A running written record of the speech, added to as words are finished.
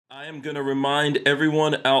I am going to remind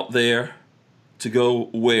everyone out there to go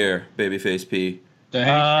where, Babyface P?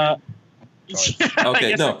 Okay,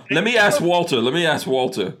 no. Let me ask Walter.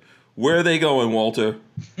 Where are they going, Walter?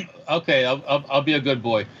 Okay, I'll be a good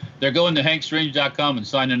boy. They're going to hankstrange.com and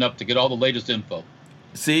signing up to get all the latest info.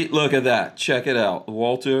 See, look at that. Check it out.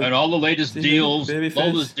 Walter. And all the latest deals, Babyface?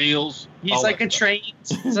 latest deals. He's like a train.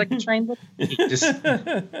 He's like a train. He just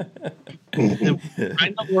find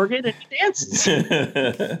the organ and he dances.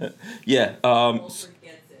 Yeah.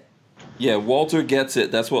 Yeah, Walter gets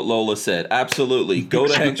it. That's what Lola said. Absolutely. Go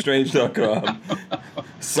to hankstrange.com.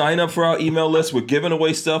 Sign up for our email list. We're giving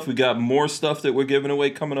away stuff. We got more stuff that we're giving away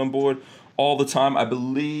coming on board all the time. I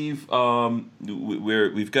believe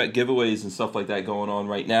we've got giveaways and stuff like that going on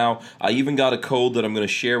right now. I even got a code that I'm going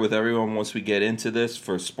to share with everyone once we get into this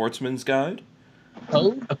for Sportsman's Guide.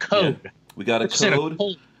 Code? A code. Yeah, we got a code.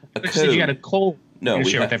 A code. You got a code. No,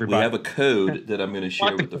 we have a code that I'm going to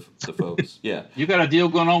share with the folks. Yeah. You got a deal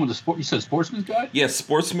going on with the sport? You said Sportsman's Guide? Yeah,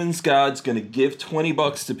 Sportsman's Guide's going to give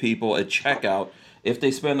 $20 to people at checkout if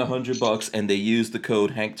they spend $100 and they use the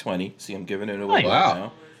code Hank20. See, I'm giving it away right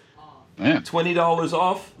now. Man. $20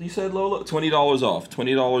 off, you said, Lola? $20 off.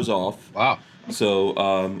 $20 off. Wow. So,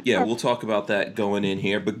 we'll talk about that going in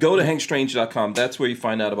here. But go to hankstrange.com. That's where you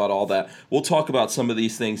find out about all that. We'll talk about some of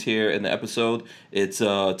these things here in the episode. It's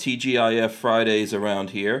TGIF Fridays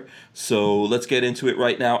around here. So let's get into it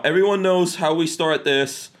right now. Everyone knows how we start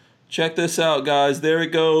this. Check this out, guys. There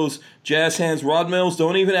it goes. Jazz hands. Rod Mills,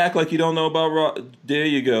 don't even act like you don't know about Rod. There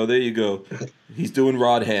you go. He's doing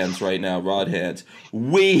rod hands right now. Rod hands.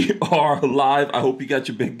 We are live. I hope you got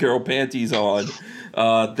your big girl panties on.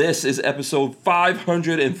 This is episode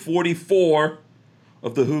 544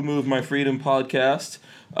 of the Who Moved My Freedom podcast.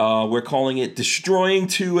 We're calling it Destroying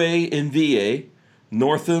 2A in VA.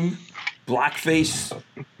 Northam Blackface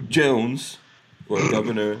Jones, or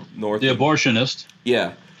Governor Northam. The abortionist.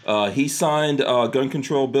 Yeah. He signed gun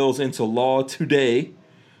control bills into law today,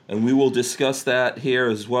 and we will discuss that here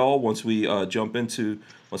as well once we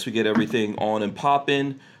get everything on and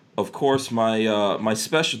popping. Of course,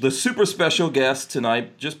 the super special guest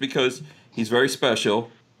tonight, just because he's very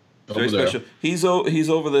special. Very special. He's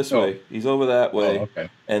over this way. He's over that way. Oh, okay.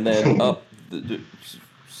 And then up, I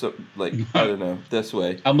don't know, this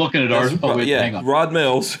way. I'm looking at ours. Oh, wait, hang on. Rod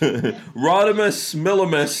Mills, Rodimus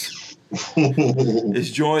Millimus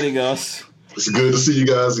is joining us. It's good to see you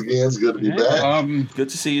guys again. It's good to be back. Good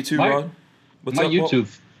to see you too, Rod. What's my up,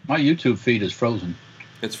 my YouTube feed is frozen.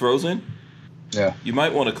 It's frozen? Yeah. You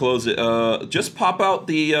might want to close it. Just pop out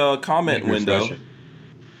the comment window.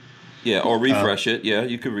 Yeah, or refresh it. Yeah,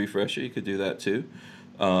 you could refresh it. You could do that too.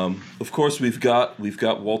 Of course, we've got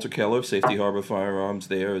Walter Keller, Safety Harbor Firearms,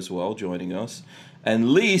 there as well, joining us. And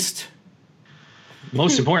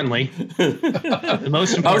most importantly, the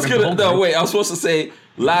most important. I was supposed to say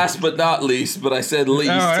last but not least, but I said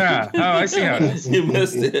least. Oh yeah. Oh, I see how it is. You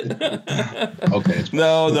missed it. Okay.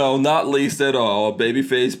 No, not least at all.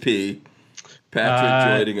 Babyface P.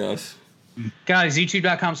 Patrick joining us. Guys,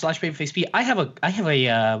 youtube.com/babyfaceP. I have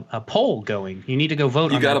a poll going. You need to go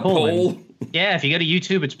vote on that poll. You got a poll? Yeah, if you go to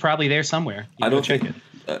YouTube, it's probably there somewhere. I don't check it.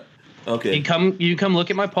 Okay. You come look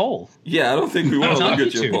at my poll. Yeah, I don't think we want to look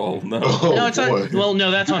at your poll. No. No, it's on. Well, no,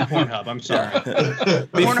 that's on Pornhub. I'm sorry.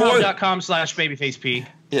 Pornhub.com/babyfaceP.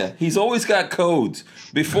 Yeah, he's always got codes.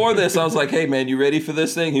 Before this, I was like, "Hey, man, you ready for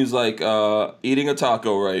this thing?" He was like, "Eating a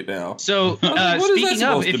taco right now." So, speaking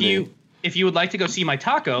of, if you would like to go see my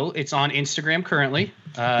taco, it's on Instagram currently.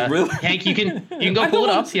 Really? Hank, you can go pull it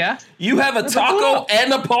up. Yeah. You have a taco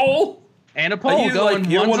and a poll. And a poll going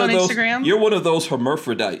one's on Instagram. You're one of those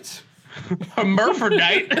hermaphrodites.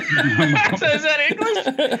 Hermaphrodite? Is that English?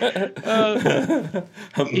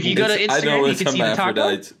 If you go to Instagram, you can see the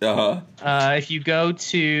taco. If you go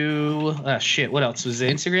to what else was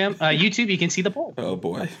it? Instagram, YouTube, you can see the poll. Oh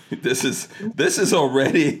boy, this is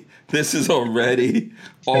already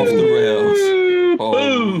off the rails.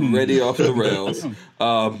 Already off the rails.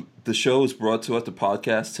 The show is brought to us, the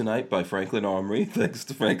podcast tonight, by Franklin Armory. Thanks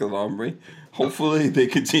to Franklin Armory. Hopefully, they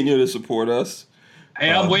continue to support us.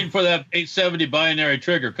 Hey, I'm waiting for that 870 binary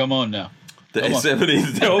trigger. Come on now. The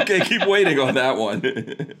 870. Okay, keep waiting on that one.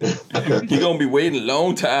 You're gonna be waiting a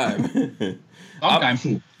long time.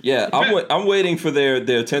 Yeah, I'm waiting for their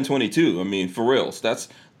 1022. I mean, for reals. That's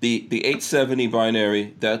the 870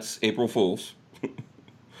 binary. That's April Fool's.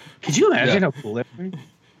 Could you imagine how cool that would be?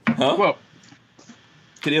 Huh? Well,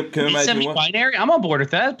 can you imagine what? Binary? I'm on board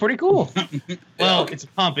with that. Pretty cool. Well, it's a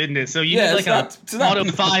pump, isn't it? So you need like an auto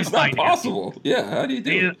 5 binary. It's not possible. Yeah, how do you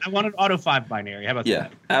do it? I want an auto 5 binary. How about that? Yeah,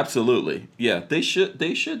 absolutely. Yeah, they should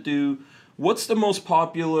do. What's the most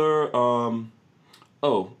popular?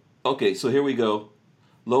 Okay, so here we go.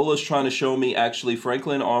 Lola's trying to show me actually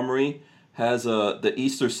Franklin Armory has the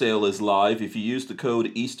Easter sale is live. If you use the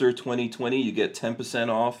code Easter 2020, you get 10%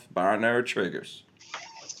 off binary triggers.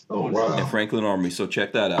 Oh wow! At Franklin Armory, so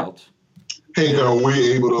check that out. Hey, are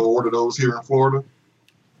we able to order those here in Florida?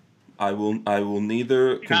 I will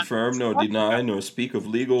neither confirm nor deny nor speak of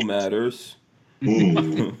legal matters. But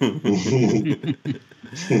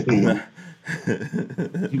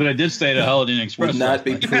I did stay at a Holiday Inn Express. Would not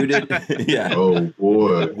be prudent. Yeah. Oh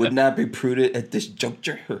boy. Would not be prudent at this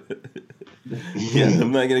juncture. Yeah,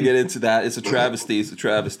 I'm not gonna get into that. It's a travesty. It's a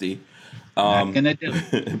travesty. Can I do?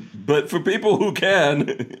 But for people who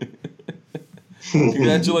can,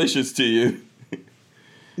 congratulations to you.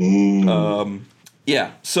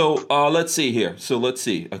 Yeah. So let's see here.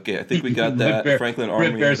 Okay, I think we got that. Franklin Armory.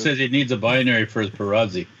 Rip Bear says he needs a binary for his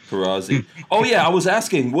Perazzi. Oh yeah, I was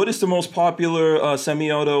asking, what is the most popular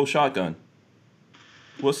semi-auto shotgun?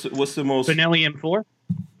 What's the most? Benelli M4.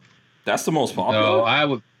 That's the most popular. No,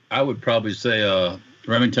 I would probably say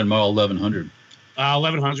Remington Model 1100.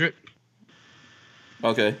 1100.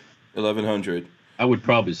 Okay, 1100. I would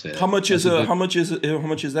probably say that. How much is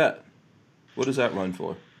that? What does that run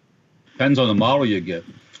for? Depends on the model you get.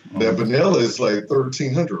 That vanilla is like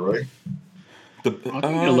 1300, right? I'll give you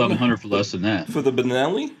 1100 for less than that. For the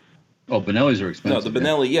Benelli? Oh, Benellis are expensive. No, the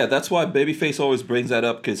Benelli, yeah. That's why Babyface always brings that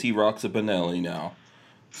up, because he rocks a Benelli now.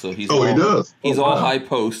 So he's he does. He's all high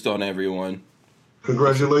post on everyone.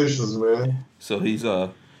 Congratulations, man. So he's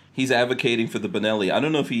advocating for the Benelli. I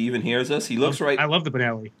don't know if he even hears us. He looks right. I love the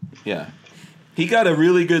Benelli. Yeah. He got a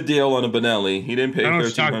really good deal on a Benelli. He didn't pay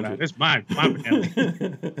 $1,300. It's my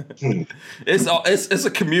Benelli. It's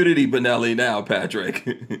a community Benelli now, Patrick.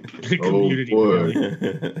 Community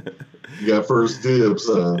Benelli. You got first dibs,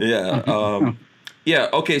 huh? Yeah. Yeah.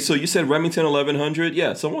 Okay. So you said Remington 1100.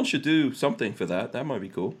 Yeah. Someone should do something for that. That might be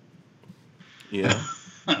cool. Yeah.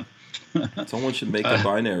 Someone should make a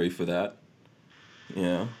binary for that.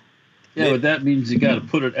 Yeah. Yeah, but that means you got to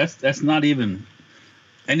put it. That's not even.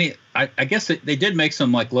 I guess they did make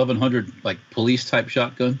some like 1100 like police type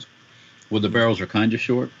shotguns where the barrels are kind of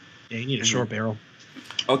short. Yeah, you need a short barrel.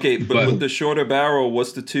 Okay, but with the shorter barrel,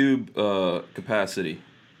 what's the tube capacity?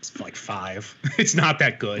 It's like 5. It's not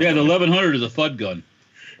that good. Yeah, the 1100 is a FUD gun.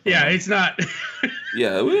 Yeah, it's not.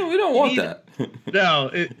 Yeah, we don't want that.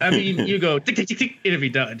 No, I mean you go tick tick tick tick, it'll be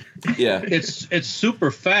done. Yeah, it's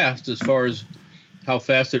super fast as far as how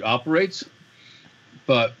fast it operates,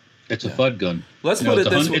 but it's a FUD gun. Let's put it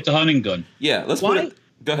this way. It's a hunting gun. Yeah, let's put it.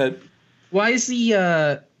 Go ahead. Why is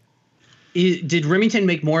the did Remington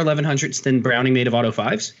make more 1100s than Browning made of Auto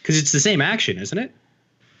 5s? Because it's the same action, isn't it?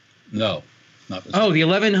 No, not the same. Oh, the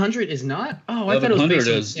 1100 is not? Oh, I thought it was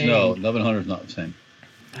basically the same. No, 1100 is not the same.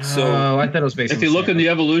 So I thought it was basically. If you look in the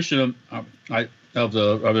evolution of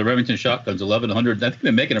the Remington shotguns, 1100, I think they've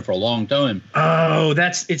been making it for a long time. Oh,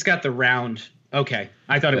 it's got the round. Okay,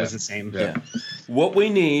 I thought it was the same. Yeah. What we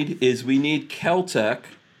need is Kel-Tec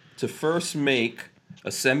to first make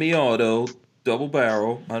a semi-auto double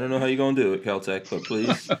barrel. I don't know how you're gonna do it, Kel-Tec, but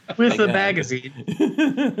please. With a magazine.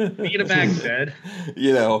 Get a mag bed.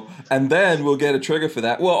 You know, and then we'll get a trigger for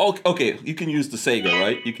that. Well, okay, you can use the Sega,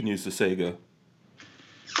 right? You can use the Sega.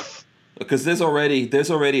 Because there's already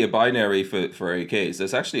a binary for AKs.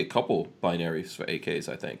 There's actually a couple binaries for AKs,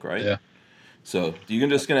 I think, right? Yeah. So you're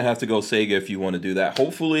just gonna have to go Sega if you want to do that.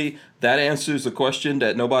 Hopefully that answers the question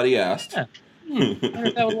that nobody asked. Yeah. I wonder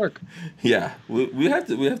if that would work. Yeah, we have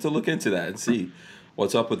to look into that and see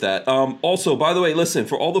what's up with that. Also, by the way, listen,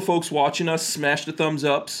 for all the folks watching us, smash the thumbs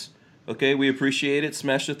ups. Okay, we appreciate it.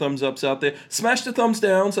 Smash the thumbs ups out there. Smash the thumbs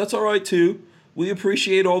downs. That's all right too. We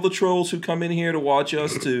appreciate all the trolls who come in here to watch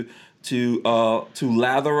us to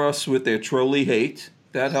lather us with their trolley hate.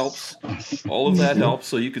 That helps. All of that helps.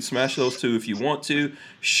 So you could smash those too if you want to.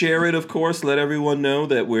 Share it, of course. Let everyone know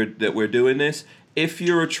that we're doing this. If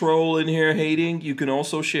you're a troll in here hating, you can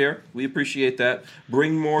also share. We appreciate that.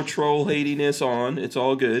 Bring more troll hatiness on. It's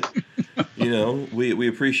all good. You know, we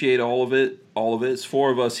appreciate all of it. All of it. It's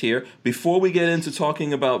 4 of us here. Before we get into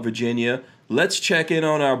talking about Virginia, let's check in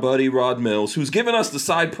on our buddy Rod Mills, who's given us the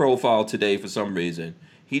side profile today for some reason.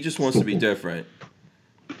 He just wants to be different.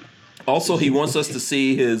 Also, he wants us to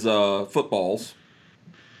see his footballs.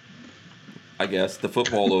 I guess the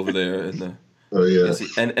football over there and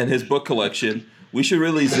and his book collection. We should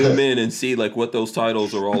really zoom in and see like what those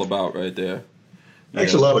titles are all about right there.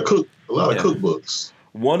 Actually, a lot of cookbooks.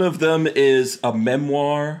 One of them is a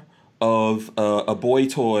memoir of a boy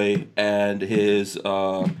toy and his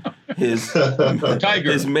tiger, his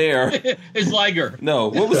mayor, his liger. No,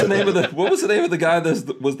 what was the name of the guy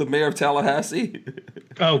that was the mayor of Tallahassee?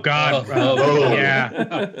 Oh God! Yeah.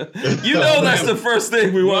 You know that's the first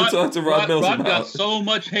thing we want to talk to Rod Mills about. Rod got so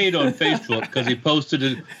much hate on Facebook because he posted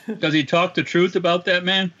it because he talked the truth about that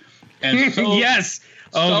man, and so, yes.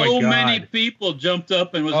 So many people jumped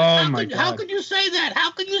up and was like, how could you say that?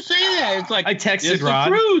 How could you say that? It's like I texted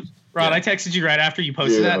Rod. Rod, I texted you right after you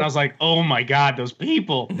posted that, and I was like, "Oh my God, those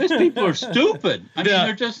people! These people are stupid. I mean,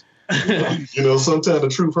 they're just." Sometimes the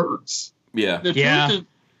truth hurts. Yeah. The truth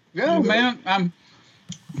is, man.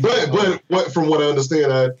 But what, from what I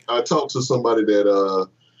understand, I talked to somebody that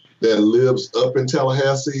lives up in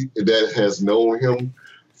Tallahassee that has known him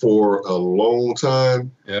for a long time.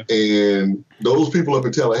 Yeah. And those people up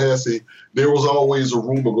in Tallahassee, there was always a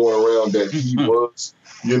rumor going around that he was,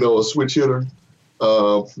 a switch hitter.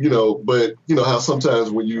 But how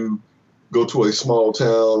sometimes when you go to a small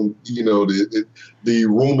town, the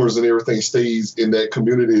rumors and everything stays in that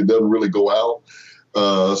community. It doesn't really go out.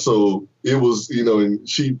 So it was, and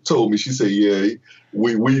she told me, she said, yeah,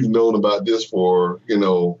 we've known about this for,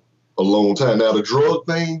 a long time. Now the drug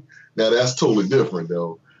thing, that's totally different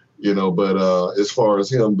though, but as far as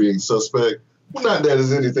him being suspect, well, not that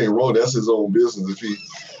there's anything wrong. That's his own business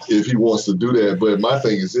if he wants to do that. But my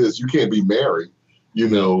thing is this, you can't be married.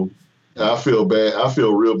 I feel bad. I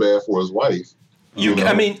feel real bad for his wife.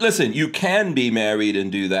 I mean, listen, you can be married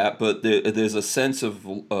and do that, but there's a sense of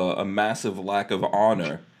a massive lack of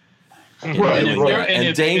honor. Right.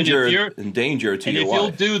 And danger to your wife. And if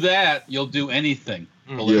you'll do that, you'll do anything.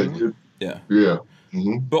 Yeah.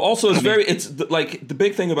 Mm-hmm. But also, like the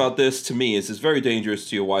big thing about this to me is it's very dangerous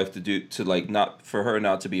to your wife not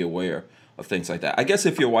to be aware of things like that. I guess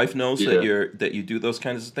if your wife knows that you do those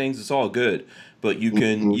kinds of things, it's all good. But you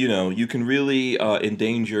can, you can really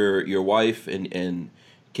endanger your wife and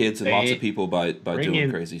kids and lots of people by doing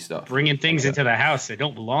crazy stuff. Bringing things into the house that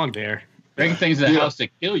don't belong there. Bring things to the house that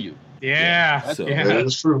kill you. Yeah. That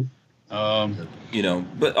is true.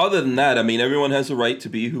 But other than that, I mean, everyone has a right to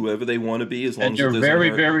be whoever they want to be as long as it doesn't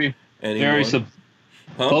hurt anyone.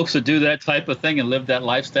 Folks that do that type of thing and live that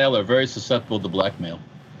lifestyle are very susceptible to blackmail.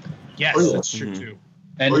 Yes, that's true too.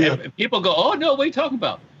 And people go, "Oh no, what are you talking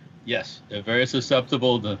about?" Yes, they're very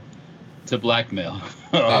susceptible to blackmail.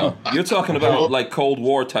 You're talking about like Cold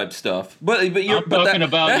War type stuff, but you're talking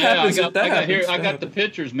about. I got the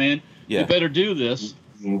pictures, man. Yeah. You better do this,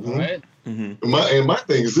 right? Mm-hmm. My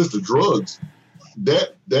thing is just the drugs.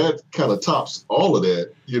 That kind of tops all of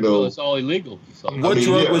that, Well, it's all illegal. So. What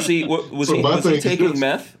drug was he? Was he taking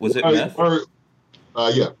meth? Was it meth? Yeah.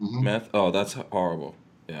 Mm-hmm. Meth. Oh, that's horrible.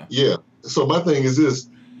 Yeah. Yeah. So my thing is this: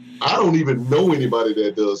 I don't even know anybody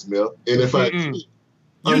that does meth, and if I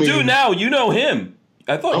do now, you know him.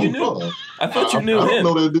 I thought you knew. I thought you knew him. I don't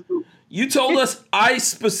know that dude. You told us. I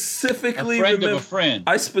specifically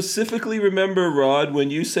remember, Rod,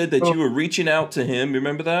 when you said that you were reaching out to him.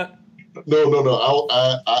 Remember that? No.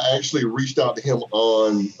 I actually reached out to him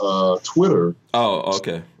on Twitter. Oh,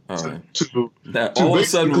 okay. All right. All of a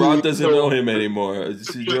sudden, Rod doesn't know him anymore.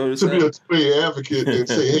 To be a Twitter advocate and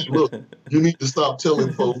say, hey, look, you need to stop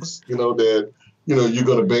telling folks, that, you're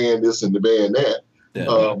going to ban this and to ban that. Yeah.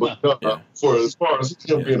 For as far as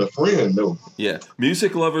him being a friend, no. Yeah.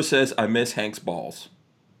 Music Lover says, I miss Hank's balls.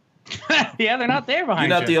 Yeah, they're not there behind you.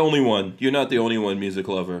 You're not the only one. You're not the only one, Music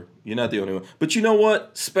Lover. You're not the only one. But you know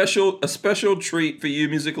what? A special treat for you,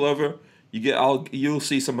 Music Lover. You'll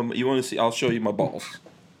see some of. You want to see? I'll show you my balls.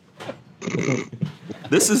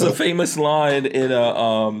 This is a famous line in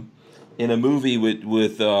a movie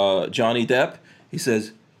with Johnny Depp. He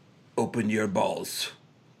says, "Open your balls."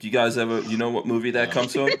 Do you guys ever? You know what movie that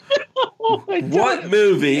comes from? What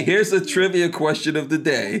movie? Here's a trivia question of the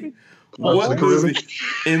day.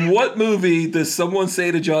 In what movie does someone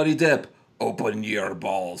say to Johnny Depp, "Open your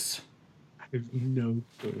balls"? No.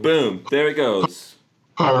 Boom! There it goes.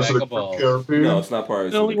 Pirates of the Caribbean. No, it's not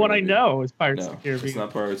Pirates. The only one I know is Pirates of the Caribbean. It's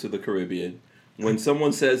not Pirates of the Caribbean. When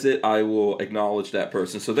someone says it, I will acknowledge that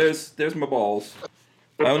person. So there's my balls.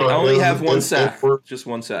 I only have one sack. Just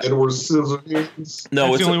one sack. Edward Scissorhands.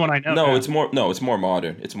 No, it's the only one I know. No, it's more. No, it's more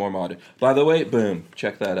modern. It's more modern. By the way, boom!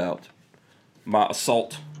 Check that out. My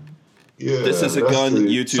assault. Yeah, this is a gun,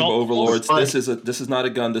 YouTube overlords. This is not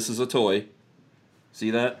a gun. This is a toy.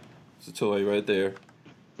 See that? It's a toy right there.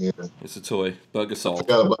 Yeah, it's a toy. Bug assault. I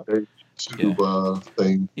forgot about that YouTube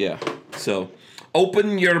thing. Yeah. So,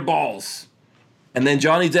 open your balls. And then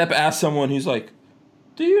Johnny Depp asked someone. He's like,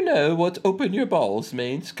 "Do you know what open your balls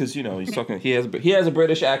means?" Because he's talking. He has a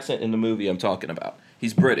British accent in the movie I'm talking about.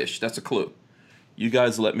 He's British. That's a clue. You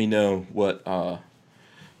guys let me know what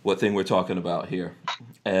thing we're talking about here,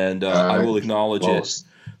 and I will acknowledge it.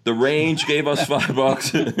 The Range gave us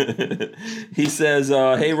 $5. He says,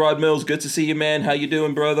 "Hey Rod Mills, good to see you, man. How you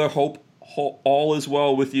doing, brother? Hope all is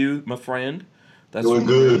well with you, my friend." That's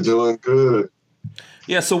doing good.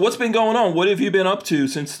 Yeah, so what's been going on? What have you been up to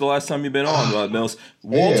since the last time you've been on, Rod Mills?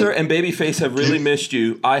 Walter and Babyface have really missed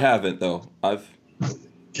you. I haven't, though. I've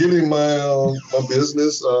getting my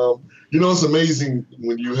business. It's amazing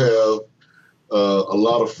when you have a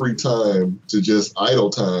lot of free time to just idle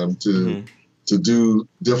time to do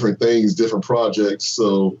different things, different projects.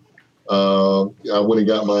 So I went and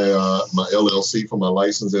got my LLC for my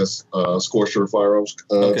license as Scorcher Firearms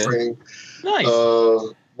training. Nice.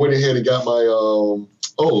 Went ahead and got my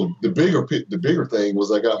the bigger thing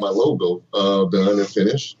was I got my logo done and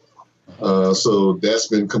finished. So that's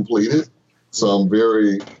been completed. So I'm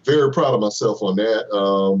very, very proud of myself on that.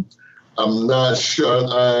 I'm not sure.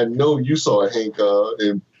 I know you saw it, Hank,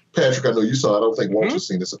 and Patrick. I know you saw it. I don't think Walter's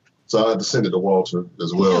seen this, so I had to send it to Walter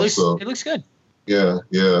as well. It looks good. Yeah.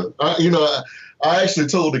 I actually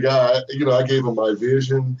told the guy. I gave him my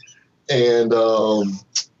vision, and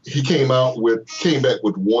he came back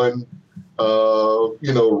with one. I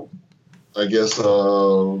guess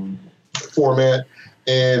format,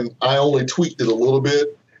 and I only tweaked it a little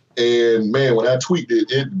bit. And man, when I tweaked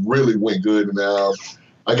it, it really went good. And I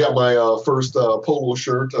got my first polo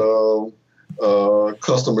shirt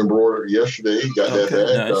custom embroidered yesterday. Got that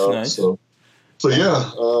back. Nice. So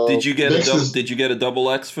yeah. Did you get a double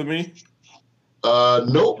X for me?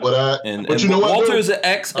 No, but you know what? Walter is an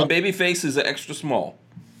X and Babyface is an extra small.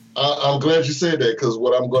 I'm glad you said that because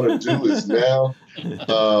what I'm going to do is now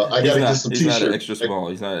I got to get some T-shirts. He's not extra small.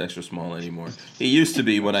 He's not extra small anymore. He used to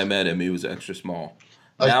be when I met him. He was extra small.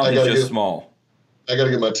 Now he's just small. I got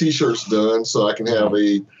to get my T-shirts done so I can have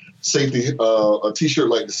a T-shirt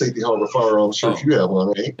like the Safety Harbor Firearms shirt you have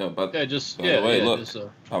on, eh? Yeah, but look,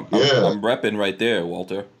 I'm repping right there,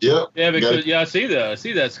 Walter. Yeah. Yeah, because I see that.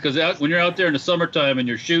 Because when you're out there in the summertime and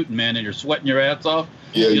you're shooting, man, and you're sweating your ass off,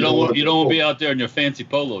 you don't want to be out there in your fancy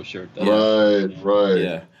polo shirt. Right.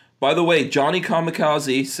 Yeah. By the way, Johnny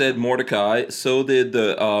Kamikaze said Mordecai. So did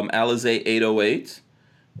the Alizé 808.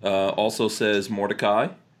 Also says Mordecai.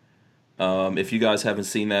 If you guys haven't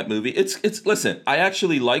seen that movie, it's listen. I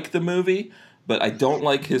actually like the movie, but I don't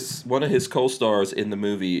like one of his co-stars in the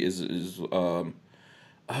movie is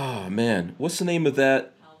what's the name of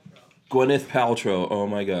that? Gwyneth Paltrow. Oh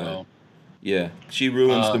my god. Oh. Yeah, she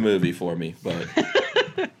ruins the movie for me. But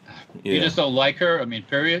you just don't like her. I mean,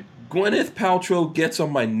 period. Gwyneth Paltrow gets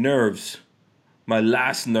on my nerves, my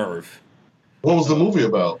last nerve. What was the movie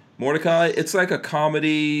about? Mordecai, it's like a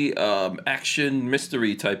comedy, action,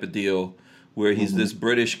 mystery type of deal where he's this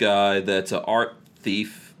British guy that's an art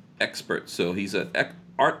thief expert. So he's an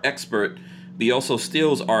art expert, but he also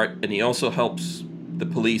steals art, and he also helps the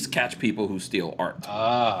police catch people who steal art.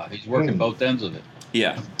 He's working both ends of it.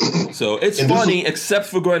 Yeah. So it's funny, except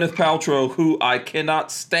for Gwyneth Paltrow, who I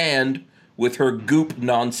cannot stand with her goop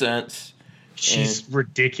nonsense. She's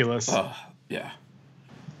ridiculous. Yeah.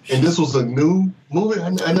 And this was a new movie? I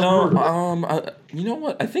never heard of it. You know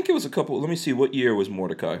what? I think it was a couple. Let me see. What year was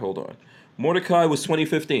Mordecai? Hold on. Mordecai was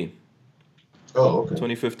 2015. Oh, okay.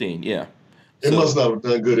 2015, yeah. It must not have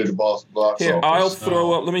done good at the box office. Here, I'll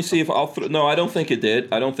throw up. Let me see if I'll throw. No, I don't think it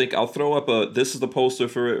did. I'll throw up this is the poster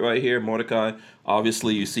for it right here, Mordecai.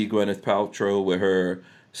 Obviously, you see Gwyneth Paltrow with her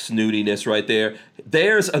snootiness right there.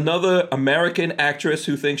 There's another American actress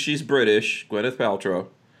who thinks she's British, Gwyneth Paltrow.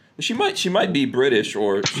 She might be British,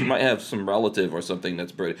 or she might have some relative or something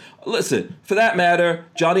that's British. Listen, for that matter,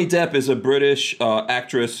 Johnny Depp is a British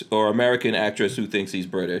actress or American actress who thinks he's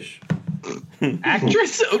British.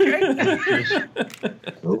 Actress? Okay.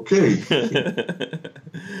 Okay.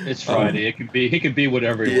 It's Friday. He can be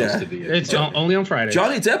whatever he wants to be. It's only on Friday.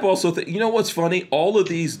 Johnny Depp also you know what's funny? All of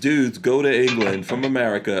these dudes go to England from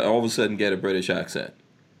America, all of a sudden get a British accent.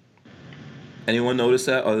 Anyone notice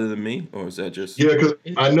that other than me, or is that just? Yeah, because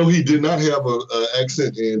I know he did not have an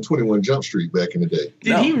accent in 21 Jump Street back in the day.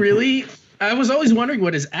 Did he really? I was always wondering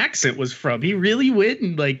what his accent was from. He really went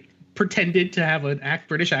and pretended to have an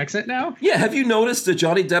British accent now. Yeah, have you noticed that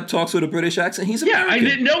Johnny Depp talks with a British accent? He's American. Yeah, I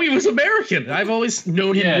didn't know he was American. I've always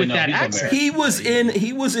known him with that accent. American.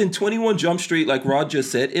 He was in 21 Jump Street, like Rod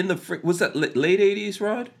just said. Was that late 80s,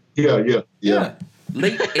 Rod? Yeah.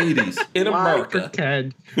 Late 80s in America.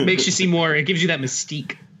 Pretend. Makes you see more. It gives you that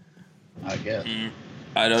mystique. I guess.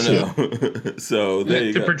 I don't know. So there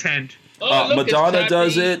you go. To pretend. Madonna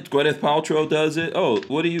does it. Gwyneth Paltrow does it. Oh,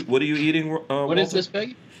 what are you eating? What is this,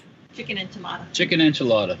 Peggy? Chicken enchilada. Chicken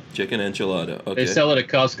enchilada. Chicken enchilada. Okay. They sell it at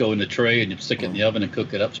Costco in the tray, and you stick it in the oven and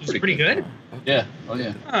cook it up. It's pretty good. Okay. Yeah. Oh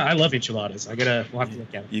yeah. I love enchiladas. We'll have to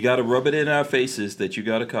look at it. You got to rub it in our faces that you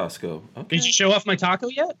got a Costco. Okay. Did you show off my taco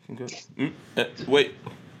yet? Okay. Wait.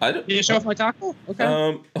 Did you show off my taco?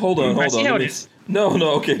 Okay. Hold on. I see how it is. No.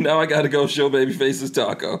 Okay, now I got to go show Babyface's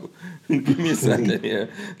taco. Give me a second here.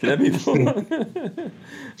 Let me pull on.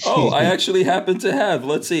 Oh, I actually happen to have.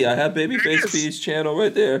 Let's see. I have Babyface P's channel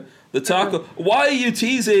right there. The taco. Why are you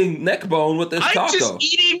teasing Neckbone with this taco? I'm just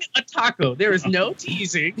eating a taco. There is no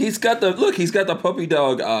teasing. He's got the puppy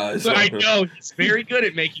dog eyes. I know. He's very good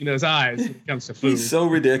at making those eyes when it comes to food. He's so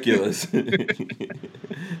ridiculous.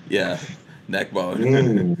 Yeah.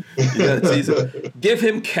 Neckbone. Yeah, tease him. Give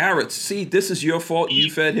him carrots. See, this is your fault.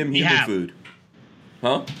 You fed him human food.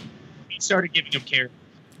 Huh? He started giving him carrots.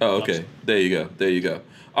 Oh, okay. There you go.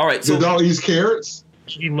 All right. So the dog eats carrots?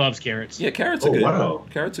 He loves carrots. Yeah, carrots are good. Wow.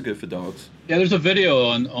 Carrots are good for dogs. Yeah, there's a video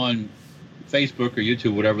on Facebook or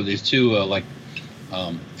YouTube, whatever. These two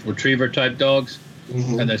retriever type dogs,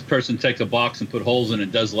 and this person takes a box and put holes in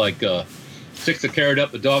it. Does sticks the carrot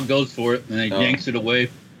up. The dog goes for it, and then yanks it away.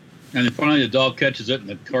 And then finally the dog catches it, and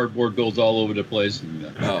the cardboard goes all over the place. And,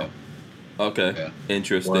 okay. Yeah.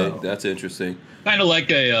 Interesting. Wow. That's interesting. Kind of like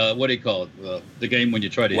a, what do you call it? The game when you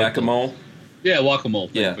try to Whack-a-mole? Yeah,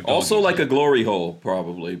 whack-a-mole. Yeah, also like a glory hole,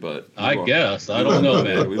 probably, but... I guess. I don't know,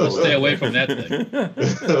 man. Let's stay away from that thing.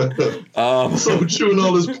 So chewing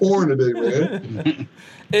all this porn today, man.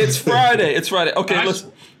 It's Friday. Okay, let's...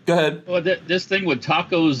 Go ahead. Well, this thing with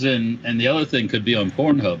tacos and the other thing could be on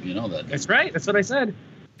Pornhub. You know that. That's right. That's what I said.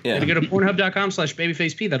 Yeah. You go to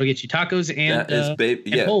pornhub.com/babyfacepea. That'll get you tacos and the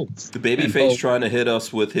Babyface trying to hit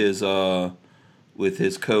us with his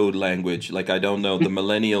code language. Like, I don't know, the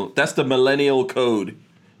millennial. That's the millennial code.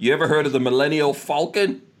 You ever heard of the millennial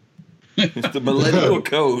falcon? It's the millennial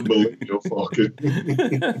code. Millennial falcon.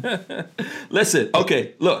 Listen,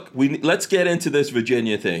 okay, look, let's get into this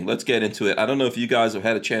Virginia thing. Let's get into it. I don't know if you guys have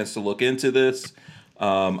had a chance to look into this.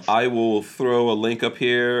 I will throw a link up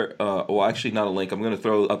here. Well, actually, not a link. I'm going to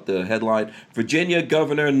throw up the headline. Virginia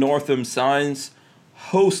Governor Northam signs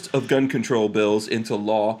host of gun control bills into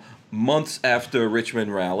law months after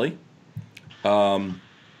Richmond rally. Northam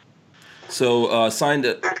signed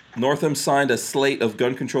a slate of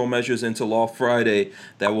gun control measures into law Friday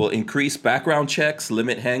that will increase background checks,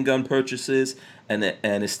 limit handgun purchases,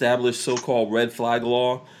 and establish so-called red flag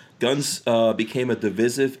law. Guns became a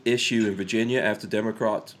divisive issue in Virginia after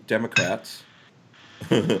Democrats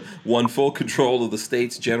won full control of the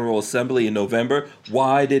state's General Assembly in November.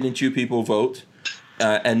 Why didn't you people vote?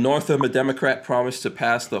 And Northam, a Democrat, promised to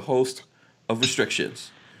pass the host of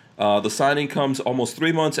restrictions. The signing comes almost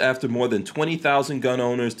 3 months after more than 20,000 gun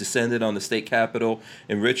owners descended on the state capitol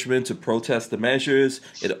in Richmond to protest the measures.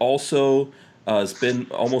 It also it's been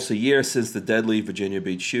almost a year since the deadly Virginia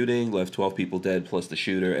Beach shooting left 12 people dead plus the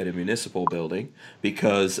shooter at a municipal building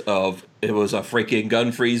because it was a freaking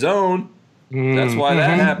gun-free zone. That's why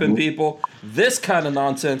that happened, people. This kind of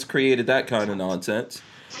nonsense created that kind of nonsense.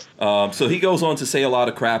 So he goes on to say a lot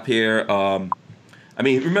of crap here. I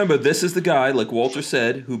mean, remember, this is the guy, like Walter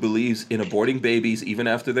said, who believes in aborting babies even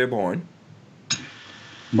after they're born.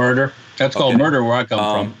 Murder. That's called murder where I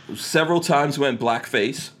come from. Several times went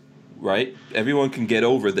blackface. Right? Everyone can get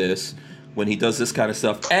over this when he does this kind of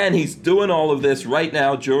stuff. And he's doing all of this right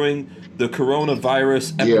now during the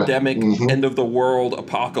coronavirus epidemic, end of the world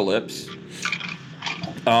apocalypse.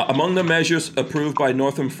 Among the measures approved by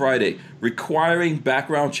Northam Friday, requiring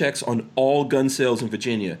background checks on all gun sales in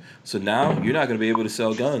Virginia. So now you're not going to be able to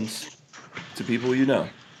sell guns to people you know.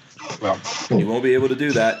 Well, you won't be able to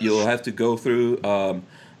do that. You'll have to go through...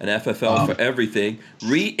 an FFL for everything,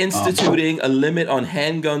 reinstituting a limit on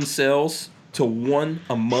handgun sales to one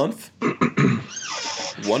a month.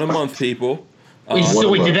 One a month, people.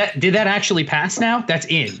 Did that actually pass now? That's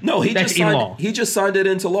in. No, that's in law. He just signed it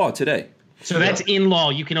into law today. So that's in law.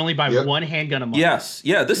 You can only buy one handgun a month. Yes,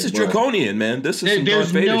 yeah. This is draconian, man. This is some Darth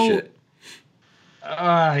Vader shit.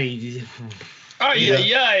 Hey,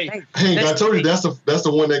 I told you that's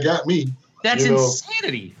the one that got me. That's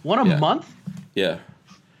insanity. One a month. Yeah.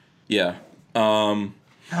 Yeah. Oh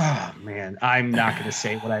man, I'm not going to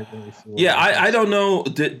say what I really feel. Yeah, I don't know.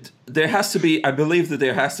 There has to be. I believe that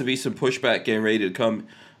there has to be some pushback getting ready to come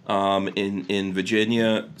in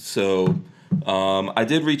Virginia. So I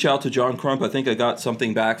did reach out to John Crump. I think I got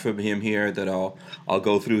something back from him here that I'll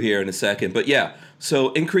go through here in a second. But yeah,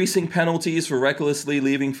 so increasing penalties for recklessly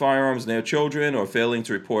leaving firearms near children or failing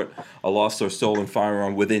to report a lost or stolen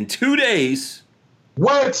firearm within 2 days.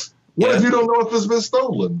 What? What if you don't know if it's been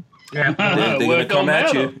stolen? They're going to come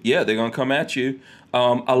at you. Yeah, they're going to come at you.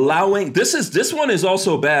 Allowing this one is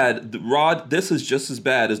also bad, Rod. This is just as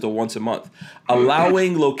bad as the once a month.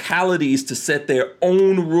 Allowing localities to set their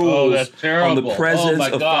own rules on the presence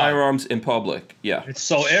of firearms in public. Yeah.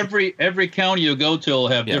 So every county you go to will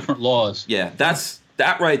have different laws. Yeah,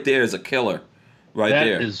 that right there is a killer.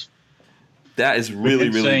 That is really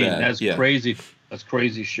insane. Really bad. That's crazy. That's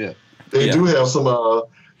crazy shit. They do have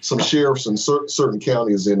some sheriffs in certain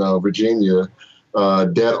counties in Virginia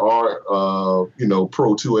that are,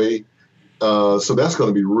 pro 2A. So that's going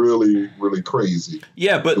to be really, really crazy.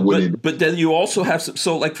 Yeah, but then you also have some,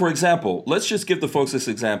 so like, for example, let's just give the folks this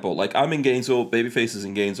example. Like, I'm in Gainesville, Babyface is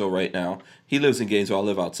in Gainesville right now. He lives in Gainesville, I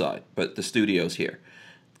live outside, but the studio's here.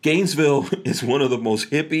 Gainesville is one of the most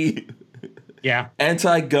hippie,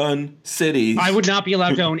 anti-gun cities. I would not be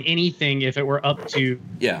allowed to own anything if it were up to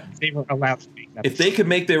if they were allowed to make that. If they could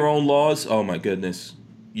make their own laws, oh my goodness.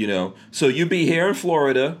 So you'd be here in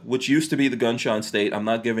Florida, which used to be the gunshot state. I'm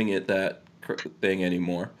not giving it that thing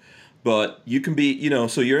anymore. But you can be,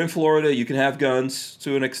 so you're in Florida, you can have guns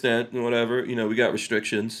to an extent, whatever. We got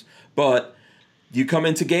restrictions. But you come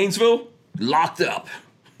into Gainesville, locked up.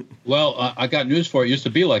 Well, I got news for you. It used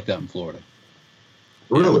to be like that in Florida.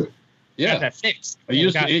 Really? Yeah. That fixed. It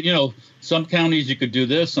used to, some counties you could do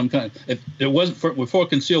this. If it wasn't before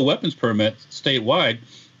concealed weapons permit statewide,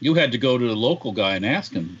 you had to go to the local guy and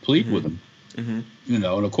ask him, plead with him. Mm-hmm. And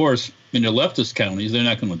of course, in the leftist counties, they're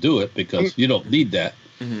not going to do it because you don't need that.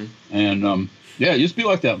 Mm-hmm. And it used to be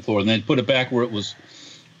like that in Florida. And they put it back where it was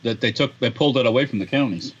that they pulled it away from the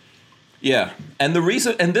counties. Yeah, and the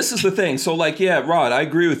reason, and this is the thing. So, Rod, I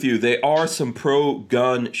agree with you. There are some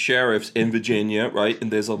pro-gun sheriffs in Virginia, right?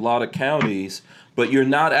 And there's a lot of counties, but you're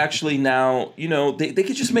not actually now, they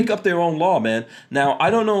could just make up their own law, man. Now,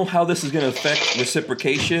 I don't know how this is going to affect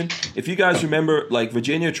reciprocation. If you guys remember,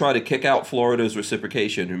 Virginia tried to kick out Florida's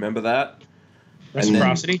reciprocation. Remember that?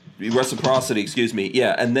 Reciprocity? Reciprocity, excuse me.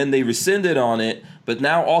 Yeah, and then they rescinded on it, but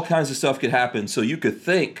now all kinds of stuff could happen. So you could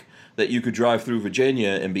think that you could drive through Virginia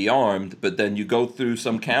and be armed, but then you go through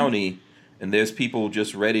some county and there's people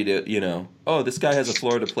just ready to, oh, this guy has a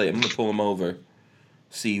Florida plate. I'm going to pull him over,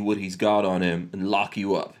 see what he's got on him, and lock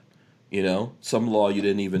you up. Some law you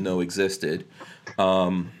didn't even know existed.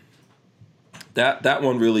 That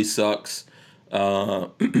one really sucks.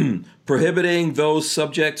 Prohibiting those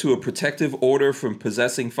subject to a protective order from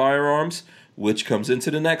possessing firearms, which comes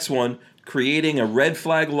into the next one. Creating a red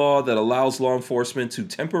flag law that allows law enforcement to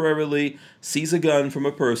temporarily seize a gun from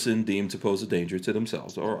a person deemed to pose a danger to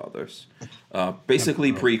themselves or others.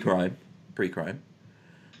 Basically pre-crime. And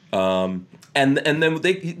then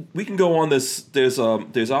we can go on this. There's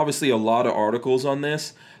obviously a lot of articles on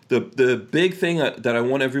this. The big thing that I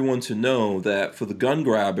want everyone to know that for the gun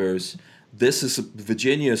grabbers,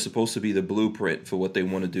 Virginia is supposed to be the blueprint for what they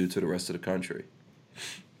want to do to the rest of the country.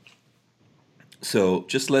 So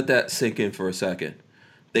just let that sink in for a second.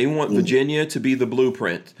 They want Virginia to be the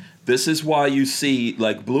blueprint. This is why you see,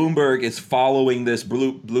 Bloomberg is following this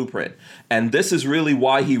blueprint. And this is really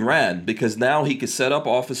why he ran, because now he could set up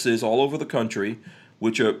offices all over the country,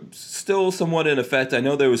 which are still somewhat in effect. I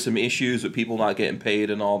know there was some issues with people not getting paid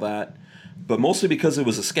and all that, but mostly because it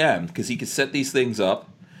was a scam, because he could set these things up,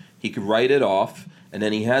 he could write it off, and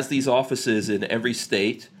then he has these offices in every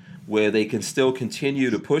state where they can still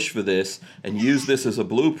continue to push for this and use this as a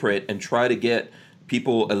blueprint and try to get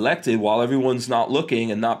people elected while everyone's not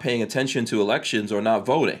looking and not paying attention to elections or not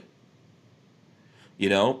voting.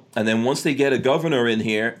 And then once they get a governor in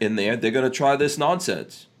there, they're going to try this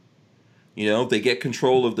nonsense. If they get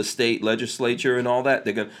control of the state legislature and all that,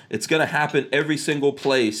 it's going to happen every single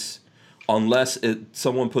place unless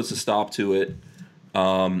someone puts a stop to it.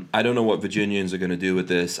 I don't know what Virginians are going to do with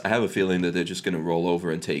this. I have a feeling that they're just going to roll over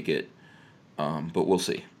and take it. But we'll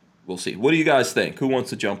see. What do you guys think? Who wants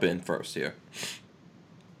to jump in first here?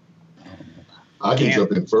 I can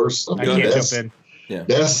jump in first. I can't jump in. Yeah.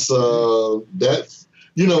 That's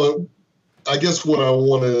I guess what I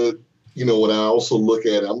want to, what I also look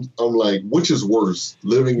at, I'm like, which is worse,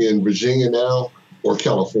 living in Virginia now or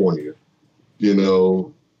California?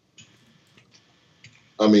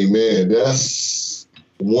 I mean, man, that's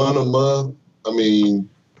one a month. I mean,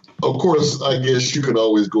 of course, I guess you can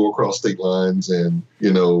always go across state lines and,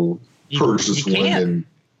 purchase one. And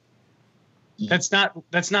that's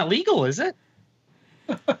not legal, is it?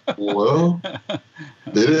 Well,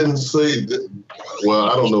 they didn't say that. Well,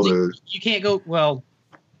 I don't know. You can't go. Well,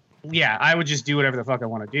 yeah, I would just do whatever the fuck I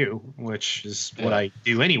want to do, which is what I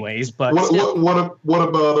do anyways. But what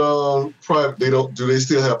about private? Do they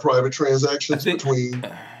still have private transactions between?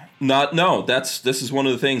 No. This is one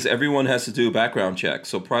of the things. Everyone has to do a background check,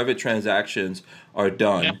 so private transactions are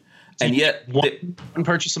done. Yep. and yet one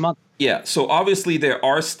purchase a month. Yeah, so obviously there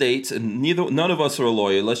are states, and none of us are a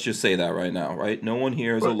lawyer. Let's just say that right now, right? No one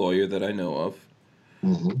here is a lawyer that I know of.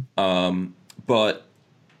 Mm-hmm. But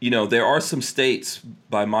there are some states,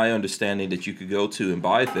 by my understanding, that you could go to and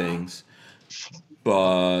buy things.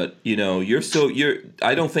 But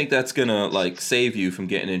I don't think that's gonna like save you from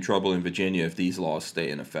getting in trouble in Virginia if these laws stay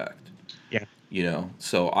in effect. Yeah.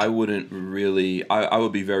 So I wouldn't really. I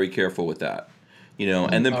would be very careful with that.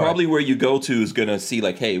 And then probably where you go to is gonna see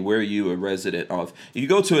like, hey, where are you a resident of? If you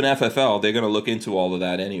go to an FFL, they're gonna look into all of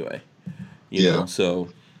that anyway. You know? So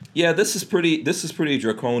yeah, this is pretty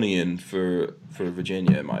draconian for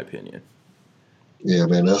Virginia, in my opinion. Yeah,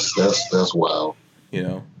 man, that's wild.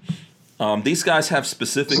 These guys have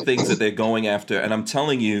specific things that they're going after, and I'm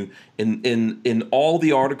telling you, in all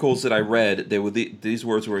the articles that I read, these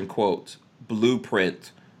words were in quotes: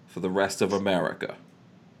 blueprint for the rest of America.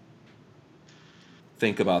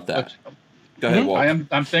 Think about that. Go ahead, Walt.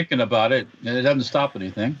 I'm thinking about it, and it doesn't stop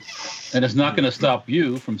anything, and it's not going to stop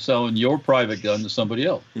you from selling your private gun to somebody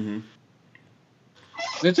else. Mm-hmm.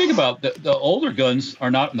 Think about the older guns are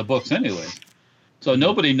not in the books anyway, so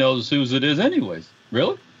nobody knows whose it is anyways.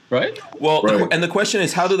 Really, right? Well, and the question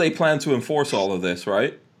is, how do they plan to enforce all of this,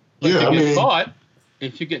 right?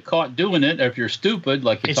 If you get caught doing it, or if you're stupid,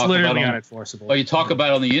 like you talk about unenforceable. Or you talk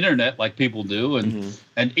about on the internet, like people do, and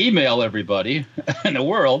email everybody in the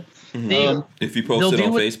world. Mm-hmm. If you post it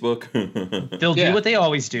on Facebook, they'll do what they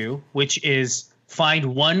always do, which is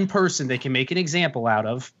find one person they can make an example out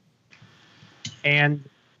of, and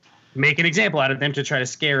make an example out of them to try to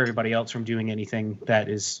scare everybody else from doing anything that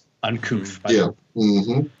is uncouth.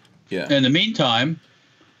 Mm-hmm. Yeah. In the meantime,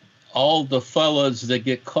 all the fellas that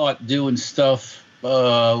get caught doing stuff.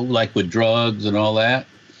 Like with drugs and all that,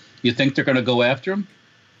 you think they're going to go after them?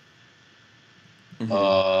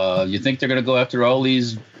 Mm-hmm. You think they're going to go after all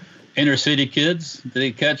these inner city kids that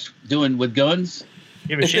they catch doing with guns?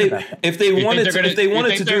 If they wanted to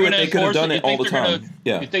do it, they could have done it all the time.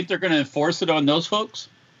 You think they're going to enforce it on those folks?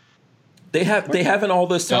 They haven't all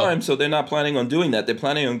this time, so they're not planning on doing that. They're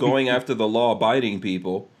planning on going after the law-abiding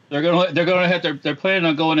people. They're planning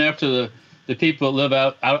on going after the people that live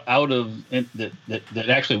out of that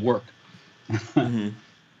actually work. Mm-hmm.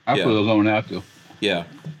 That's what they're going after. Yeah.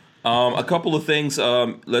 A couple of things.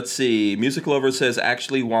 Let's see. Music Lover says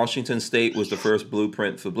actually Washington State was the first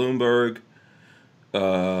blueprint for Bloomberg.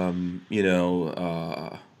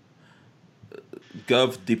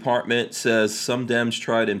 Gov Department says some Dems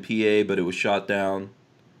tried in PA, but it was shot down.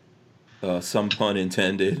 Some pun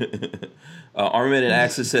intended. Armament and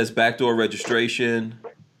Access says backdoor registration.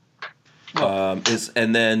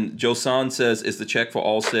 And then Josan says, is the check for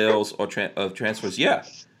all sales or of transfers? Yeah,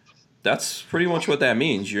 that's pretty much what that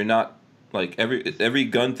means. You're not like every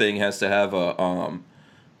gun thing has to have a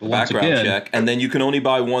background check, and then you can only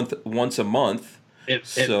buy once a month.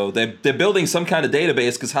 So they're building some kind of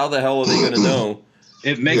database, because how the hell are they going to know?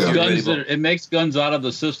 It makes guns out of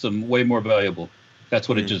the system way more valuable. That's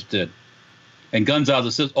what it just did. And guns out of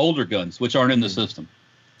the system, older guns, which aren't in the system.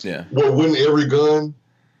 Yeah. Well, wouldn't every gun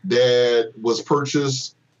that was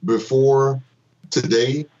purchased before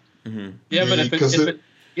today? Mm-hmm. Yeah, but if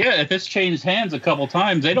it's changed hands a couple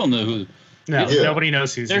times, they don't know who. Nobody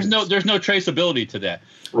knows who's. There's no traceability to that.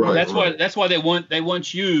 Right. That's why they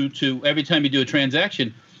want you to, every time you do a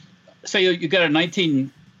transaction, say you got a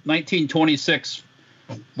 1926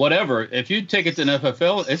 whatever. If you take it to an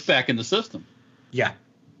FFL, it's back in the system. Yeah.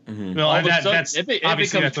 Mm-hmm. Well, it becomes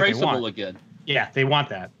traceable again. Yeah, they want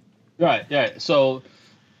that. Right. Yeah. So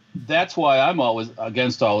that's why I'm always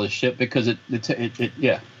against all this shit, because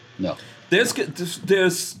no.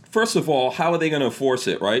 There's first of all, how are they going to enforce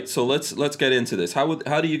it, right? So let's get into this. How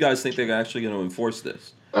do you guys think they're actually going to enforce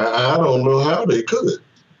this? I don't know how they could.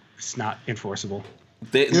 It's not enforceable.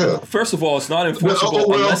 First of all, it's not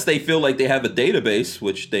enforceable unless they feel like they have a database,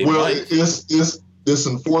 which they might. It's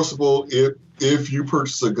enforceable if you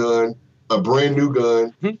purchase a brand new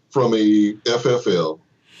gun from a FFL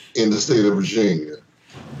in the state of Virginia.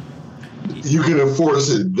 You can enforce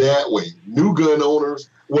it that way. New gun owners,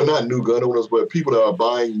 well, not new gun owners, but people that are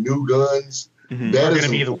buying new guns, that is going to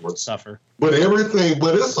be the one suffer. But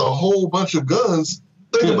it's a whole bunch of guns.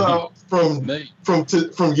 Think about from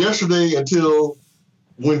yesterday until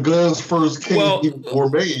when guns first were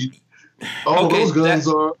made. All of those guns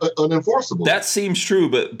are unenforceable. That seems true,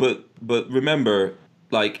 but remember,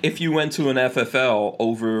 like if you went to an FFL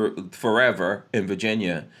over forever in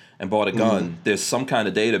Virginia and bought a gun, there's some kind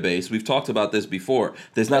of database. We've talked about this before.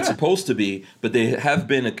 There's not supposed to be, but they have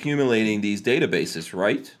been accumulating these databases,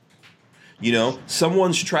 right? You know,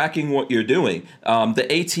 someone's tracking what you're doing. The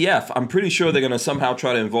ATF, I'm pretty sure they're going to somehow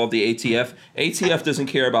try to involve the ATF. ATF doesn't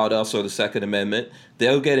care about us or the Second Amendment.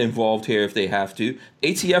 They'll get involved here if they have to.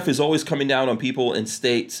 ATF is always coming down on people in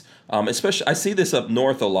states, especially, I see this up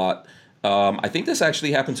north a lot. I think this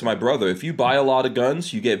actually happened to my brother. If you buy a lot of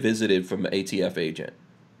guns, you get visited from an ATF agent.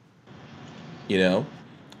 You know?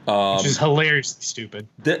 Which is hilariously stupid.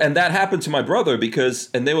 And that happened to my brother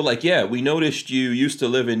and they were like, yeah, we noticed you used to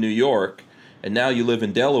live in New York. And now you live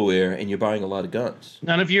in Delaware and you're buying a lot of guns.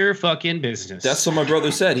 None of your fucking business. That's what my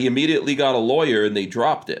brother said. He immediately got a lawyer and they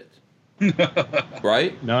dropped it.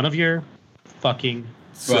 Right? None of your fucking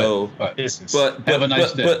business. But have a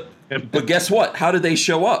nice day. But guess what? How did they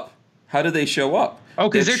show up? Oh,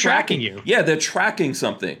 because they're tracking you. Yeah, they're tracking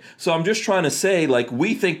something. So I'm just trying to say, like,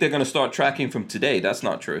 we think they're going to start tracking from today. That's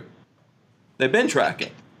not true. They've been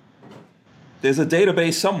tracking. There's a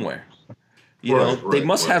database somewhere. You know, they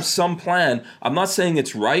must have some plan. I'm not saying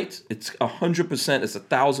it's right. It's 100%. It's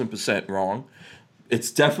 1,000% wrong.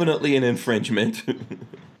 It's definitely an infringement,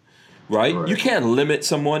 right? You can't limit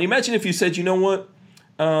someone. Imagine if you said, you know what?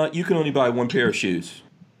 You can only buy one pair of shoes.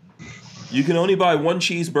 You can only buy one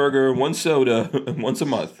cheeseburger, one soda once a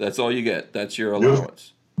month. That's all you get. That's your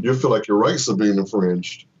allowance. You feel like your rights are being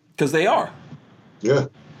infringed. Because they are. Yeah.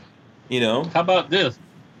 You know? How about this?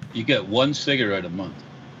 You get one cigarette a month.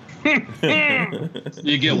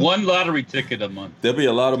 You get one lottery ticket a month. There'll be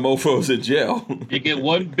a lot of mofos in jail. You get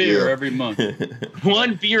one beer every month.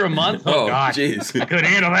 One beer a month? Oh, God. Jeez. I couldn't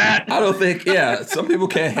handle that. I don't think, some people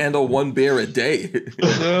can't handle one beer a day.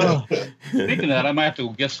 Speaking of that, I might have to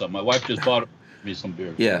go get some. My wife just bought me some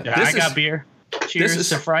beer. Yeah, I got beer. Cheers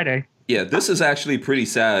to Friday. Yeah, this is actually pretty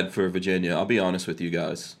sad for Virginia. I'll be honest with you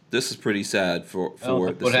guys. This is pretty sad for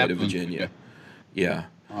the state of Virginia. Yeah.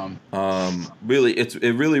 Really, it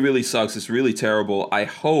really sucks. It's really terrible. I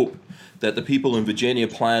hope that the people in Virginia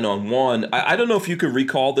plan on one. I don't know if you could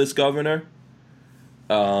recall this governor.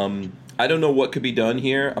 I don't know what could be done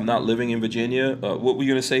here. I'm not living in Virginia. What were you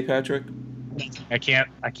gonna say, Patrick? I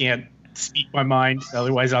can't speak my mind.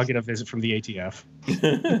 Otherwise, I'll get a visit from the ATF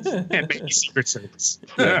and maybe Secret Service.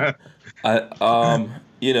 Yeah.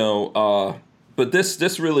 But this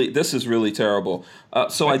is really terrible.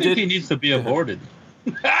 So I think he needs to be aborted.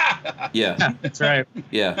 Yeah, that's right.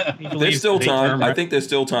 Yeah, there's still time. Term, right? I think there's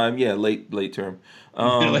still time. Yeah, late term.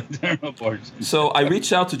 Late term abortion. So I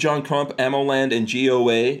reached out to John Crump, AmmoLand, and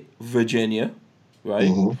GOA, Virginia. Right.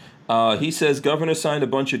 Mm-hmm. He says governor signed a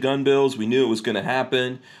bunch of gun bills. We knew it was going to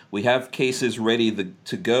happen. We have cases ready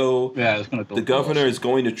to go. Yeah, it's going to go. The governor is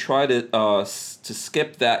going to try to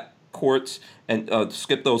skip that courts and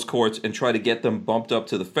skip those courts and try to get them bumped up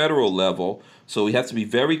to the federal level. So we have to be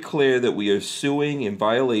very clear that we are suing in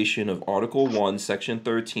violation of Article 1, Section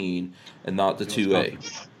 13, and not the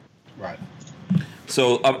 2A. Right.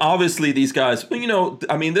 So obviously these guys,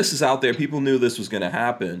 this is out there. People knew this was going to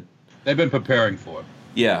happen. They've been preparing for it.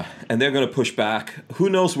 Yeah, and they're going to push back. Who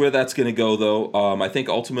knows where that's going to go, though? I think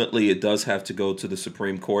ultimately it does have to go to the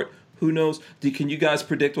Supreme Court. Who knows? Can you guys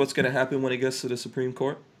predict what's going to happen when it gets to the Supreme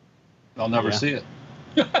Court? I'll never see it.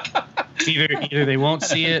 Either they won't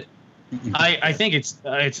see it. I think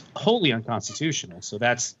it's wholly unconstitutional. So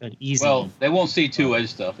that's an easy. Well, they won't see 2A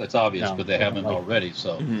stuff. That's obvious, but they haven't already.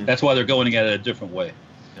 So that's why they're going at it a different way.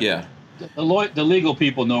 Yeah. The legal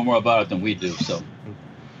people know more about it than we do. So,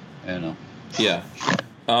 Yeah.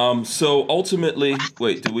 So ultimately,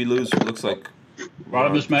 wait, did we lose? It looks like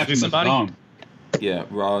Rod Maximus is gone. Yeah,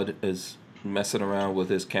 Rod is messing around with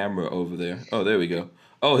his camera over there. Oh, there we go.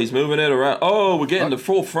 Oh, he's moving it around. Oh, we're getting the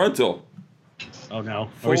full frontal. Oh no!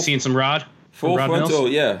 Are we seeing some Rod? Full Rod frontal,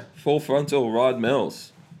 Mills? yeah. Full frontal Rod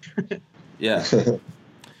Mills. Yeah.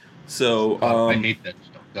 So I hate that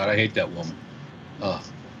stuff. God, I hate that woman.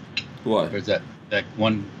 What? There's that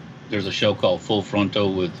one. There's a show called Full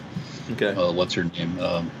Frontal with what's her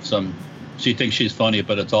name? She thinks she's funny,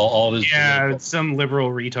 but it's all this. Yeah, political. it's some liberal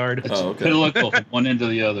retard. It's political from one end to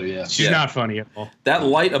the other. Yeah, she's not funny at all. That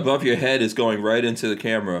light above your head is going right into the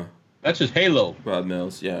camera. That's just halo. Rod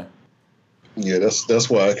Mills, yeah. Yeah, that's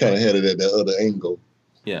why I kind of had it at that other angle.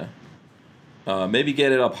 Yeah. Maybe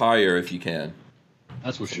get it up higher if you can.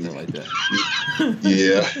 That's what she like that.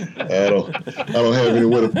 Yeah, I don't have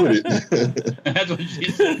anywhere to put it. That's what she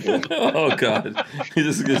said. Oh God,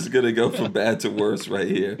 this is gonna go from bad to worse right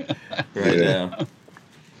here, now.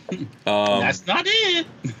 That's not it.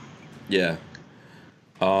 Yeah.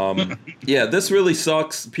 Yeah, this really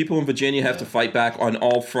sucks. People in Virginia have to fight back on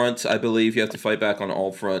all fronts. I believe you have to fight back on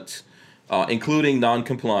all fronts, including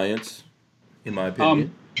non-compliance, in my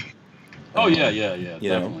opinion. Yeah,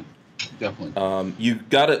 definitely. Definitely. You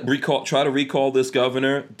got to try to recall this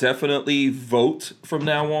governor. Definitely vote from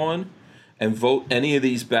now on, and vote any of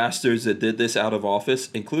these bastards that did this out of office,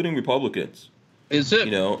 including Republicans. Is it?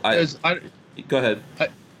 Go ahead.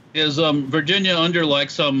 Is Virginia under like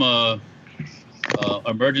some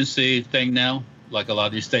emergency thing now? Like a lot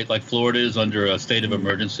of these states, like Florida is under a state of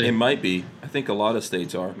emergency. It might be. I think a lot of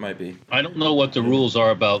states are. It might be. I don't know what the rules are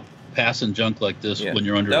about passing junk like this when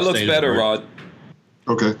you're under. That a looks state better, of Rod.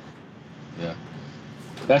 Okay. Yeah,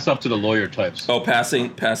 that's up to the lawyer types. Oh, passing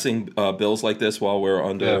bills like this while we're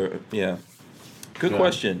under. Yeah. Good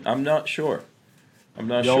question. I'm not sure.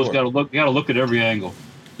 You always got to look. You got to look at every angle.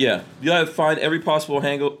 Yeah, you got to find every possible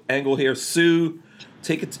angle here. Sue,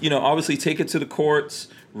 take it. Obviously take it to the courts.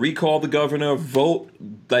 Recall the governor. Vote.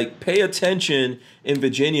 Like, pay attention in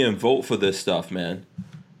Virginia and vote for this stuff, man.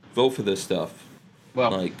 Vote for this stuff.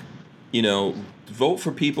 Well, vote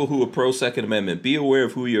for people who are pro Second Amendment. Be aware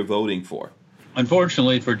of who you're voting for.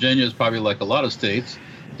 Unfortunately, Virginia is probably like a lot of states.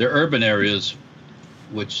 They're urban areas,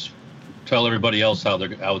 which tell everybody else how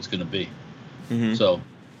it's going to be. Mm-hmm. So,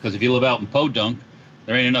 because if you live out in Podunk,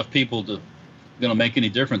 there ain't enough people going to make any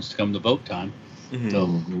difference to come to vote time. Mm-hmm.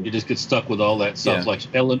 So you just get stuck with all that stuff,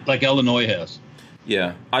 like Illinois has.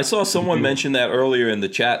 Yeah, I saw someone mention that earlier in the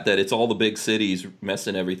chat that it's all the big cities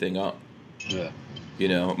messing everything up. Yeah.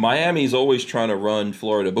 Miami's always trying to run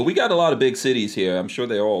Florida, but we got a lot of big cities here. I'm sure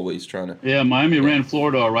they're always trying to. Yeah, Miami ran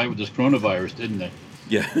Florida all right with this coronavirus, didn't they?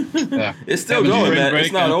 Yeah. It's still going, man.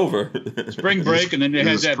 It's not over. Spring break, and then they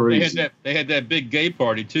had that big gay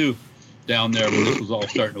party too down there when this was all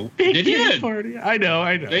starting to. They did. Party. I know.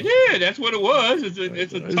 They did. That's what it was.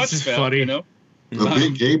 It's a touch foul, funny. A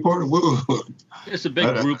big gay party. It's a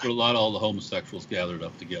big group with all the homosexuals gathered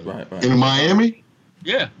up together. Right. In Miami.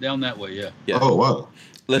 Yeah, down that way. Yeah. Oh wow.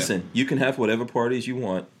 Listen, you can have whatever parties you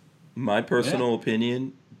want. My personal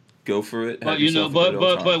opinion, go for it. But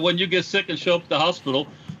but when you get sick and show up at the hospital,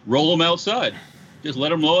 roll them outside. Just let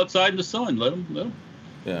them roll outside in the sun. Let them.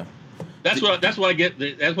 Yeah. That's what I get.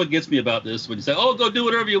 That's what gets me about this. When you say, "Oh, go do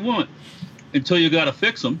whatever you want," until you got to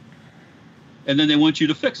fix them, and then they want you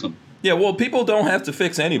to fix them. Yeah, well, people don't have to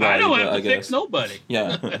fix anybody. I don't have to fix nobody.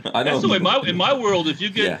 Yeah, I know. That's the way in my world. If you're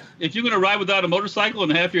going to ride without a motorcycle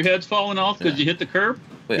and half your head's falling off because you hit the curb,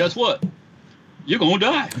 guess what? You're going to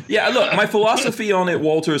die. Yeah, look, my philosophy on it,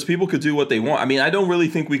 Walter, is people could do what they want. I mean, I don't really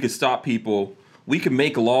think we could stop people. We can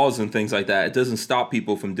make laws and things like that. It doesn't stop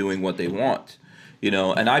people from doing what they want.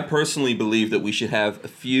 And I personally believe that we should have the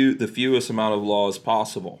fewest amount of laws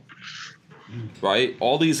possible. Right?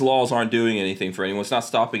 All these laws aren't doing anything for anyone. It's not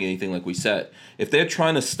stopping anything, like we said. If they're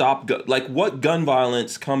trying to stop, what gun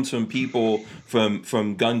violence comes from people,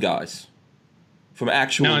 from gun guys? From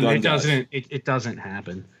actual gun guys? It doesn't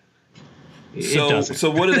happen.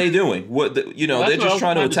 So what are they doing? They're just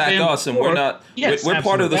trying to attack us, and we're not. Yes, we're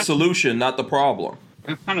part of the solution, not the problem.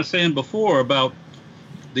 I was kind of saying before about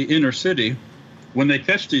the inner city. When they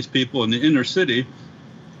catch these people in the inner city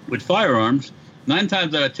with firearms, 9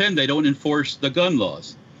 times out of 10 they don't enforce the gun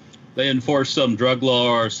laws. They enforce some drug law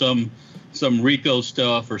or some RICO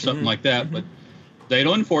stuff or something like that, but they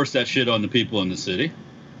don't enforce that shit on the people in the city.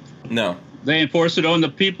 No, they enforce it on the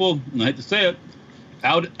people. I hate to say it,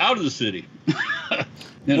 out of the city.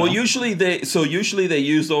 Usually they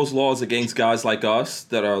use those laws against guys like us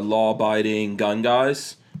that are law-abiding gun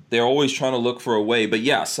guys. They're always trying to look for a way. But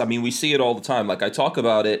yes, I mean, we see it all the time. Like, I talk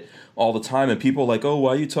about it all the time, and people are like, oh, why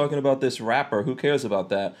are you talking about this rapper? Who cares about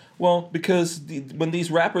that? Well, because when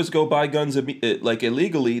these rappers go buy guns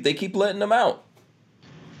illegally, they keep letting them out.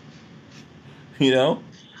 Yeah.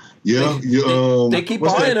 They keep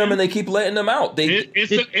buying them and they keep letting them out.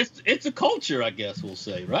 It's a culture, I guess we'll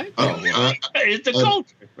say, right? It's a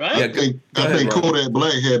culture, right? I think Kodak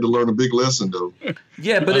Black had to learn a big lesson, though.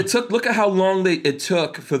 Yeah, but look at how long it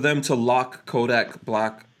took for them to lock Kodak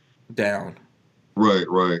Black down. Right.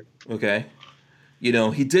 Okay,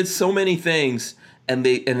 he did so many things, and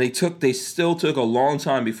they still took a long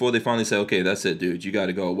time before they finally said, okay, that's it, dude, you got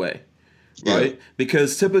to go away. Right? Yeah.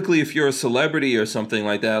 Because typically if you're a celebrity or something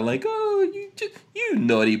like that, like, oh, you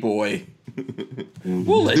naughty boy,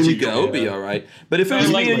 we'll let you go, be all right. But if it was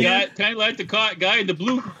kind of like the guy in the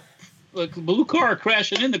blue car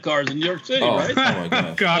crashing into cars in New York City, right? Oh my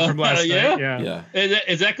God! God from last night. Yeah.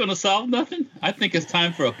 Is that going to solve nothing? I think it's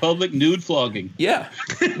time for a public nude flogging. Yeah.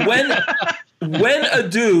 When a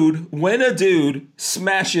dude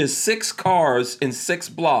smashes 6 cars in 6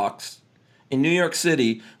 blocks in New York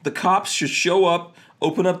City, the cops should show up,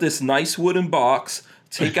 open up this nice wooden box,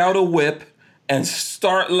 take out a whip, and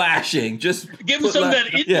start lashing. Just Give them some of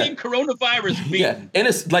that Indian coronavirus beat. Yeah, and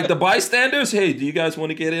it's like the bystanders. Hey, do you guys want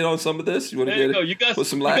to get in on some of this? You want to There get you go. it? You guys, Put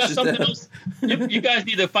some you got lashes something down. else. You guys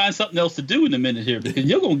need to find something else to do in a minute here because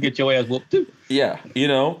you're gonna get your ass whooped too. Yeah,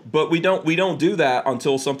 but we don't do that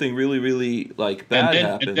until something really, really like bad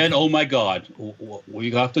happens. And then, oh my God,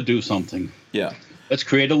 we have to do something. Yeah, Let's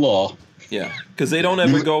create a law. yeah, because they don't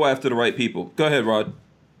ever go after the right people. Go ahead, Rod.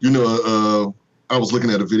 I was looking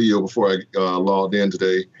at a video before I logged in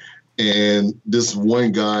today, and this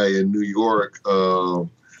one guy in New York, it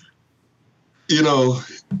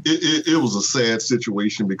was a sad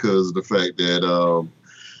situation because of the fact that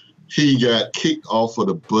he got kicked off of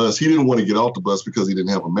the bus. He didn't want to get off the bus because he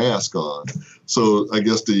didn't have a mask on. So I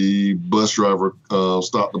guess the bus driver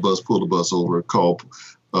stopped the bus, pulled the bus over, called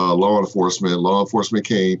law enforcement. Law enforcement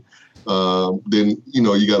came. Then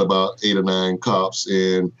you got about 8 or 9 cops,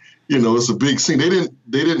 and it's a big scene.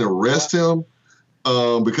 They didn't arrest him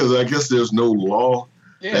because I guess there's no law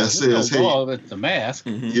that says, no law, it's the mask.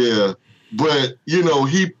 Mm-hmm. Yeah, but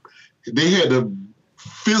they had to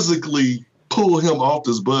physically pull him off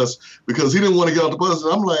this bus because he didn't want to get off the bus.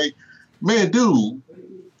 And I'm like, man, dude,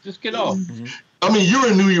 just get off. Mm-hmm. I mean, you're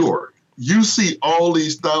in New York. You see all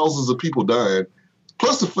these thousands of people dying,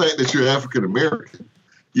 plus the fact that you're African American.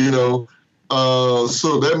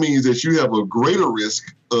 So that means that you have a greater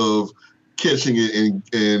risk of catching it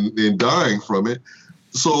and dying from it.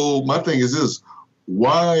 So my thing is this: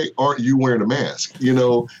 why aren't you wearing a mask?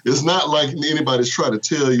 It's not like anybody's trying to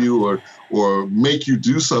tell you or make you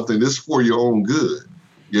do something. It's for your own good.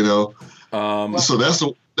 So that's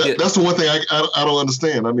the one thing I don't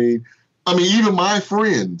understand. I mean, even my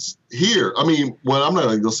friends here. I'm not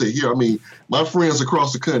going to say here. My friends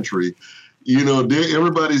across the country.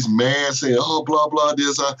 Everybody's mad saying, "Oh, blah blah."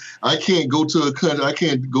 This I can't go to a country. I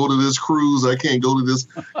can't go to this cruise. I can't go to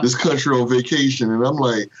this country on vacation. And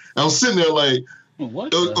I'm sitting there like,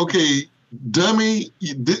 what? Okay, dummy.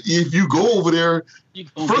 If you go over there,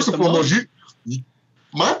 first and foremost,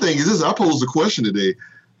 my thing is this: I posed a question today.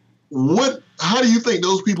 How do you think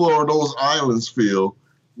those people on those islands feel?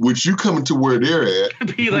 With you coming to where they're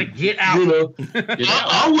at? Be like, get out.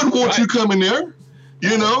 I wouldn't want you coming there.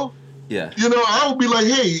 Yeah. I would be like,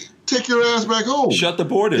 hey, take your ass back home. Shut the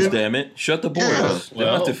borders, damn it. Shut the borders. Yeah. They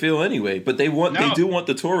don't have to feel anyway. But they do want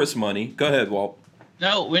the tourist money. Go ahead, Walt.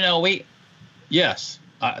 No, yes.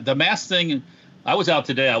 The mask thing, I was out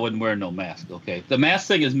today, I wasn't wearing no mask, okay? The mask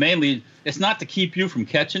thing is mainly, it's not to keep you from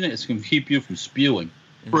catching it, it's to keep you from spewing.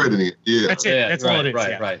 Spreading it, yeah. That's it. That's all it is.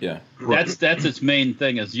 Right. Yeah. That's its main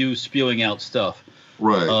thing is you spewing out stuff.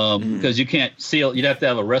 Right. Because you can't seal. You'd have to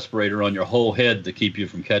have a respirator on your whole head to keep you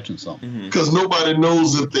from catching something. Because nobody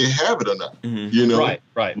knows if they have it or not.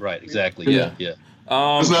 Right. Exactly. Yeah.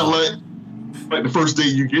 It's not like the first day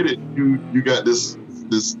you get it, you got this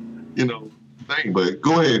thing. But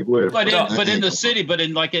go ahead. But in the city,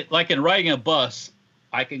 in riding a bus,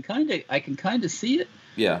 I can kind of see it.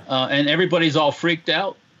 Yeah. And everybody's all freaked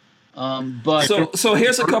out. But so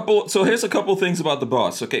here's a couple things about the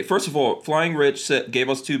bus. Okay, first of all, Flying Rich gave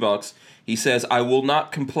us $2. He says, "I will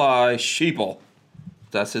not comply, sheeple."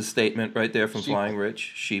 That's his statement right there from Flying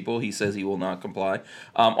Rich. Sheeple. He says he will not comply.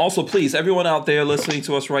 Also, please, everyone out there listening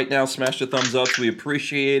to us right now, smash the thumbs ups. We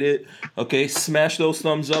appreciate it. Okay, smash those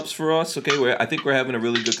thumbs ups for us. Okay, I think we're having a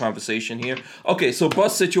really good conversation here. Okay, so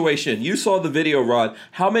bus situation. You saw the video, Rod.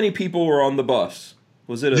 How many people were on the bus?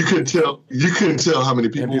 Was it? You couldn't tell how many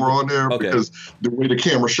people were on there because the way the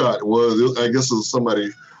camera shot was. I guess it was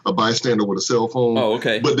a bystander with a cell phone. Oh,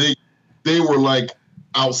 okay. But they were like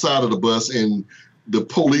outside of the bus and. The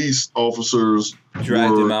police officers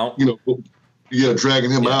dragged him out.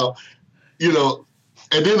 Dragging him out. And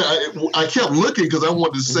then I kept looking because I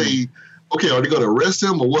wanted to say, okay, are they going to arrest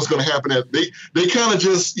him or what's going to happen? They kind of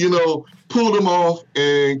just pulled him off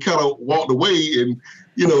and kind of walked away, and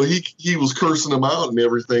he was cursing them out and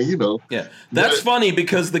everything. Yeah, that's funny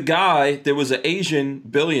because there was an Asian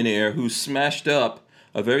billionaire who smashed up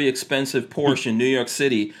a very expensive Porsche in New York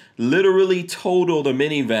City, literally totaled a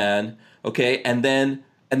minivan. Okay, and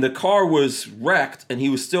the car was wrecked, and he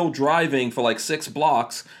was still driving for like 6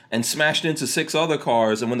 blocks and smashed into 6 other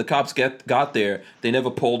cars. And when the cops got there, they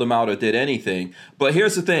never pulled him out or did anything. But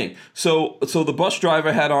here's the thing: so the bus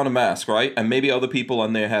driver had on a mask, right? And maybe other people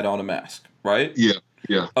on there had on a mask, right?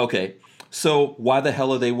 Yeah. Okay, so why the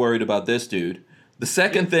hell are they worried about this dude? The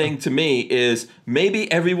second thing to me is maybe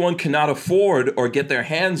everyone cannot afford or get their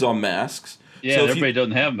hands on masks. Yeah, so everybody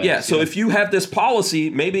doesn't have masks. Yeah, so if you have this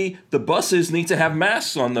policy, maybe the buses need to have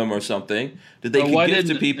masks on them or something that they can give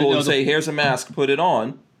to people and say, "Here's a mask, put it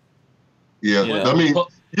on." Yeah, you're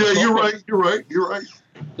right.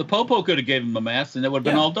 The Popo could have gave him a mask, and it would have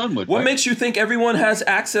been all done with. What right? makes you think everyone has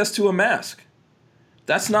access to a mask?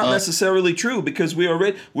 That's not necessarily true, because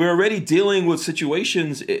we're already dealing with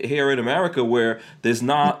situations here in America where there's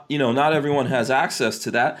not everyone has access to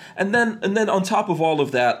that. And then on top of all of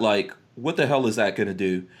that, like, what the hell is that going to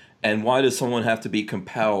do? And why does someone have to be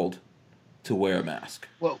compelled to wear a mask?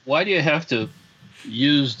 Well, why do you have to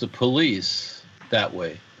use the police that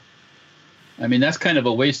way? I mean, that's kind of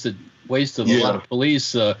a waste of a lot of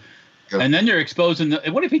police. And then you're exposing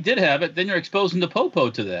what if he did have it? Then you're exposing the Popo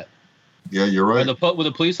to that. Yeah, you're right. Were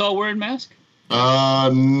the police all wearing masks?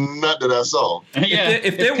 Not that I saw. Yeah.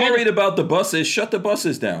 If they're worried about the buses, shut the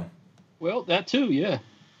buses down. Well, that too, yeah.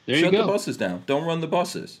 There Shut you go. the buses down. Don't run the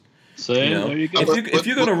buses. So There you go. If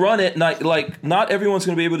you're going to run it, not everyone's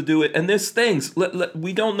going to be able to do it. And there's things,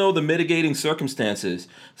 we don't know the mitigating circumstances.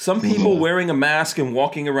 Some people wearing a mask and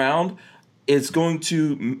walking around is going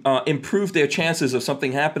to improve their chances of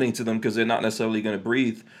something happening to them because they're not necessarily going to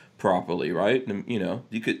breathe properly, right? And,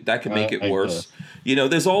 that could make it worse.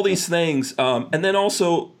 There's all these things. And then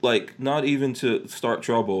also, like, not even to start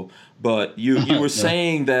trouble, but you were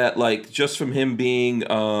saying that, like, just from him being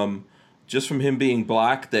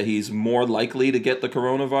black, that he's more likely to get the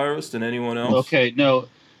coronavirus than anyone else. Okay, no.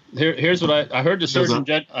 Here's what I heard. The Surgeon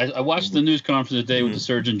General. I watched the news conference today with the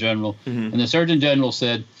Surgeon General, and the Surgeon General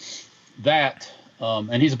said that,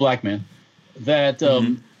 and he's a black man, that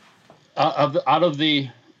out of the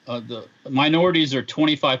minorities are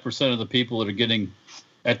 25% of the people that are getting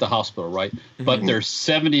at the hospital, right? But there's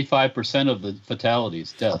 75% of the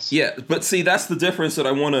fatalities, deaths. Yeah, but see, that's the difference that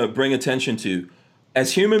I want to bring attention to.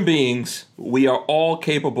 As human beings, we are all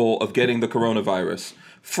capable of getting the coronavirus.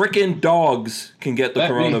 Frickin' dogs can get the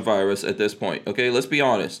coronavirus at this point. Okay, let's be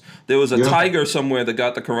honest. There was a tiger somewhere that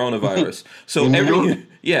got the coronavirus. So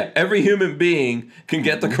every human being can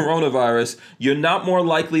get the coronavirus. You're not more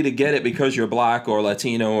likely to get it because you're black or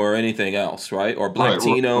Latino or anything else, right? Or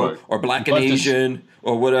Black-tino or Black and Asian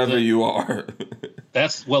or whatever you are.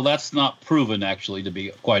 That's not proven, actually, to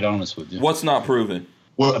be quite honest with you. What's not proven?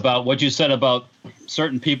 About what you said about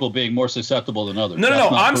certain people being more susceptible than others. No.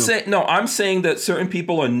 I'm saying that certain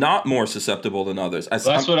people are not more susceptible than others. I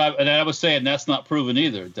was saying that's not proven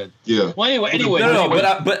either. Well, anyway.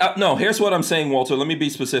 No. Here's what I'm saying, Walter. Let me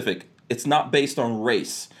be specific. It's not based on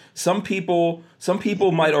race. Some people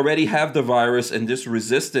might already have the virus and just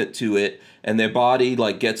resistant to it, and their body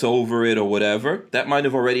like gets over it or whatever. That might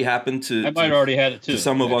have already happened to. I might already had it too. To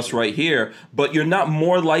some of us right here, but you're not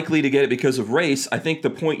more likely to get it because of race. I think the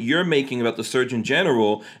point you're making about the Surgeon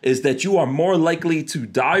General is that you are more likely to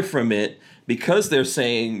die from it because they're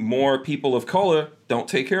saying more people of color don't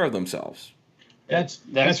take care of themselves. That's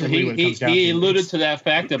really what it comes down to. He alluded to that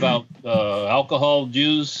fact about alcohol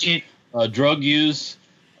use, drug use.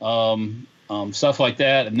 Stuff like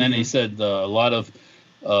that, and then he said a lot of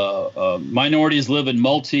minorities live in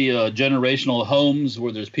multi-generational homes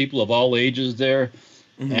where there's people of all ages there,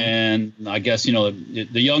 and I guess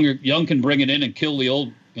the young can bring it in and kill the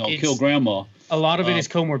old, kill grandma. A lot of it is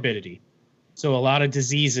comorbidity, so a lot of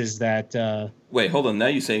diseases that. Wait, hold on. Now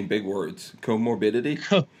you're saying big words. Comorbidity.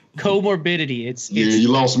 Comorbidity. It's you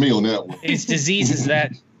lost me on that one. It's diseases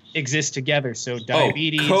that exist together. So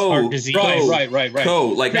diabetes, heart disease. Right.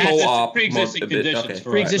 Co-op. Pre-existing conditions. Okay.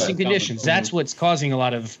 Pre-existing conditions. That's what's causing a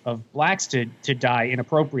lot of blacks to die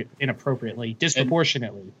inappropriately,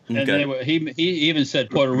 disproportionately. Okay. And he even said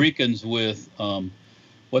Puerto Ricans with,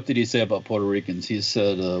 what did he say about Puerto Ricans? He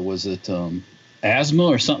said, was it asthma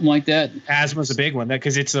or something like that? Asthma's a big one,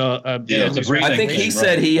 because it's a breathing I think he thing,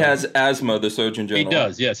 said he has asthma, the Surgeon General. He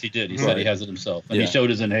does, yes, he did. He said he has it himself, and he showed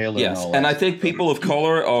his inhaler. Yes, and all and that. I think people of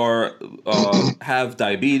color are have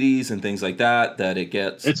diabetes and things like that it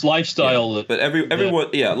gets. It's lifestyle. Yeah. But everyone,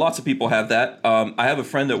 lots of people have that. I have a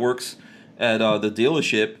friend that works at the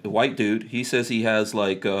dealership, a white dude. He says he has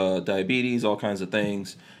like diabetes, all kinds of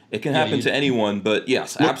things. It can happen to anyone, but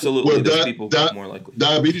yes, absolutely, there's people more likely.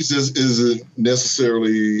 Diabetes isn't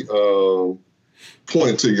necessarily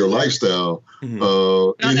pointed to your lifestyle.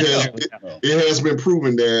 It has been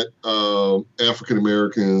proven that African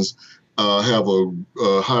Americans have a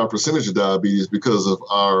higher percentage of diabetes because of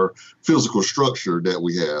our physical structure that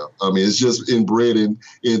we have. I mean, it's just inbred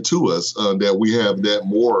into us that we have that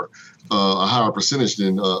more. A higher percentage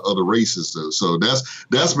than other races, though. So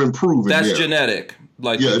that's been proven. That's genetic,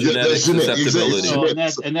 genetic susceptibility.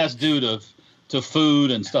 Exactly. And that's due to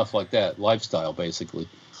food and stuff like that, lifestyle, basically.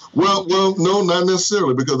 Well, no, not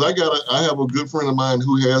necessarily, because I have a good friend of mine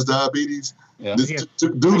who has diabetes. Yeah.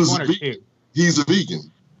 Dude is a vegan. He's a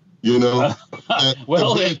vegan.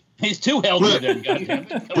 Well, he's too healthy then. Goddamn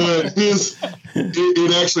it. But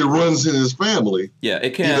it actually runs in his family. Yeah, it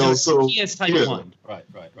You can. know, so He has type yeah. 1. Right.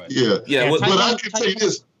 Yeah. Yeah, Yeah, well, type But I one- can type tell you one-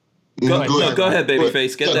 this. Go ahead. no, go ahead,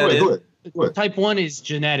 babyface. Get that in. Go ahead. Type 1 is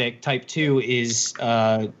genetic. Type 2 is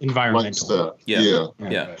environmental. Lifestyle. Yeah. Yeah.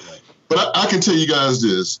 Yeah. Right. But I can tell you guys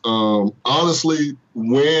this. Honestly,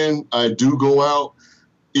 when I do go out,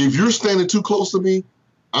 if you're standing too close to me,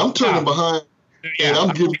 I'm turning behind and I'm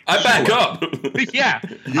giving. I back up. Yeah,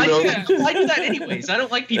 You know? I do that anyways. I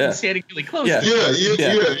don't like people Yeah. standing really close. Yeah.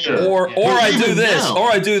 Yeah. Or I do Even this. now. Or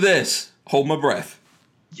I do this. Hold my breath.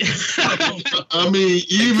 I mean,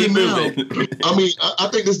 even Keep now, moving. I mean, I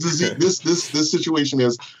think this situation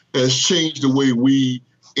has changed the way we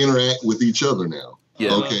interact with each other now.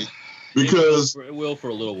 Yeah. Okay. Because It will for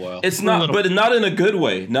a little while. It's not, but not in a good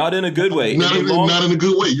way. Not in a good way. not in a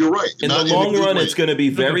good way. You're right. In Not the long a good run, way. it's going to be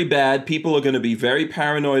very bad. People are going to be very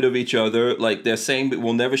paranoid of each other. Like they're saying that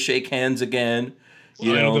we'll never shake hands again.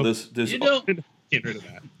 You know, this. You know, Get rid of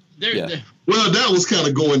that. Yeah. Well, that was kind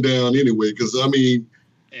of going down anyway. Because I mean,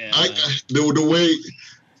 the way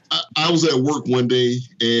I was at work one day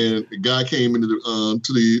and a guy came into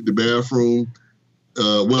the bathroom.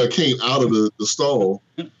 When I came out of the stall.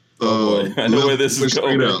 Oh boy. I know where this is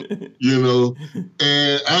going. Out, you know,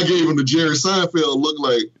 and I gave him the Jerry Seinfeld look,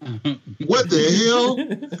 like, what the hell,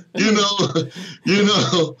 you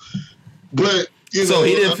know. But So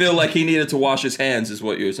he didn't feel like he needed to wash his hands, is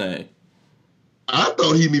what you're saying? I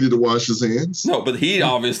thought he needed to wash his hands. No, but he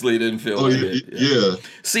obviously didn't feel like it. Yeah.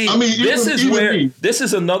 See, I mean, this is even where me. this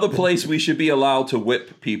is another place we should be allowed to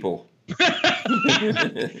whip people.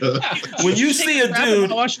 When you see a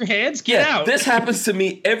dude, wash your hands. Get out. this happens to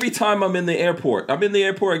me every time I'm in the airport. I'm in the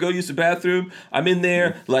airport. I go use the bathroom. I'm in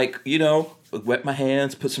there, like, wet my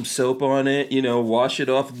hands, put some soap on it, wash it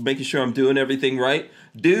off, making sure I'm doing everything right.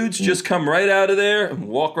 Dudes just come right out of there and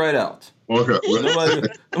walk right out. Okay. Nobody,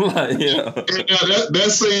 I'm like, That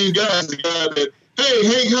same guy is the guy that, hey,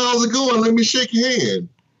 Hank, how's it going? Let me shake your hand.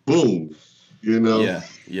 Boom.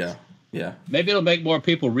 Yeah. Maybe it'll make more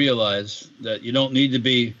people realize that you don't need to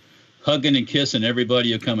be hugging and kissing everybody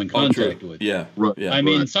you come in contact with. Yeah. Right. Yeah. I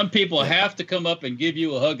mean, some people have to come up and give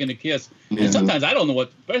you a hug and a kiss, Mhm. and sometimes I don't know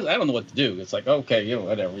what to do. It's like, okay,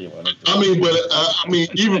 whatever you want to do. I mean, but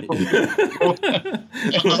even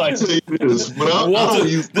It's like, I say this, but I Walter, don't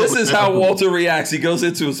use this is how Walter reacts. He goes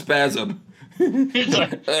into a spasm. it's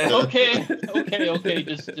like, okay,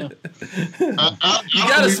 just You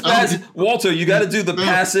gotta spaz, Walter. You gotta do the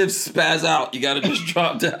passive spaz out. You gotta just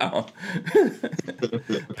drop down,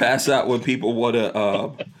 pass out when people want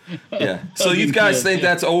to. Yeah. So you guys think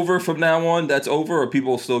that's over from now on? That's over, or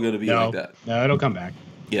people still gonna be like that? No, it'll come back.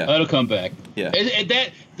 Yeah. it'll come back. Yeah. And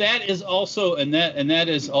that is also that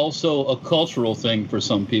is also a cultural thing for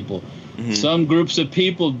some people. Mm-hmm. Some groups of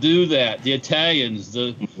people do that. The Italians,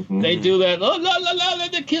 they do that. Oh, la la la,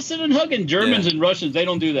 they're kissing and hugging. Germans and Russians, they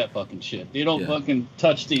don't do that fucking shit. They don't fucking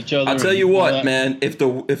touch each other. I'll tell you and all what, that. man. If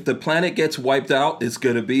the planet gets wiped out, it's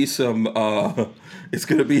gonna be some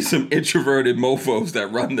introverted mofo's that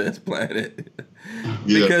run this planet.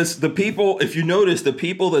 Yeah. Because the people, if you notice, the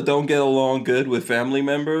people that don't get along good with family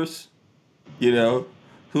members, who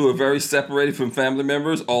are very separated from family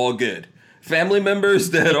members, all good. Family members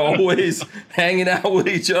that are always hanging out with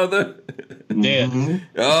each other,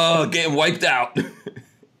 Yeah. getting wiped out.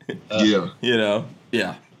 Yeah.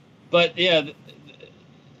 Yeah. But yeah,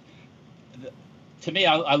 to me,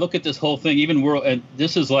 I look at this whole thing. Even world, and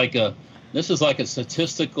this is like a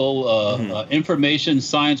statistical information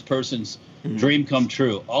science person's dream come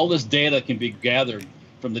true. All this data can be gathered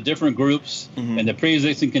from the different groups and the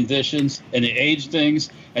pre-existing conditions and the age things,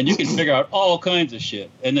 and you can figure out all kinds of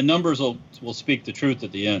shit. And the numbers will speak the truth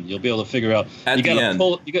at the end. You'll be able to figure out. You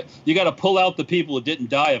got to pull out the people who didn't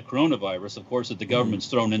die of coronavirus, of course, that the government's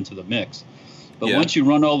thrown into the mix. But once you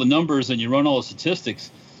run all the numbers and you run all the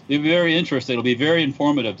statistics, it'll be very interesting. It'll be very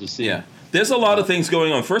informative to see. Yeah. There's a lot of things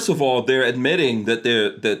going on. First of all, they're admitting that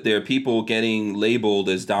there are people getting labeled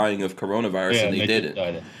as dying of coronavirus, and they did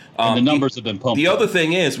it. And the numbers have been pumped. The up. other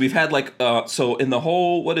thing is we've had so in the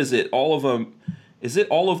whole, what is it? All of them, is it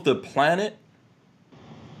all of the planet?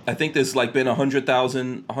 I think there's been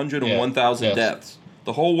 101,000 deaths.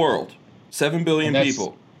 The whole world, 7 billion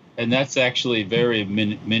people. And that's actually very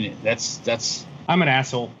many. That's. I'm an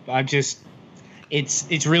asshole.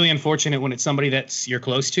 It's really unfortunate when it's somebody that's you're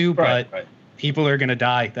close to, but people are gonna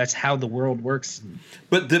die. That's how the world works.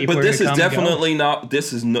 But this is definitely not.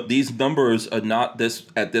 These numbers are not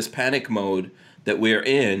at this panic mode that we're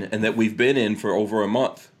in and that we've been in for over a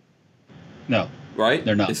month. No, right?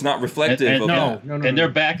 They're not. It's not reflective of that. No. And they're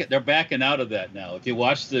backing out of that now. If you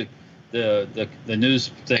watch the news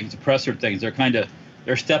things, the presser things, they're kind of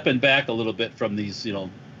they're stepping back a little bit from these,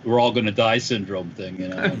 we're all going to die syndrome thing,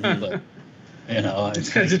 It's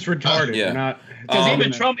because it's retarded. Yeah. Not.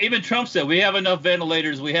 Because even Trump said we have enough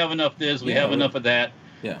ventilators, we have enough this, we have enough of that.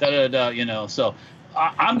 Yeah. So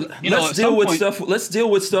I'm. Let's deal with stuff. Let's deal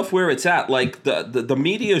with stuff where it's at. Like the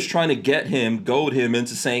media is trying to get him, goad him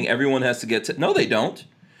into saying everyone has to get. No, they don't.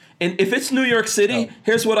 And if it's New York City,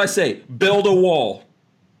 here's what I say: build a wall.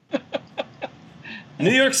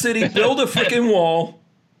 New York City, build a freaking wall.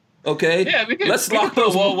 Okay. Yeah, we can. Let's we lock can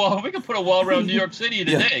put those. a wall. We can put a wall around New York City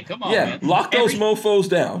today. Come on, man. Lock those mofos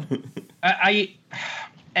down.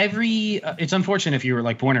 It's unfortunate if you were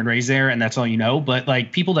like born and raised there and that's all you know, but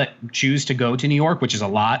like people that choose to go to New York, which is a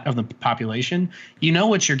lot of the population, you know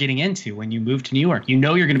what you're getting into when you move to New York. You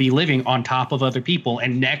know you're going to be living on top of other people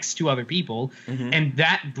and next to other people, and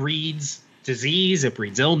that breeds disease, it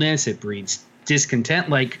breeds illness, it breeds discontent.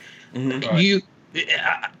 Like you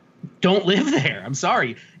don't live there. I'm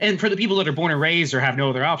sorry. And for the people that are born and raised or have no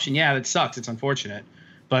other option, yeah, that sucks. It's unfortunate.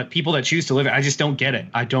 But people that choose to live it, I just don't get it.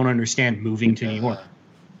 I don't understand moving to New York.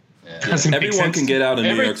 Everyone can get out of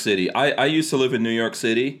New York City. I used to live in New York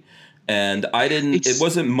City, and it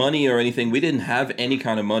wasn't money or anything. We didn't have any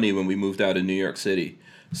kind of money when we moved out of New York City.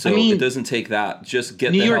 So it doesn't take that. Just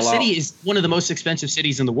get New the York hell out. City is one of the most expensive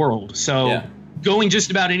cities in the world. So going just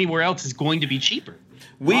about anywhere else is going to be cheaper.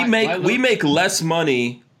 We make less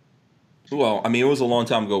money. Well, I mean, it was a long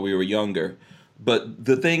time ago. We were younger. But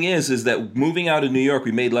the thing is that moving out of New York,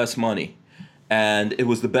 we made less money. And it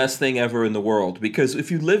was the best thing ever in the world. Because if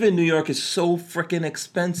you live in New York, it's so freaking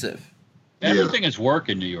expensive. Everything is work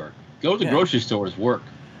in New York. Go to the grocery store is work.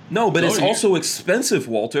 No, but it's also expensive,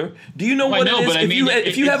 Walter. Do you know what it is?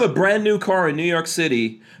 If you have a brand new car in New York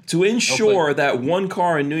City, to insure that one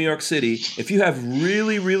car in New York City, if you have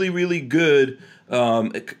really, really, really good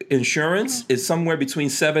insurance, it's somewhere between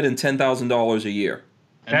 $7,000 and $10,000 a year.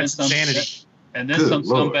 That's sanity. And then some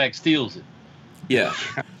scumbag steals it. Yeah.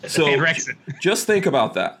 So just think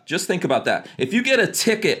about that. If you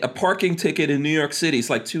get a parking ticket in New York City, it's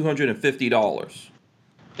like $250.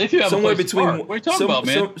 If you have somewhere between, what are you talking about,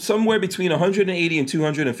 man? Somewhere between $180 and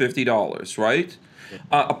 $250, right?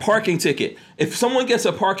 A parking ticket. If someone gets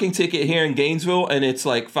a parking ticket here in Gainesville and it's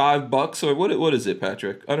like $5 or what is it,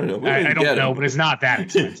 Patrick? I don't know. I don't know, but it's not that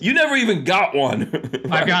expensive. You never even got one.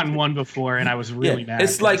 I've gotten one before and I was really mad.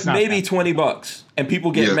 It's like maybe $20 and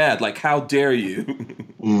people get mad. Like, how dare you?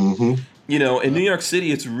 You know, in New York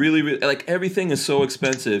City, it's really, really, like, everything is so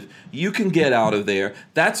expensive. You can get out of there.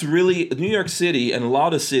 That's really, New York City and a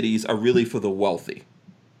lot of cities are really for the wealthy.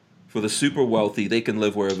 For the super wealthy, they can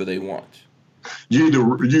live wherever they want. You're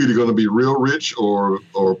either going to be real rich or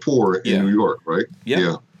poor in New York, right?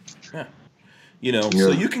 Yeah. You know,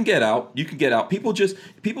 so you can get out. People just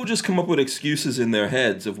come up with excuses in their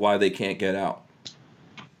heads of why they can't get out.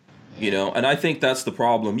 You know, and I think that's the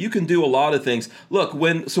problem. You can do a lot of things. Look,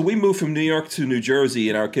 we moved from New York to New Jersey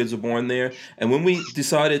and our kids were born there. And when we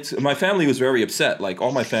decided, my family was very upset. Like,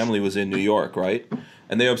 all my family was in New York, right?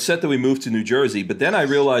 And they were upset that we moved to New Jersey. But then I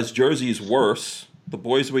realized Jersey's worse. The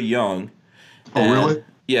boys were young. Oh, really?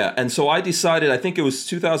 Yeah, and so I decided, I think it was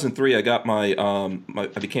 2003, I got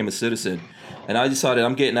I became a citizen. And I decided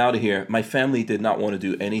I'm getting out of here. My family did not want to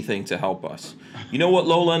do anything to help us. You know what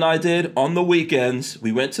Lola and I did? On the weekends,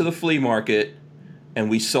 we went to the flea market and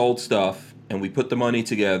we sold stuff and we put the money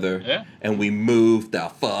together and we moved the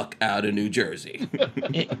fuck out of New Jersey.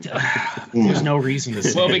 There's no reason to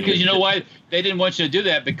say. Well, because you know why? They didn't want you to do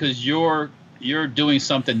that because you're doing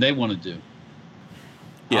something they want to do.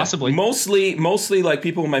 Yeah. Possibly. Mostly like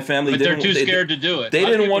people in my family. But they're too scared to do it. They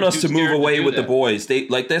didn't want us to move away with the boys. They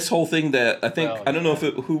like this whole thing that I think I don't know if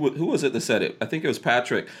who was it that said it. I think it was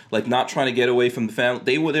Patrick. Like not trying to get away from the family.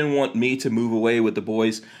 They didn't want me to move away with the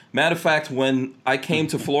boys. Matter of fact, when I came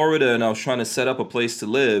to Florida and I was trying to set up a place to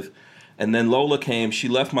live, and then Lola came, she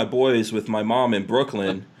left my boys with my mom in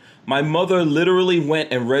Brooklyn. My mother literally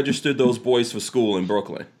went and registered those boys for school in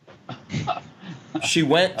Brooklyn. She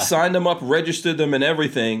went, signed them up, registered them and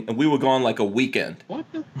everything, and we were gone like a weekend. What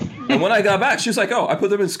the? And when I got back, she was like, oh, I put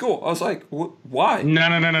them in school. I was like, why?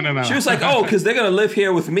 No. She was like, oh, because they're going to live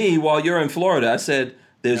here with me while you're in Florida. I said,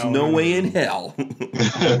 there's no way in hell.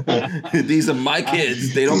 These are my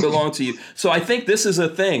kids. They don't belong to you. So I think this is a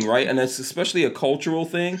thing, right? And it's especially a cultural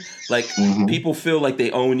thing. Like, people feel like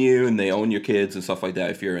they own you and they own your kids and stuff like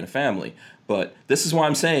that if you're in a family. But this is why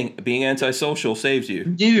I'm saying being antisocial saves you.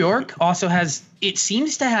 New York also it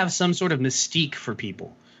seems to have some sort of mystique for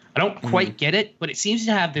people. I don't quite get it, but it seems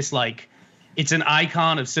to have this like it's an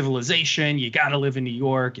icon of civilization. You got to live in New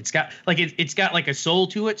York. It's got like it's got like a soul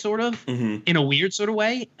to it, sort of, in a weird sort of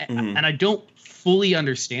way. And I don't fully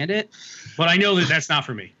understand it, but I know that that's not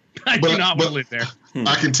for me. I do not want to live there.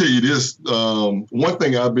 I can tell you this. One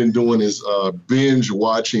thing I've been doing is binge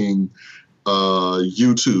watching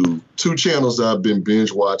YouTube. Two channels that I've been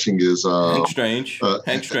binge watching is Hank Strange.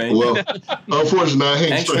 Hank Strange. Well, unfortunately, not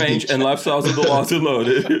Hank Strange and Lifestyles of the Lost and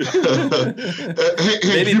Loaded. Maybe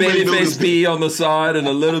Babyface P on the side and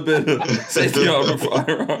a little bit of Safety Harbor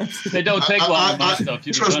Firearms. They don't take long to buy stuff.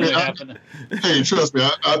 Trust me, trust me.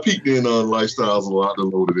 I peeked in on Lifestyles of the Lost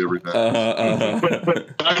and Loaded every night. But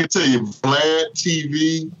I can tell you, Vlad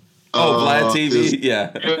TV. Vlad TV,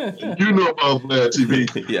 yeah. You know about Vlad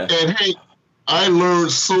TV. Yeah. And hey, I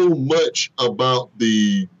learned so much about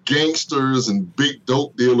the gangsters and big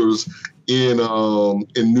dope dealers in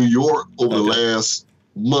New York over the last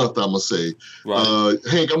month, I'm gonna say. Right.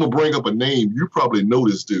 Hank, I'm gonna bring up a name. You probably know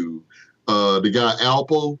this dude. The guy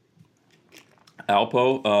Alpo.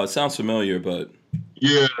 Alpo? Sounds familiar, but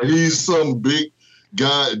yeah, he's some big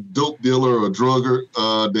guy, dope dealer or drugger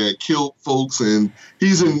that killed folks, and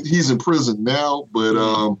he's in prison now.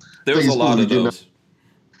 But there's a lot of those.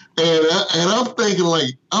 And I'm thinking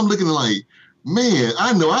I'm looking like, man,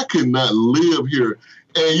 I know I could not live here.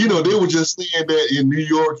 And they were just saying that in New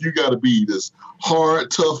York you got to be this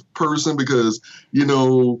hard, tough person because you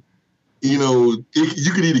could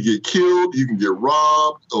either get killed, you can get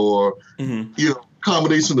robbed, or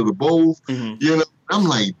combination of the both. I'm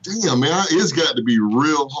like, damn, man, it's got to be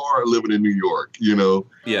real hard living in New York.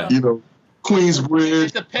 Yeah. Queensbridge.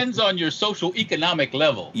 It depends on your social economic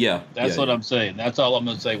level. Yeah. That's what I'm saying. That's all I'm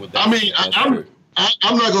going to say with that. I mean, I'm not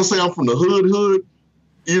going to say I'm from the hood,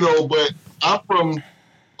 but I'm from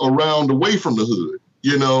around away from the hood,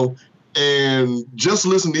 and just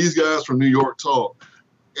listen to these guys from New York talk.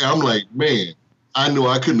 I'm like, man, I know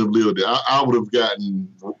I couldn't have lived there. I would have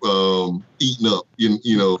gotten eaten up,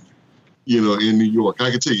 in New York. I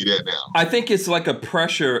can tell you that now. I think it's like a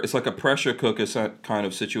pressure cooker kind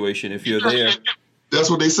of situation. If you're there, that's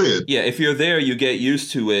what they said. Yeah, if you're there, you get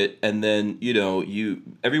used to it, and then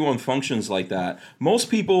everyone functions like that. Most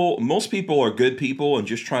people are good people and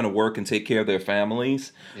just trying to work and take care of their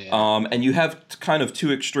families. Yeah. And you have kind of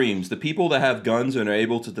two extremes: the people that have guns and are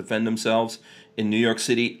able to defend themselves in New York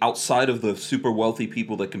City, outside of the super wealthy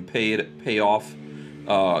people that can pay off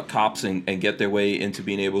cops and get their way into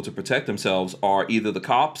being able to protect themselves, are either the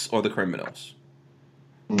cops or the criminals.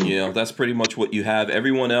 That's pretty much what you have.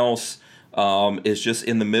 Everyone else is just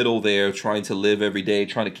in the middle there, trying to live every day,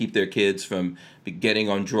 trying to keep their kids from getting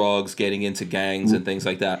on drugs, getting into gangs and things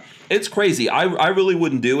like that. It's crazy. I really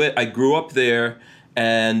wouldn't do it. I grew up there,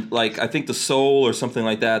 and I think the soul or something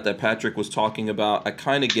like that Patrick was talking about, I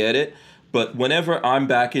kind of get it. But whenever I'm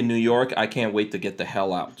back in New York, I can't wait to get the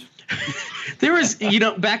hell out. There was,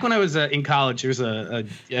 back when I was in college, there was a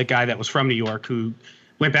guy that was from New York who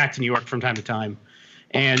went back to New York from time to time.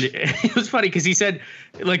 And it was funny because he said,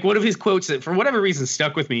 one of his quotes that for whatever reason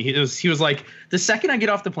stuck with me. He was like, the second I get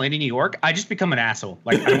off the plane in New York, I just become an asshole.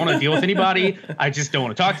 I don't want to deal with anybody. I just don't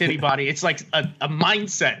want to talk to anybody. It's like a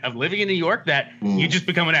mindset of living in New York that you just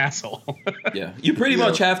become an asshole. Yeah, you pretty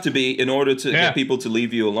much have to be in order to get people to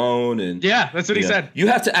leave you alone. And yeah, that's what he said. You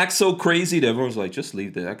have to act so crazy that everyone's like, just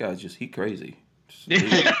leave that guy. He crazy.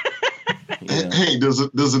 Hey, does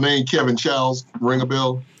the name Kevin Childs ring a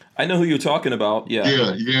bell? I know who you're talking about. Yeah.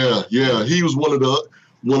 He was one of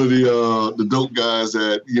the dope guys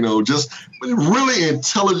that just really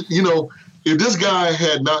intelligent. If this guy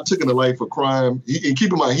had not taken a life of crime, and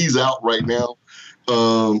keep in mind he's out right now.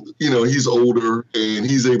 He's older and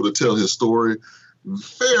he's able to tell his story.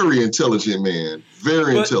 Very intelligent man.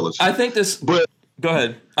 Very intelligent. I think this. But go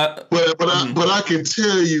ahead. But I can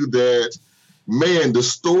tell you that, man, the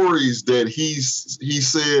stories that he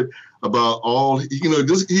said about all,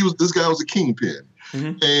 this guy was a kingpin,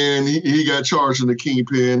 and he got charged in the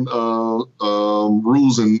kingpin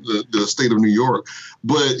rules in the state of New York.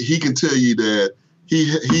 But he can tell you that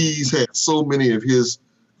he's had so many of his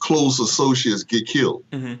close associates get killed,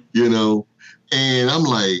 and I'm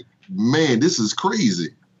like, man, this is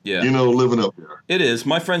crazy. Yeah. Living up there. It is.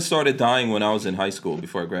 My friend started dying when I was in high school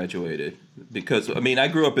before I graduated because, I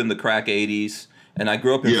grew up in the crack 80s. And I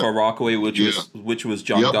grew up in Far Rockaway, which was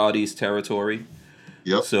John Gotti's territory.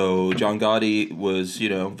 Yep. So John Gotti was,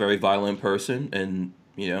 very violent person, and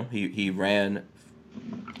he ran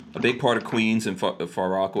A big part of Queens and Far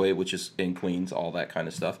Rockaway, which is in Queens, all that kind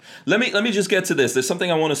of stuff. Let me just get to this. There's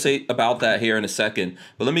something I want to say about that here in a second.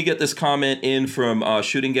 But let me get this comment in from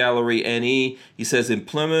Shooting Gallery NE. He says, in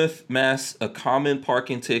Plymouth, Mass, a common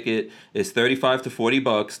parking ticket is $35 to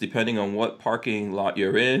 $40, depending on what parking lot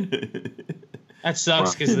you're in. That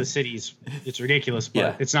sucks because the city's, it's ridiculous,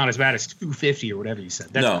 but it's not as bad as $250 or whatever you said.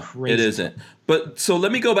 That's crazy. It isn't. But so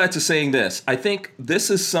let me go back to saying this. I think this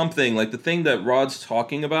is something, like the thing that Rod's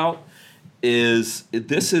talking about is,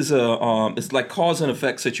 this is it's like cause and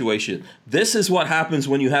effect situation. This is what happens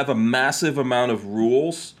when you have a massive amount of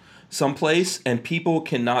rules someplace and people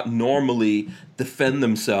cannot normally defend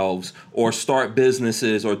themselves or start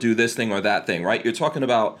businesses or do this thing or that thing, right? You're talking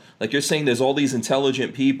about, like you're saying, there's all these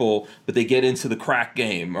intelligent people, but they get into the crack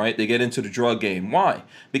game, right? They get into the drug game. Why?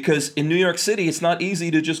 Because in New York City, it's not easy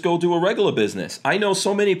to just go do a regular business. I know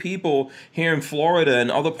so many people here in Florida and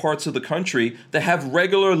other parts of the country that have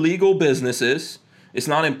regular legal businesses. It's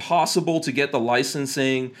not impossible to get the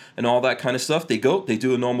licensing and all that kind of stuff. They go, they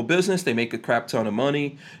do a normal business, they make a crap ton of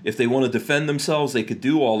money. If they want to defend themselves, they could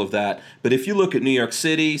do all of that. But if you look at New York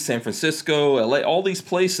City, San Francisco, LA, all these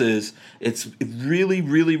places, it's really,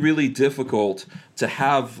 really, really difficult to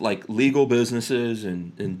have like legal businesses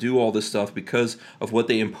and do all this stuff because of what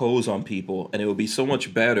they impose on people. And it would be so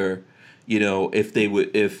much better, you know, if they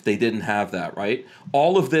didn't have that, right?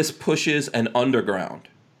 All of this pushes an underground.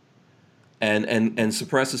 And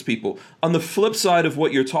suppresses people. On the flip side of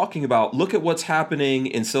what you're talking about, look at what's happening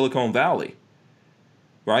in Silicon Valley,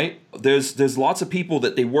 right? There's lots of people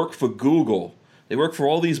that they work for Google. They work for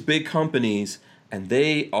all these big companies, and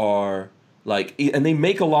they are like, and they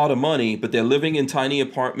make a lot of money, but they're living in tiny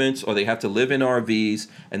apartments or they have to live in RVs,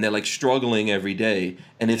 and they're like struggling every day.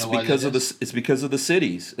 And it's because of the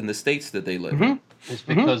cities and the states that they live in. It's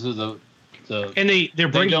because of the and they're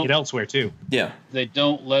bringing it elsewhere too. Yeah, they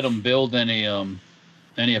don't let them build any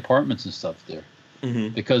apartments and stuff there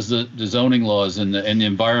because the zoning laws and the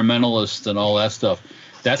environmentalists and all that stuff.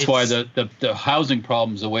 That's why the housing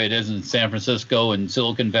problem's the way it is in San Francisco and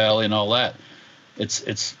Silicon Valley and all that.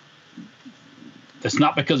 It's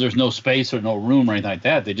not because there's no space or no room or anything like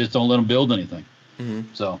that. They just don't let them build anything.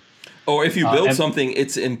 So, or if you build something,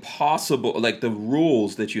 it's impossible. Like the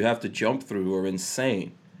rules that you have to jump through are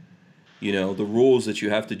insane. You know, the rules that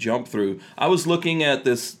you have to jump through. I was looking at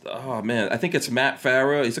this, oh man, I think it's Matt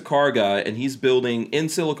Farah. He's a car guy, and he's building in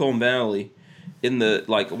Silicon Valley, in the,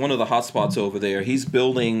 like, one of the hotspots over there. He's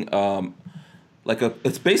building,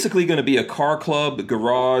 it's basically going to be a car club, a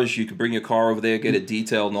garage. You can bring your car over there, get it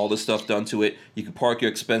detailed and all this stuff done to it. You can park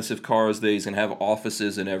your expensive cars there. He's going to have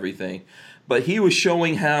offices and everything. But he was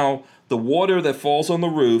showing how the water that falls on the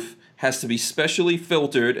roof has to be specially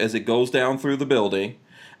filtered as it goes down through the building.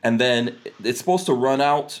 And then it's supposed to run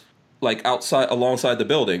out, like outside, alongside the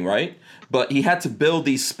building, right? But he had to build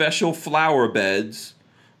these special flower beds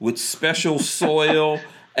with special soil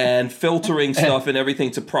and filtering stuff and everything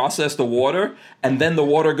to process the water. And then the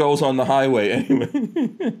water goes on the highway anyway.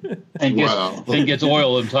 and gets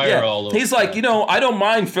oil and tire all over. He's like, you know, I don't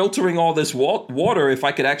mind filtering all this water if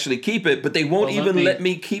I could actually keep it, but they won't let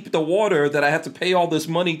me keep the water that I have to pay all this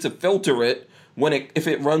money to filter it. If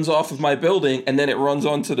it runs off of my building and then it runs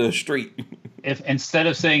onto the street. If instead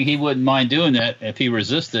of saying he wouldn't mind doing that, if he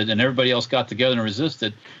resisted and everybody else got together and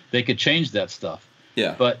resisted, they could change that stuff.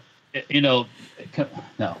 Yeah. But no,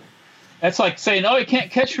 that's like saying, oh, you can't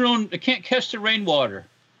catch the rainwater.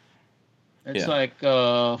 It's like,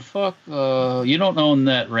 fuck, you don't own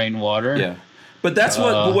that rainwater. Yeah. But that's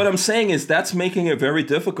what I'm saying is that's making it very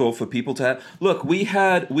difficult for people to have. Look, we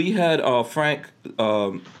had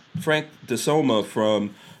Frank DeSoma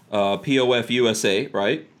from POF USA,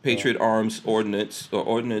 right? Patriot Arms Ordnance, or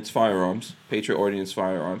Ordnance Firearms, Patriot Ordnance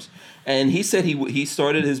Firearms. And he said he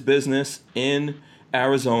started his business in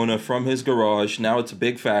Arizona from his garage. Now it's a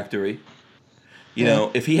big factory. You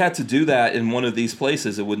know, if he had to do that in one of these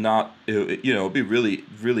places, it would not, it'd be really,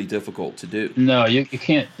 really difficult to do. No, you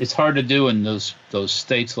can't. It's hard to do in those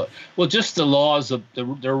states. Well, just the laws of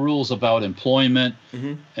their rules about employment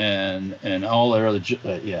and all their other,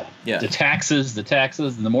 the taxes,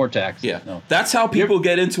 and the more taxes. Yeah, no. That's how people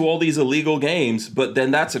get into all these illegal games. But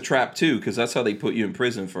then that's a trap too, because that's how they put you in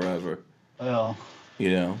prison forever. Well,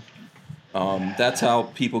 you know. That's how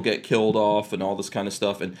people get killed off and all this kind of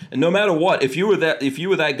stuff. And no matter what, if you were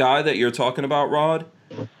that guy that you're talking about, Rod,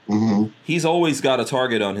 he's always got a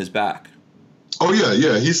target on his back. Oh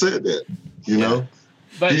yeah, he said that. You know,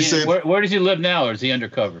 but where does he live now, or is he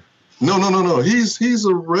undercover? No. He's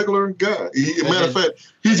a regular guy. Matter of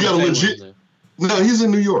fact, he's got a legit. No, he's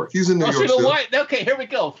in New York. He's in New York. See the still. white. Okay, here we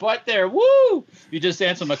go. Right there. Woo! You just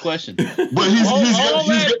answered my question. But he's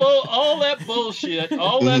all that bullshit,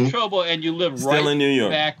 all that trouble, and you live Still right in New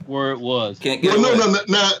York. back where it was. Can't get well, away.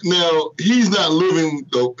 now he's not living.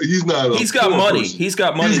 He's not. He's got money. He's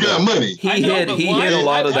got money. He's got money. He hid a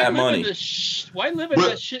lot of that money. Why live in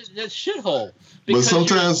that shithole? But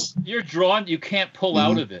sometimes you're drawn. You can't pull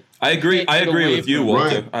out of it. I agree. I agree with you,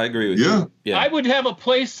 Walter. Right. I agree with you. Yeah. I would have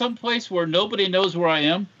someplace where nobody knows where I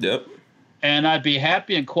am. Yep. And I'd be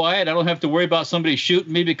happy and quiet. I don't have to worry about somebody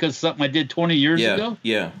shooting me because something I did 20 years ago.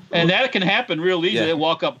 Yeah. And that can happen real easy. Yeah. They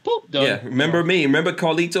walk up, poop, done. Yeah. Remember me? Remember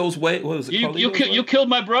Carlito's Way? What was it? You killed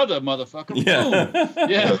my brother, motherfucker. Yeah.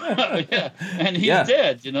 Boom. Yeah. And he's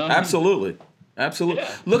dead, you know? Absolutely. Absolutely.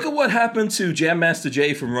 Yeah. Look at what happened to Jam Master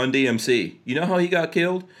Jay from Run DMC. You know how he got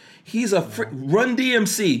killed? He's a Run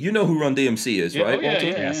DMC. You know who Run DMC is, right, Walter?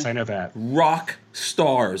 Yes, I know that. Rock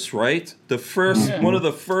stars, right? The first, one of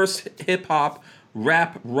the first hip hop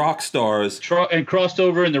rap rock stars. And crossed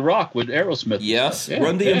over in the rock with Aerosmith. Yes, Yeah,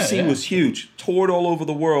 Run DMC was huge, toured all over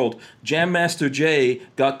the world. Jam Master Jay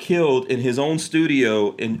got killed in his own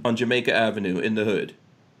studio on Jamaica Avenue in the hood.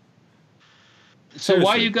 So why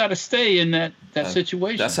Seriously. you got to stay in that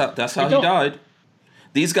situation? That's how he died.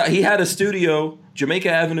 He had a studio. Jamaica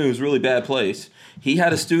Avenue is a really bad place. He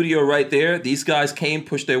had a studio right there. These guys came,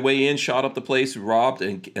 pushed their way in, shot up the place, robbed,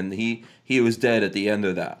 and he was dead at the end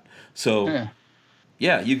of that. So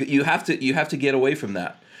you have to get away from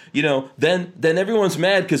that. You know, then everyone's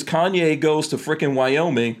mad because Kanye goes to frickin'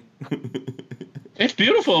 Wyoming. It's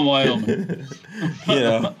beautiful in Wyoming.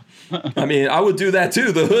 Yeah. I mean, I would do that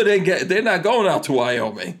too. The hood they're not going out to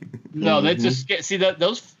Wyoming. No, they just see that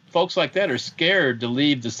those folks like that are scared to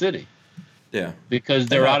leave the city. Yeah. Because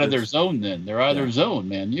they're out of their zone then. They're out of their zone,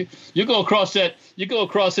 man. You go across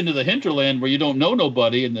into the hinterland where you don't know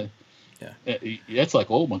nobody and it's like,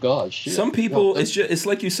 oh my gosh. Shit. Some people it's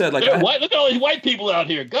like you said, like look at all these white people out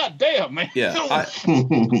here. God damn, man. Yeah.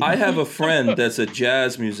 I have a friend that's a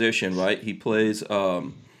jazz musician, right? He plays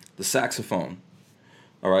the saxophone.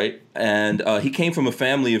 All right? And he came from a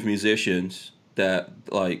family of musicians that,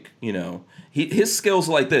 like, you know, his skills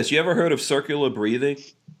are like this. You ever heard of circular breathing?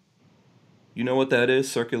 You know what that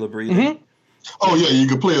is? Circular breathing? Mm-hmm. Oh yeah, you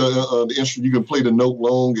can play the instrument. You can play the note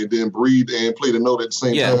long and then breathe and play the note at the same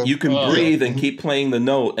time. Yeah, you can breathe and keep playing the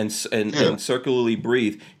note and circularly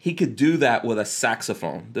breathe. He could do that with a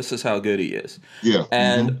saxophone. This is how good he is. Yeah,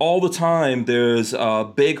 and all the time there's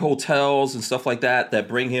big hotels and stuff like that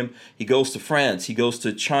bring him. He goes to France. He goes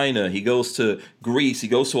to China. He goes to Greece. He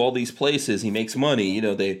goes to all these places. He makes money. You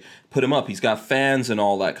know, they put him up. He's got fans and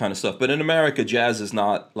all that kind of stuff. But in America, jazz is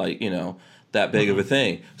not like, you know, that big of a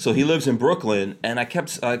thing. So he lives in Brooklyn, and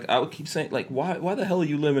I would keep saying, like, why the hell are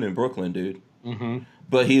you living in Brooklyn, dude? Mm-hmm.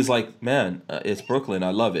 But he's like, man, it's Brooklyn.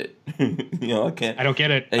 I love it. You know, I don't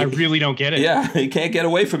get it. I really don't get it. Yeah, he can't get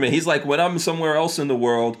away from it. He's like, when I'm somewhere else in the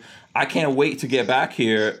world, I can't wait to get back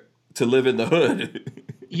here to live in the hood.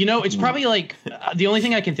 You know, it's probably like the only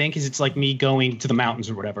thing I can think is it's like me going to the mountains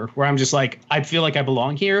or whatever, where I'm just like, I feel like I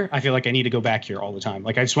belong here. I feel like I need to go back here all the time.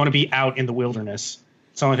 Like, I just want to be out in the wilderness.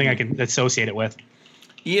 It's the only thing I can associate it with.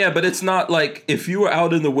 Yeah, but it's not like if you were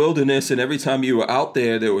out in the wilderness and every time you were out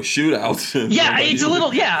there were shootouts. Yeah, it's a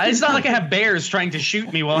little. Yeah, it's not like I have bears trying to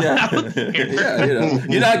shoot me while I'm out there. Yeah, you know,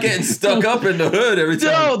 you're not getting stuck up in the hood every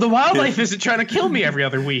time. No, the wildlife isn't trying to kill me every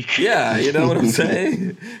other week. Yeah, you know what I'm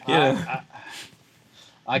saying. Yeah,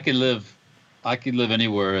 I could live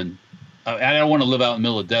anywhere, and I don't want to live out in the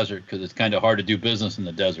middle of the desert because it's kind of hard to do business in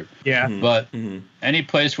the desert. Yeah, but any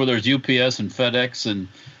place where there's UPS and FedEx and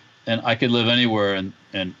I could live anywhere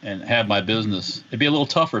and have my business. It'd be a little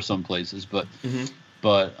tougher some places, but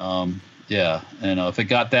yeah. And if it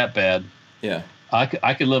got that bad, yeah,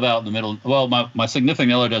 I could live out in the middle. Well, my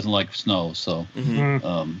significant other doesn't like snow, so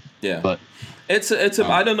yeah. But it's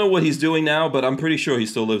I don't know what he's doing now, but I'm pretty sure he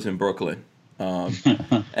still lives in Brooklyn.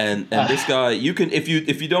 And this guy, you can if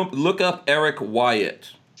you don't look up Eric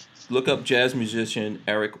Wyatt, look up jazz musician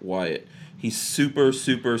Eric Wyatt. He's super,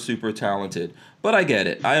 super, super talented. But I get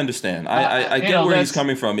it. I understand. I get where he's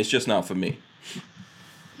coming from. It's just not for me.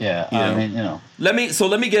 Yeah, I mean, you know. Let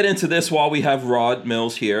me get into this while we have Rod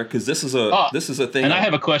Mills here, because this is a thing. And I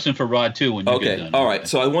have a question for Rod too when you get done. All right.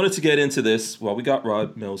 So I wanted to get into this while we got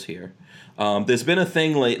Rod Mills here. There's been a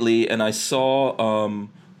thing lately, and I saw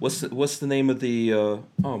what's the name of the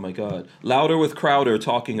oh my God, Louder with Crowder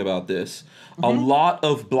talking about this. Mm-hmm. A lot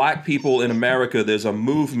of black people in America, there's a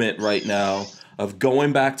movement right now of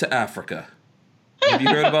going back to Africa. Have you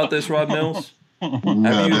heard about this, Rod Mills? Have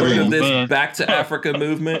you heard of this Back to Africa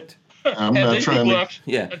movement? I'm not trying to.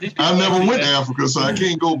 Yeah. I never went to Africa, so I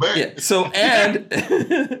can't go back. Yeah. So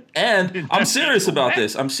and I'm serious about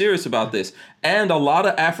this. And a lot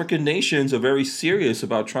of African nations are very serious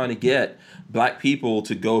about trying to get Black people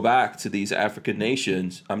to go back to these African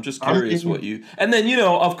nations. I'm just curious what you. And then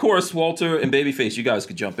of course, Walter and Babyface, you guys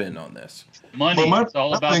could jump in on this. Money. It's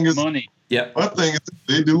all about money. Yeah. My thing is,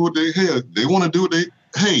 they do what they they want to do.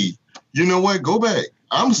 Hey, you know what? Go back.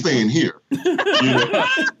 I'm staying here.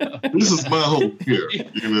 This is my home here.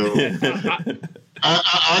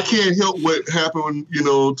 I can't help what happened,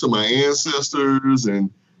 to my ancestors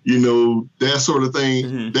and that sort of thing.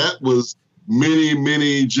 Mm-hmm. That was many,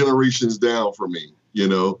 many generations down for me.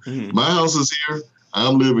 Mm-hmm. My house is here.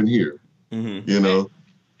 I'm living here. Mm-hmm.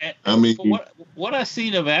 I mean, what I've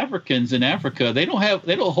seen of Africans in Africa, they don't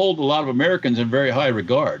hold a lot of Americans in very high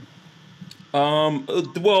regard.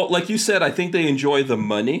 Well, like you said, I think they enjoy the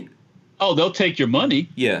money. Oh, they'll take your money.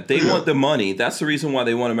 Yeah, they want the money. That's the reason why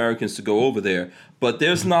they want Americans to go over there. But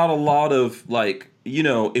there's not a lot of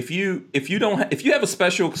if you have a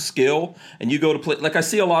special skill and you go to play, like I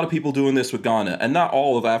see a lot of people doing this with Ghana, and not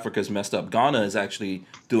all of Africa's messed up. Ghana is actually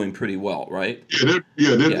doing pretty well, right? They're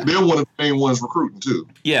one of the main ones recruiting too.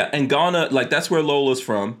 Yeah, and Ghana, that's where Lola's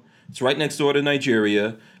from. It's right next door to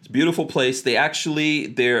Nigeria. It's a beautiful place.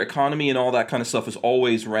 Their economy and all that kind of stuff is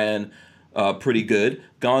always ran pretty good.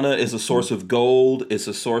 Ghana is a source of gold. It's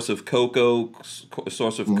a source of cocoa, a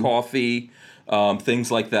source of coffee,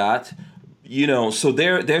 things like that. So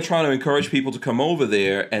they're trying to encourage people to come over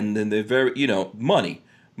there, and then they're very, money.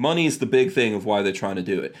 Money is the big thing of why they're trying to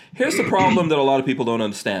do it. Here's the problem that a lot of people don't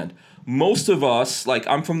understand. Most of us,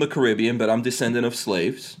 I'm from the Caribbean, but I'm descendant of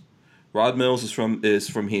slaves. Rod Mills is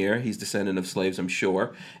from here. He's descendant of slaves, I'm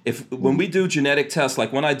sure. When we do genetic tests,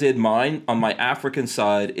 like when I did mine, on my African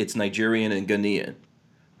side, it's Nigerian and Ghanaian.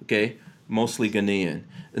 Okay? Mostly Ghanaian.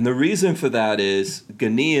 And the reason for that is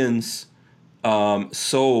Ghanaians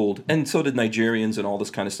sold, and so did Nigerians and all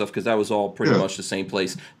this kind of stuff, because that was all pretty much the same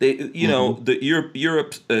place. They,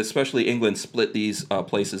 Europe, especially England, split these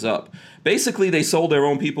places up. Basically, they sold their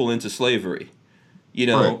own people into slavery.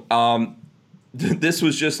 Right. This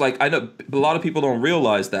was just I know a lot of people don't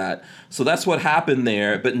realize that. So that's what happened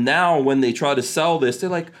there. But now when they try to sell this, they're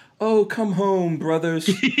like, oh, come home, brothers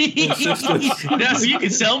and sisters. Now you can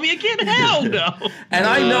sell me again? Hell no. And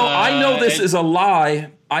I know this is a lie.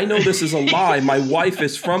 My wife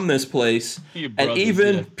is from this place. And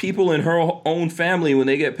even people in her own family, when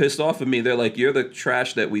they get pissed off at me, they're like, you're the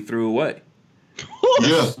trash that we threw away.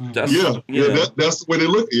 That's the way they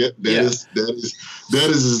look at it. That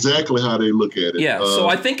is exactly how they look at it. Yeah, so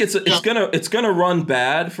I think it's gonna run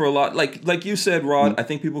bad for a lot. Like you said, Rod. I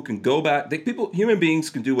think people can go back. Human beings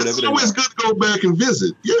can do whatever. It's always good to go back and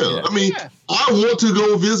visit. Yeah. I mean, I want to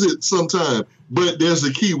go visit sometime, but there's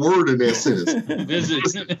a key word in that sentence.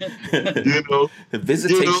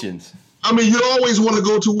 Visitations. I mean, you always want to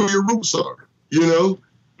go to where your roots are. And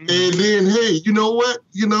then hey, you know what?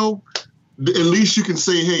 At least you can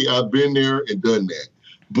say, hey, I've been there and done that.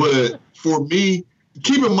 But for me,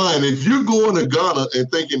 keep in mind, if you're going to Ghana and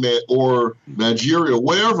thinking that, or Nigeria,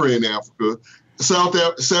 wherever in Africa, South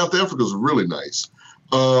Africa is really nice.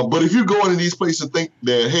 But if you're going to these places and think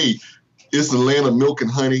that, hey, it's the land of milk and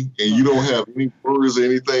honey and you don't have any birds or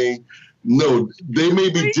anything, no, they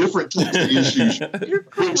may be different types of issues, but you're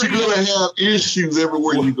going to have issues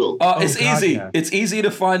everywhere you go. It's easy. Yeah. It's easy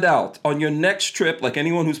to find out. On your next trip, like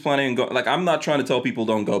anyone who's planning on going, I'm not trying to tell people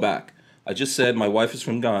don't go back. I just said my wife is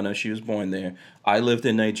from Ghana. She was born there. I lived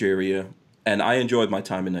in Nigeria, and I enjoyed my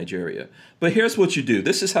time in Nigeria. But here's what you do.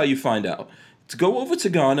 This is how you find out. To go over to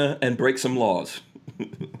Ghana and break some laws.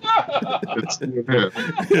 Just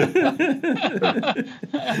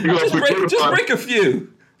break a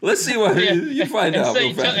few. Let's see what you find out.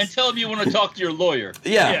 And tell him you want to talk to your lawyer.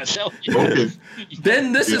 Yeah.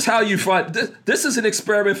 Then this is how you find. This is an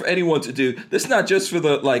experiment for anyone to do. This is not just for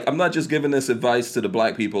I'm not just giving this advice to the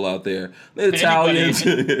Black people out there. The Italians.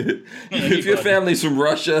 If your family's from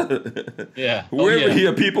Russia. Wherever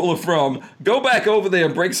your people are from, go back over there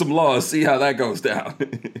and break some laws. See how that goes down.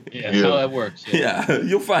 How that works. Yeah,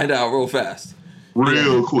 you'll find out real fast.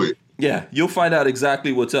 Real quick. Yeah, you'll find out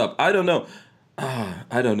exactly what's up. I don't know.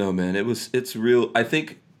 I don't know, man. It's real. I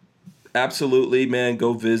think absolutely, man.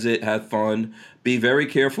 Go visit, have fun. Be very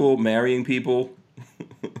careful marrying people.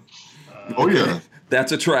 Oh yeah,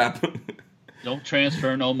 that's a trap. Don't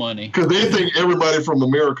transfer no money because they think everybody from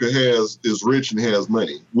America is rich and has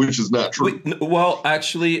money, which is not true. Well,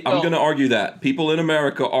 actually, I'm going to argue that people in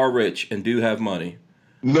America are rich and do have money.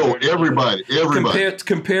 No, everybody.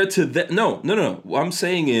 Compared to them. No. What I'm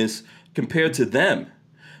saying is compared to them.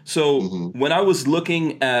 So Mhm. when I was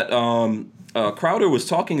looking at Crowder was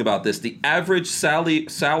talking about this, the average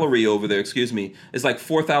salary over there, is like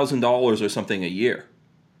 $4,000 or something a year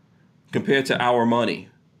compared to our money.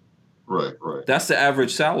 Right. That's the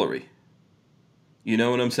average salary. You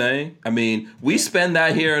know what I'm saying? I mean, we spend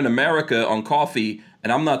that here in America on coffee,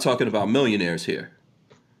 and I'm not talking about millionaires here.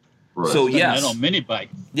 Right. So Spend yes, that on mini bike.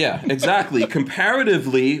 yeah, exactly.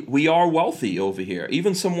 Comparatively, we are wealthy over here.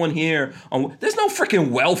 Even someone here there's no freaking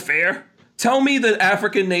welfare. Tell me the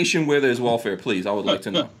African nation where there's welfare, please. I would like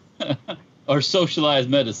to know. Or socialized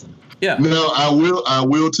medicine. Yeah. Now I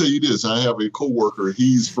will tell you this. I have a coworker.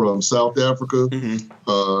 He's from South Africa.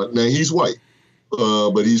 Mm-hmm. Now he's white,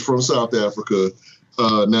 but he's from South Africa.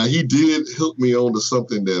 Now he did hook me on to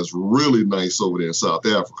something that's really nice over there in South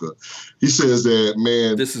Africa. He says that,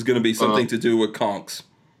 man, This is going to be something to do with conks.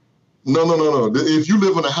 no. If you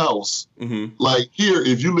live in a house Mm-hmm. like here,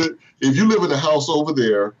 if you live in a house over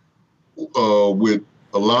there with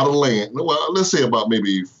a lot of land, well, let's say about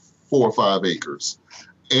maybe 4 or 5 acres,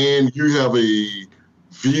 and you have a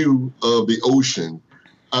view of the ocean.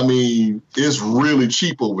 I mean, it's really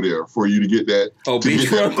cheap over there for you to get that. Oh, to get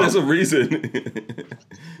beachfront. that There's a reason.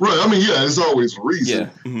 Right. I mean, yeah, it's always a reason.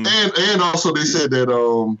 Yeah. Mhm. And also they said that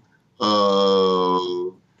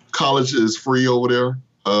college is free over there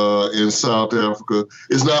in South Africa.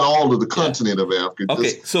 It's not all of the continent of Africa. Okay,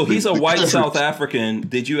 just so he's a the white countries. South African.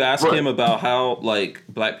 Did you ask Right. him about how like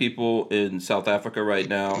black people in South Africa right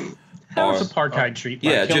now How are? is apartheid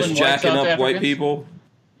treatment? Yeah, killing just white jacking South up white Africans? people.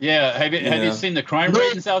 Yeah. Have you Yeah. seen the crime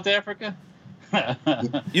rate in South Africa?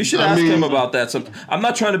 You should I ask mean- him about that. I'm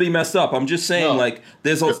not trying to be messed up. I'm just saying, No. like,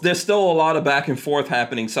 there's still a lot of back and forth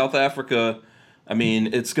happening. South Africa, I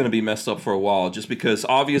mean, it's going to be messed up for a while, just because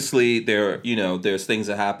obviously there's things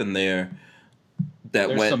that happen there that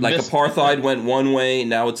There's went some like apartheid went one way,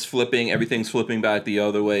 now it's flipping. Everything's flipping back the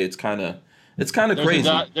other way. It's kind of crazy.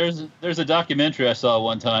 There's a documentary I saw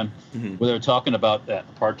one time Mhm. where they were talking about that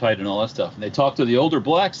apartheid and all that stuff, and they talked to the older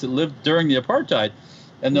blacks that lived during the apartheid,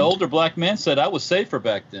 and the older black man said, "I was safer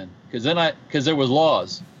back then because there was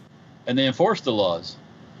laws, and they enforced the laws.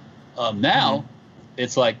 Now,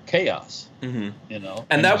 it's like chaos, hmm you know."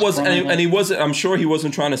 And that there's was, crime. and he wasn't. I'm sure he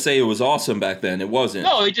wasn't trying to say it was awesome back then. It wasn't.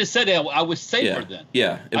 No, he just said I was safer yeah, then.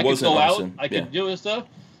 yeah, it I could wasn't go awesome. out. I could do this stuff.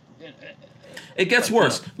 It gets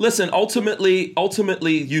worse. Listen,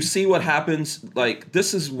 ultimately, you see what happens. Like,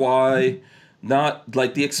 this is why, not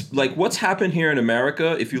like like what's happened here in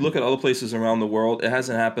America. If you look at other places around the world, it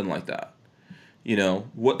hasn't happened like that. You know,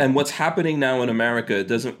 what's happening now in America, it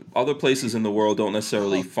doesn't. Other places in the world don't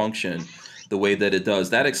necessarily function the way that it does.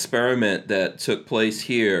 That experiment that took place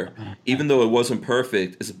here, even though it wasn't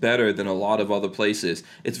perfect, is better than a lot of other places.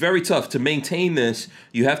 It's very tough to maintain this.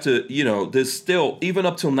 You have to, there's still, even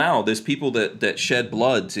up till now, there's people that shed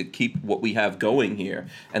blood to keep what we have going here.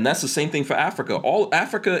 And that's the same thing for Africa. All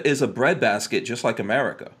Africa is a breadbasket, just like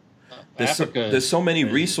America. There's so many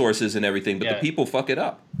resources and everything, but the people fuck it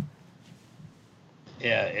up.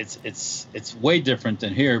 Yeah, it's way different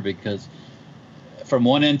than here because from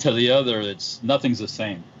one end to the other, nothing's the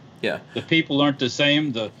same. Yeah. The people aren't the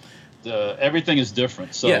same. The everything is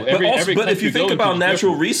different. So yeah, but if you think about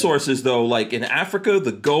natural resources, though, like in Africa,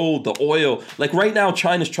 the gold, the oil, like right now,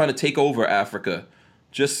 China's trying to take over Africa,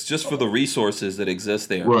 just for the resources that exist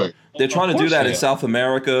there. Right. They're trying to do that in are. South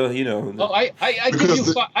America. Oh, I give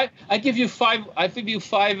you I give you five. I give you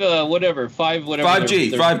five. Whatever.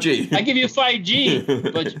 5G. 5G. I give you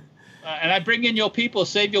 5G, but. And I bring in your people,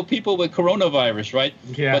 save your people with coronavirus, right?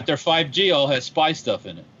 Yeah. But their 5G all has spy stuff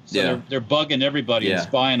in it. So they're bugging everybody and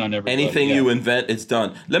spying on everybody. Anything you invent, it's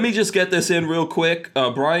done. Let me just get this in real quick.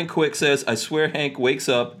 Brian Quick says, I swear Hank wakes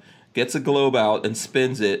up, gets a globe out, and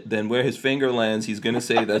spins it. Then where his finger lands, he's going to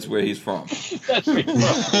say that's where he's from. That's where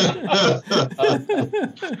he's from.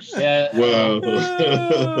 Yeah.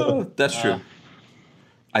 Wow. That's true.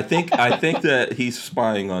 I think that he's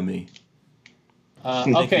spying on me.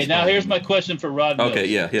 Okay, now here's my question for Rod Mills. Okay,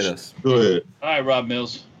 yeah, hit us. Go ahead. All right, Rod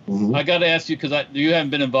Mills. Mhm. I got to ask you because you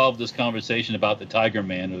haven't been involved in this conversation about the Tiger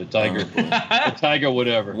Man or the Tiger, the Tiger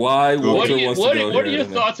whatever. Why Walter What wants to go are here, your I don't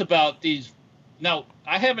know. thoughts about these? Now,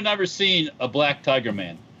 I haven't ever seen a black Tiger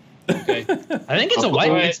Man. Okay, I think it's a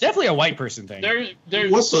white. Right. It's definitely a white person thing.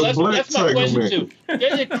 there's What's so a that's black my Tiger question Man? too.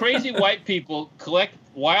 There's a crazy white people collect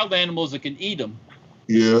wild animals that can eat them,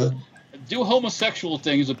 Yeah. do homosexual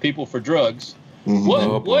things with people for drugs. Mhm.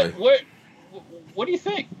 What do you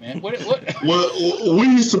think, man? What? Well, we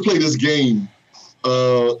used to play this game,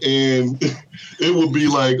 and it would be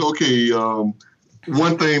like, okay,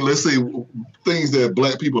 one thing, let's say things that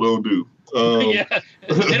black people don't do. Yeah,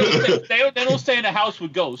 they don't stay in a house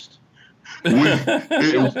with ghosts. We,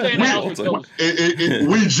 Don't stay in the house with those.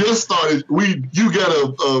 we just started. You got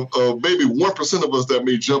a maybe 1% of us that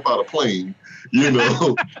may jump out of plane. You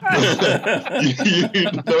know,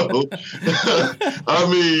 I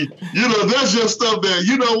mean, that's just stuff that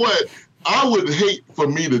what I would hate for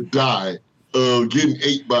me to die of getting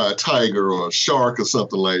ate by a tiger or a shark or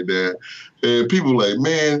something like that. And people like,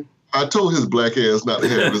 man, I told his black ass not to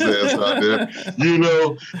have his ass out there.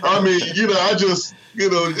 I mean, I just,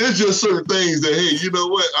 it's just certain things that, hey, you know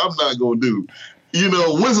what, I'm not going to do.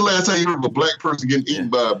 When's the last time you heard of a black person getting eaten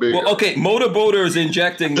by a bear? Well, okay, Motorboater is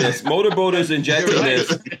injecting this. Motorboater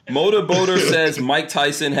says Mike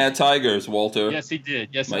Tyson had tigers, Walter. Yes, he did.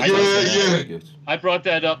 Yes, I brought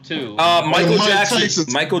that up too.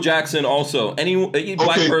 Michael Jackson also. Any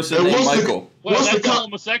black person named Michael. What's the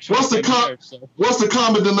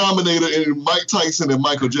common denominator in Mike Tyson and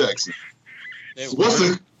Michael Jackson?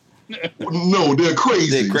 No, they're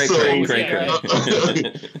crazy. Cray.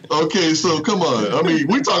 Okay, so come on. I mean,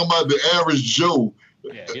 we're talking about the average Joe,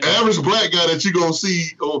 average black guy that you're gonna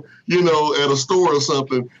see, at a store or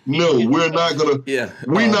something. No, we're not gonna. Yeah,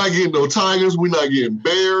 we're not getting no tigers. We're not getting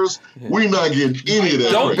bears. We're not getting any of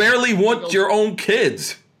that. Don't barely want your own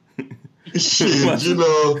kids. Shit, there's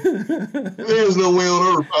no way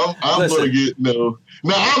on earth I'm gonna get no.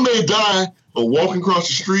 Now I may die of walking across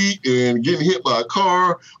the street and getting hit by a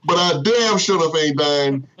car, but I damn sure enough ain't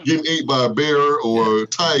dying getting ate by a bear or a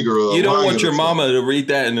tiger. Or you don't want your mama to read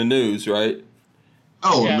that in the news, right?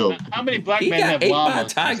 Oh no! How many black men have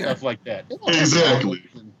llamas and stuff like that? Exactly.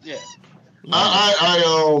 Yeah.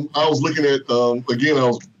 I was looking at again. I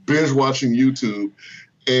was binge watching YouTube.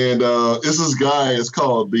 And it's this guy. It's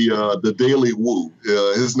called the Daily Woo.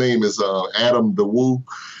 His name is Adam the Woo.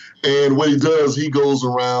 And what he does, he goes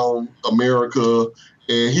around America,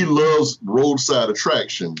 and he loves roadside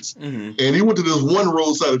attractions. Mm-hmm. And he went to this one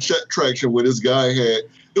roadside attraction where this guy had.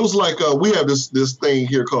 It was like we have this thing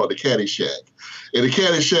here called the Caddy Shack, and the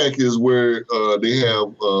Caddy Shack is where they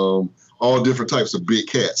have all different types of big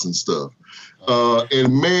cats and stuff.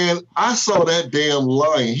 And man, I saw that damn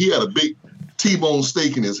lion. He had a big T-bone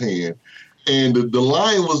steak in his hand, and the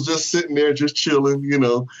lion was just sitting there, just chilling.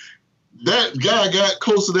 That guy got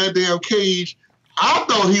close to that damn cage. I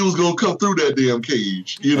thought he was gonna come through that damn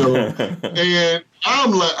cage, and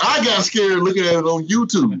I'm like, I got scared looking at it on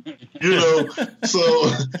YouTube, So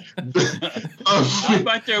I'm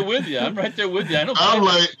right there with you. I'm like,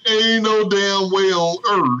 ain't no damn way on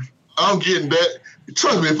earth I'm getting that.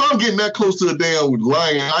 Trust me, if I'm getting that close to a damn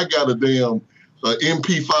lion, I got a damn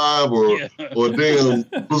MP5 or damn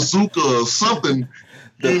bazooka or something.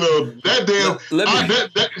 That damn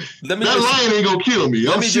that lion ain't gonna kill me.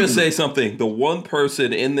 Let me just say something. The one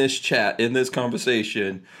person in this chat, in this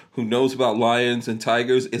conversation, who knows about lions and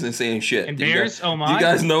tigers isn't saying shit. And bears? Oh my! Do you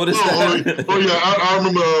guys notice that? I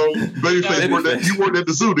remember Babyface. You worked at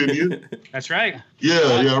the zoo, didn't you? That's right. Yeah,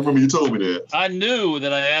 I remember you told me that. I knew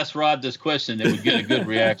that I asked Rod this question that would get a good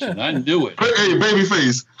reaction. I knew it. Hey,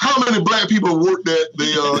 Babyface, how many black people worked at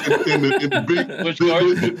the in the big? Which part?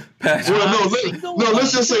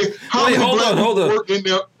 Let's just say how many black people work in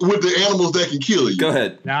there with the animals that can kill you. Go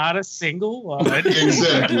ahead. Not a single one.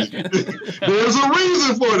 Exactly. There's a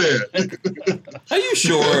reason for that. Are you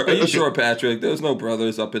sure? Are you sure, Patrick? There's no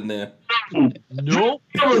brothers up in there. Nope.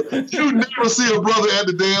 You never see a brother at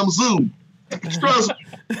the damn zoo. Trust me.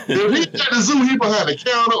 If he's at the zoo, he behind the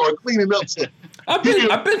counter or cleaning up something. I've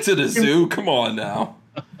been to the zoo. Come on now.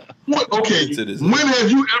 What? Okay. When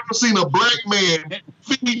have you ever seen a black man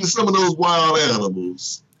feeding some of those wild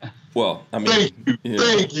animals? Well, I mean,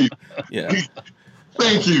 thank you. Yeah.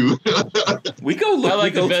 Thank you. We go look. I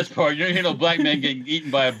like the best part. You don't hear no black man getting eaten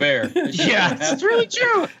by a bear. Yeah, that's really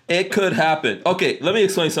true. It could happen. Okay, let me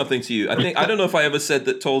explain something to you. I don't know if I ever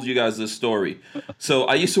told you guys this story. So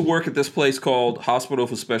I used to work at this place called Hospital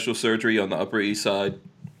for Special Surgery on the Upper East Side.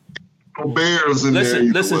 Bears in there.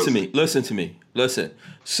 Listen to me.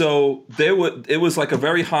 So it was like a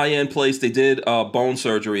very high end place. They did bone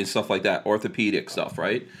surgery and stuff like that, orthopedic stuff,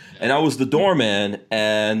 right? And I was the doorman,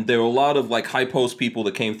 and there were a lot of like high post people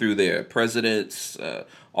that came through there, presidents,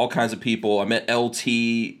 all kinds of people. I met LT,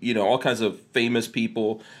 all kinds of famous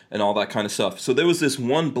people and all that kind of stuff. So there was this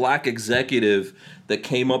one black executive that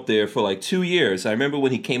came up there for like 2 years. I remember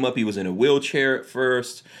when he came up, he was in a wheelchair at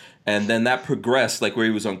first. And then that progressed, like where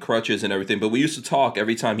he was on crutches and everything. But we used to talk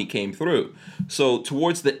every time he came through. So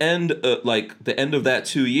towards the end, the end of that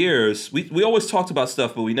 2 years, we always talked about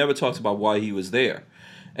stuff, but we never talked about why he was there.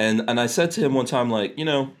 And I said to him one time, like,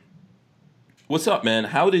 what's up, man?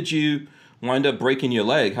 How did you wind up breaking your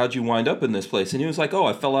leg? How'd you wind up in this place? And he was like, oh,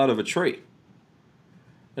 I fell out of a tree.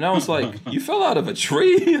 And I was like, you fell out of a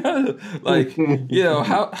tree? Like, you know,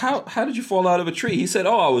 how did you fall out of a tree? He said,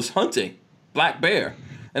 oh, I was hunting black bear.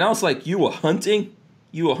 And I was like, you were hunting?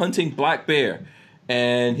 You were hunting black bear?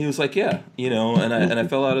 And he was like, yeah, you know, and I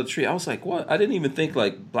fell out of the tree. I was like, what? I didn't even think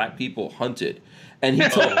like black people hunted. And he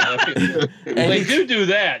told they do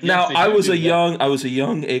that. Now yes, I was a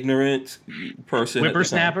young, ignorant person.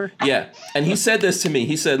 Whippersnapper? Yeah. And he said this to me.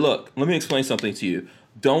 He said, look, let me explain something to you.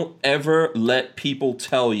 Don't ever let people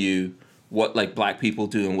tell you what like black people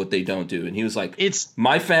do and what they don't do. And he was like,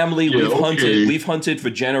 my family, we've hunted for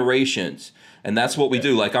generations. And that's what we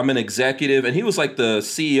do. Like, I'm an executive, and he was like the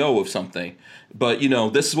CEO of something. But, you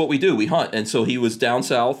know, this is what we do. We hunt. And so he was down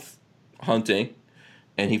south hunting,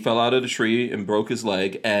 and he fell out of the tree and broke his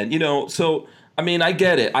leg. And, you know, so, I mean, I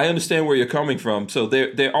get it. I understand where you're coming from. So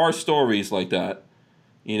there are stories like that,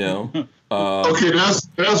 you know. Okay,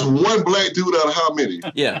 that's one black dude out of how many?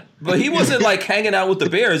 Yeah. But he wasn't, like, hanging out with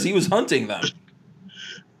the bears. He was hunting them.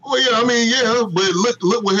 Well, yeah, I mean, yeah, but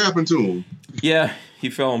look what happened to him. Yeah. He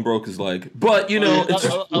fell and broke his leg, but you know,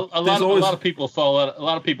 a lot of people fall out. A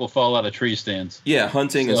lot of people fall out of tree stands. Yeah,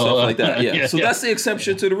 hunting and stuff like that. Yeah, so that's the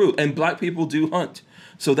exception to the rule, and black people do hunt.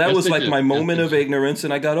 So that was like my moment of ignorance,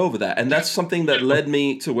 and I got over that, and that's something that led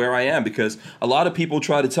me to where I am, because a lot of people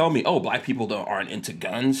try to tell me, "Oh, black people aren't into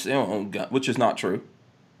guns," you know, which is not true.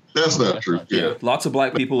 That's not true. Yeah, lots of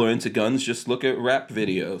black people are into guns. Just look at rap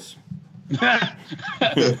videos.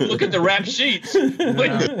 Look at the rap sheets.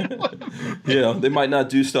 Yeah, they might not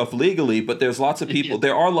do stuff legally, but there's lots of people.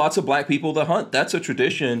 There are lots of black people that hunt. That's a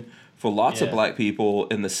tradition for lots of black people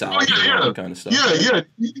in the South and all that kind of stuff. Yeah.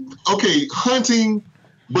 Okay, hunting,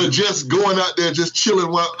 but just going out there, just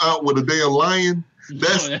chilling out with a damn lion.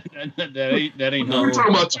 That ain't no. We're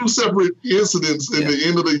talking about two separate incidents in the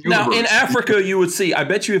end of the universe. Now, in Africa, you would see, I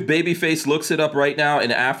bet you if Babyface looks it up right now, in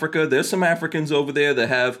Africa, there's some Africans over there that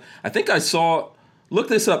have, I think I saw, look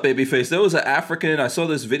this up, Babyface. There was an African, I saw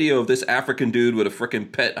this video of this African dude with a freaking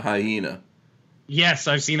pet hyena. Yes,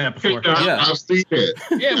 I've seen that before. I've seen that.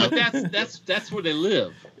 Yeah, but that's where they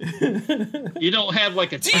live. You don't have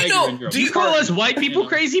like a tiger in your Do you call us white people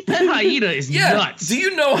crazy? Pet hyena is nuts. Do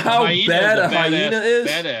you know how bad a hyena is?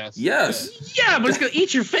 Badass. Yes. Yeah, but it's gonna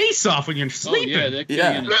eat your face off when you're sleeping. But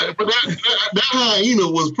that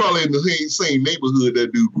hyena was probably in the same neighborhood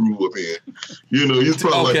that dude grew up in. You know, he's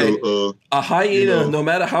probably like a hyena. You know, no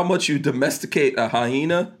matter how much you domesticate a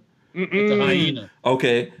hyena. It's a hyena.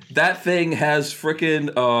 Okay, that thing has freaking,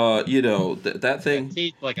 you know, that thing.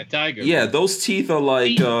 Teeth like a tiger. Yeah, those teeth are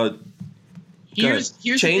like. Here's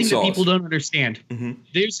the thing that people don't understand. Mm-hmm.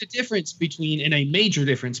 There's a major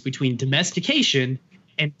difference between domestication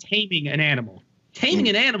and taming an animal. Taming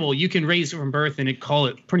an animal, you can raise it from birth and call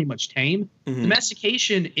it pretty much tame. Mm-hmm.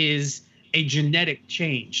 Domestication is a genetic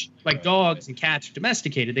change. Like dogs and cats are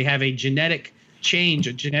domesticated. They have a genetic change,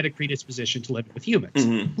 a genetic predisposition to live with humans.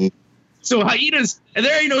 Mm-hmm. So hyenas, and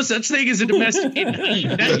there ain't no such thing as a domesticated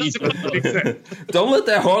hyena. That doesn't make sense. Don't let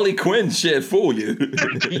that Harley Quinn shit fool you.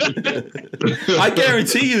 I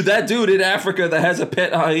guarantee you that dude in Africa that has a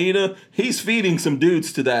pet hyena, he's feeding some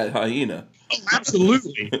dudes to that hyena. Oh,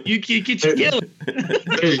 absolutely. You get your kill.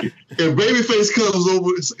 Hey, if Babyface comes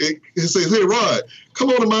over and says, "Hey, Rod, come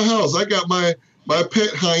on to my house. I got my pet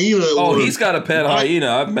hyena." Oh, he's got a pet hyena.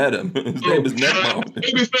 I've met him. His name is Neckbone.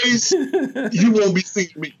 Babyface, you won't be seeing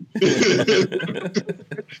me.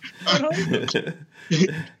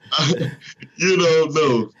 You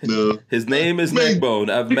know, no. His name is Neckbone.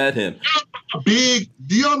 I've met him. Big.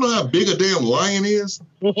 Do y'all know how big a damn lion is?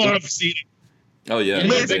 Well, I've seen it. Oh yeah.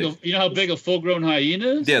 You know how big a full-grown hyena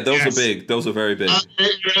is? Yeah, those are big. Those are very big.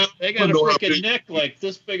 They got a freaking neck like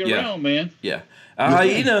this big around, man. Yeah. A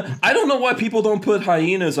hyena. I don't know why people don't put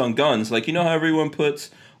hyenas on guns. Like, you know how everyone puts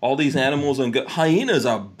all these animals on guns? Hyenas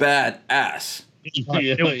are badass.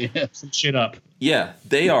 Yeah. Some shit up. Yeah,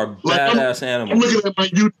 they are badass animals. I'm looking at my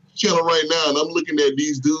YouTube channel right now, and I'm looking at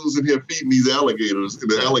these dudes in here feeding these alligators in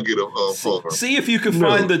the alligator farm. See if you can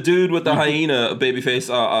find the dude with the hyena, Babyface,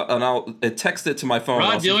 and I'll text it to my phone.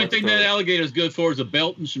 Rod, the only thing that alligator is good for is a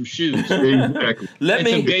belt and some shoes. Exactly.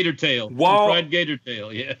 Some gator tail. Fried gator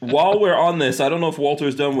tail, yeah. While we're on this, I don't know if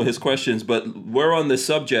Walter's done with his questions, but we're on this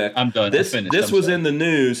subject. I'm done. This was in the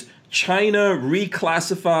news. China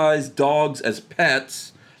reclassifies dogs as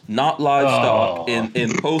pets, not livestock, in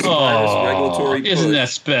post-virus regulatory push. Isn't that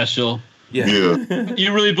special? Yeah.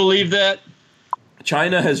 You really believe that?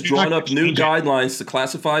 China has drawn up new guidelines to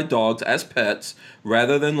classify dogs as pets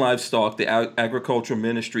rather than livestock, the Agriculture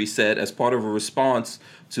Ministry said, as part of a response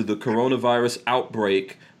to the coronavirus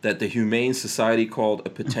outbreak that the Humane Society called a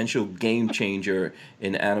potential game changer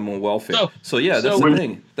in animal welfare. So yeah, that's the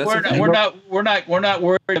thing. We're not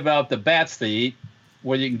worried about the bats they eat,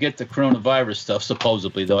 where you can get the coronavirus stuff.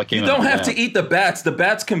 Supposedly, though, you don't have to eat the bats. The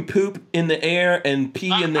bats can poop in the air and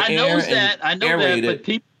pee in the air. I know that, but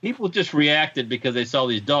people just reacted because they saw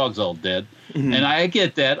these dogs all dead, and I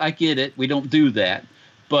get that. I get it. We don't do that,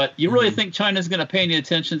 but you really think China's going to pay any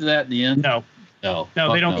attention to that in the end? No. No,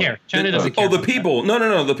 they don't care. China doesn't care. Oh, the people.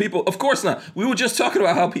 No. The people. Of course not. We were just talking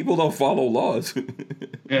about how people don't follow laws.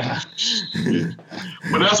 Yeah.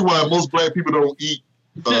 But that's why most black people don't eat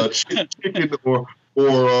chicken or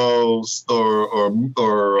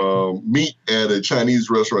meat at a Chinese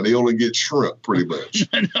restaurant. They only get shrimp, pretty much.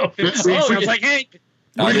 No, sounds like Hank.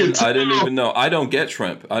 I didn't even know. I don't get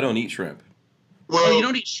shrimp. I don't eat shrimp. Well, you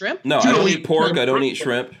don't eat shrimp? No, I don't eat pork. I don't eat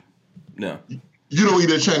shrimp. No. You don't eat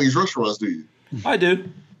at Chinese restaurants, do you? I do.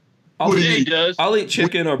 I'll eat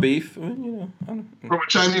chicken or beef. From a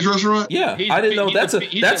Chinese restaurant? Yeah, I didn't know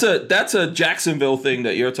that's a Jacksonville thing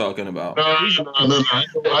that you're talking about. No. I know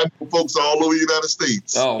folks all over the United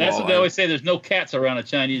States. Oh, that's what they always say. There's no cats around a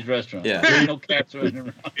Chinese restaurant. Yeah, there's no cats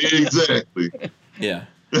around. Exactly. Yeah.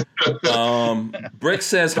 Brick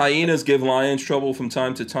says hyenas give lions trouble from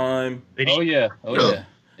time to time. Oh yeah.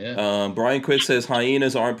 Brian Quinn says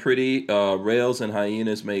hyenas aren't pretty. Rails and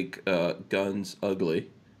hyenas make guns ugly.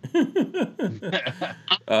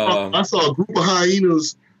 I saw a group of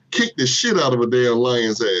hyenas kick the shit out of a damn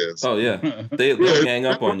lion's ass. Oh yeah, they'll gang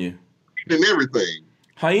up on you and everything.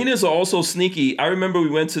 Hyenas are also sneaky. I remember we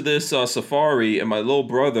went to this safari, and my little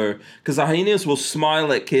brother, because the hyenas will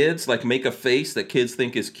smile at kids, like make a face that kids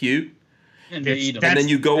think is cute. And they eat them. And then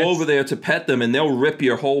you go over there to pet them, and they'll rip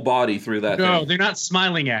your whole body through that thing. No, they're not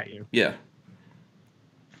smiling at you. Yeah.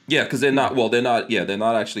 Yeah, because they're not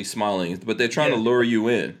actually smiling, but they're trying to lure you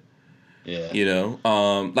in. Yeah. You know,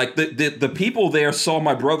 like the people there saw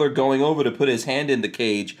my brother going over to put his hand in the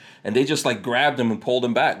cage, and they just like grabbed him and pulled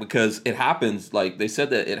him back, because it happens. Like they said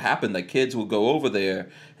that it happened, that kids will go over there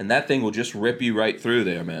and that thing will just rip you right through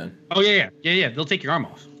there, man. Oh yeah. They'll take your arm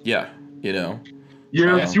off. Yeah, you know.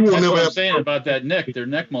 Yeah, you will that's never what I'm saying about that neck. Their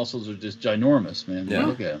neck muscles are just ginormous, man. Yeah.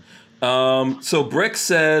 Look at them. So Brick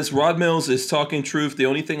says Rod Mills is talking truth. The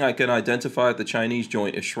only thing I can identify at the Chinese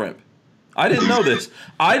joint is shrimp. I didn't know this.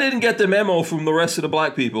 I didn't get the memo from the rest of the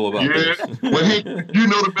black people about this. Well, hey, you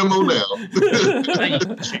know the memo now.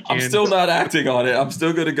 I'm still not acting on it. I'm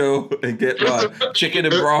still going to go and get my chicken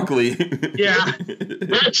and broccoli. Yeah.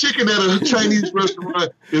 That chicken at a Chinese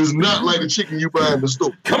restaurant is not like the chicken you buy in the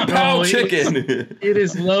store. Compound chicken. It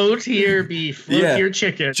is low-tier beef, low-tier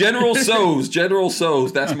chicken. General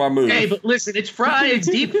So's. That's my move. Hey, but listen, it's fried. It's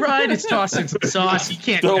deep fried. It's tossed in some sauce. You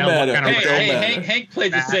can't Don't tell matter. what kind of Hank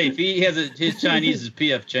plays it safe. He has his Chinese is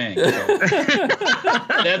P.F. Chang. So.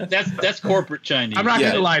 That's corporate Chinese. I'm not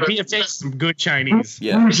gonna lie. P.F. Chang is some good Chinese.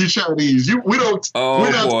 Yeah. Bougie Chinese. We don't.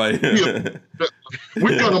 Oh boy.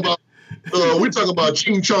 We're talking about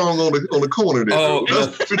Ching Chong on the corner there. Oh,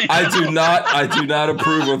 I do not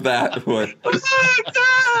approve of that one.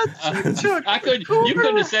 You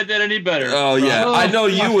couldn't have said that any better. Oh yeah, I know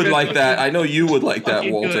you would like that. I know you would like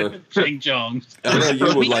that, Walter. Ching Chong. I know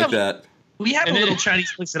you would like that. We have a little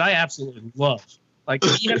Chinese place that I absolutely love. Like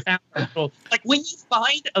we have found like when you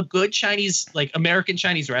find a good Chinese, like American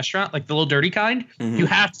Chinese restaurant, like the little dirty kind, you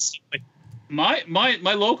have to see it. My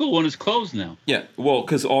local one is closed now. Yeah, well,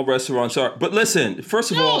 because all restaurants are. But listen, first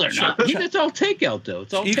of all, they're not. It's all takeout though.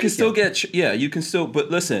 It's all you takeout. can still get. You can still. But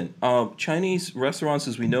listen, Chinese restaurants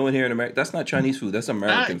as we know it here in America, that's not Chinese food. That's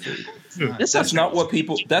American food. That's not what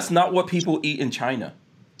people. That's not what people eat in China.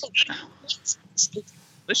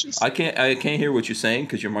 I can't hear what you're saying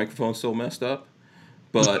because your microphone's so messed up.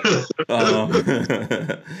 But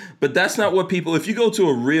but that's not what people. If you go to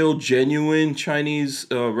a real genuine Chinese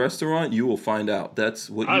restaurant, you will find out that's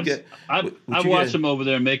what you get. I've watched them over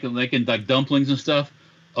there making like dumplings and stuff.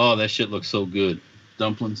 Oh, that shit looks so good.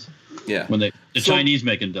 Dumplings. Yeah. When the Chinese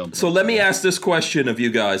making dumplings. So let me ask this question of you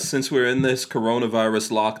guys. Since we're in this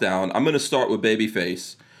coronavirus lockdown, I'm going to start with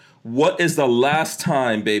Babyface. What is the last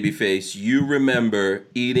time, Babyface, you remember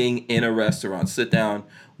eating in a restaurant? Sit down.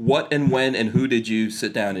 What and when and who did you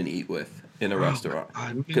sit down and eat with in a restaurant?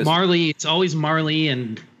 Marley. It's always Marley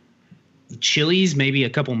and Chili's. Maybe a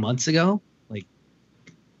couple months ago. Like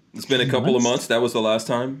it's been a couple of months. That was the last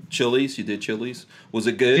time. Chili's. You did Chili's. Was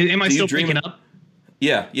it good? Am I still picking up?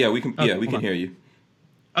 Yeah. We can. We can hear you.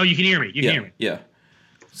 Oh, you can hear me. You can hear me. Yeah.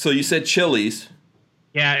 So you said Chili's.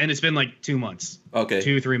 Yeah, and it's been like 2 months. Okay.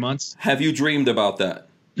 2-3 months. Have you dreamed about that?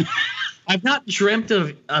 I've not dreamt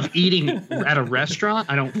of eating at a restaurant,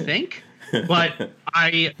 I don't think. But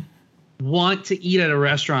I want to eat at a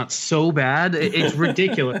restaurant so bad. It's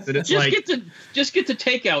ridiculous. And it's just get to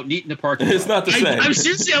takeout and eat in the parking lot. It's not the same. I'm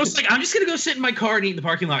seriously, I was like, I'm just going to go sit in my car and eat in the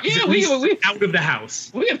parking lot. Yeah, we out of the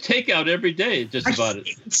house. We have takeout every day, about it.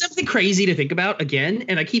 It's something crazy to think about again.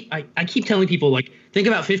 And I keep telling people, like, think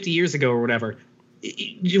about 50 years ago or whatever.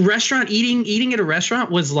 Restaurant eating at a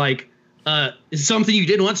restaurant was like something you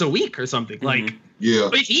did once a week or something. Like,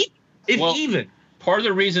 yeah. If even. Part of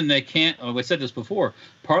the reason they can't, I said this before,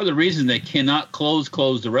 part of the reason they cannot close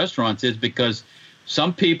the restaurants is because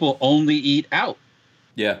some people only eat out.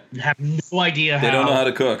 Yeah. Have no idea how. They don't know how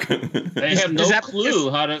to cook. They have no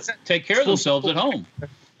clue how to take care of themselves at home.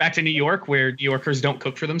 Back to New York, where New Yorkers don't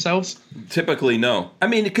cook for themselves? Typically, no. I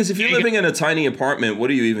mean, because if you're living in a tiny apartment,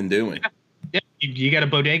 what are you even doing? Yeah, you got a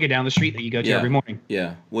bodega down the street that you go to every morning.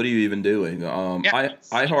 Yeah. What are you even doing?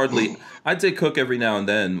 I'd say cook every now and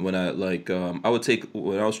then when I when I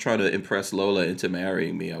was trying to impress Lola into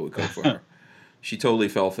marrying me, I would cook for her. She totally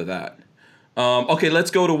fell for that. Okay,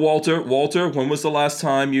 let's go to Walter. Walter, when was the last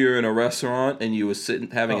time you were in a restaurant and you were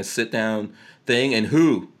having a sit down thing, and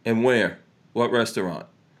who and where? What restaurant?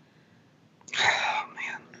 Oh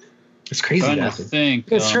man, it's crazy. I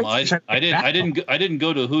think I didn't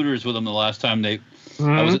go to Hooters with them the last time they.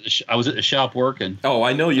 Mm-hmm. I was at the shop working. Oh,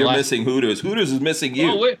 I know you're missing Hooters. Hooters is missing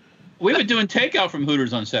you. Oh, we were doing takeout from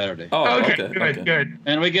Hooters on Saturday. Oh, okay. Good.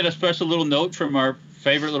 And we get a special little note from our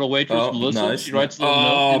favorite little waitress, Melissa. Nice. She writes a little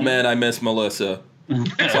note. Oh man, I miss Melissa.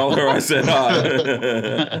 Tell her I said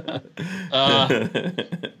hi.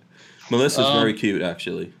 Melissa's very cute,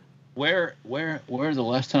 actually. Where the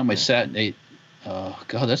last time I sat and ate?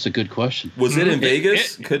 God, that's a good question. Was it in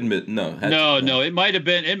Vegas? Couldn't be. No. No. It might have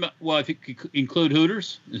been. Well, if you could include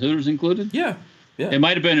Hooters, is Hooters included? Yeah. It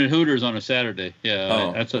might have been at Hooters on a Saturday.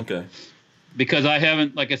 Yeah. Okay. Because I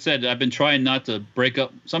haven't, like I said, I've been trying not to break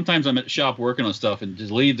up. Sometimes I'm at the shop working on stuff and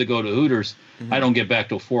just leave to go to Hooters. Mm-hmm. I don't get back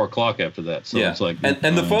till 4:00 after that. So it's like.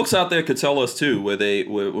 And the folks out there could tell us too when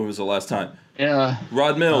was the last time? Yeah.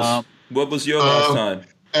 Rod Mills, what was your last time?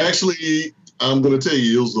 Actually, I'm going to tell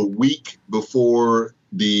you, it was a week before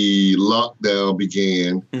the lockdown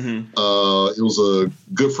began. Mm-hmm. It was a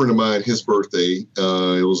good friend of mine, his birthday.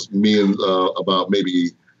 It was me and about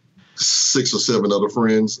maybe 6 or 7 other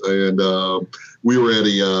friends, and we were at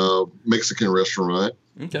a Mexican restaurant.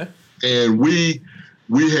 Okay. And we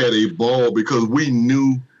had a ball because we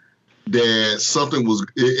knew that something was.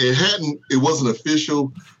 It wasn't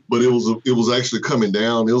official, but it was actually coming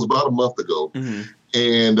down. It was about a month ago, mm-hmm.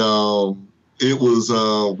 And it was.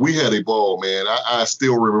 We had a ball, man. I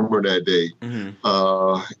still remember that day.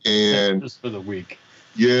 Mm-hmm. And just for the week.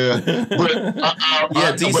 Yeah, but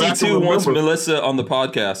DC2 wants Melissa on the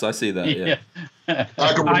podcast. I see that. Yeah,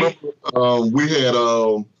 I can remember. We had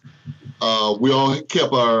we all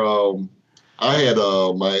kept our. I had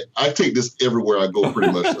I take this everywhere I go,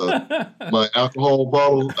 pretty much. My alcohol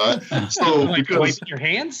bottle. Like wiping your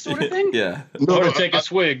hands, sort of thing. Yeah. No, or take a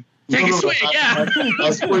swig. Take a swig. Yeah.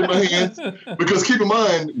 I spray my hands because keep in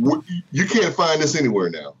mind you can't find this anywhere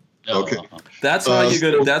now. Okay. That's how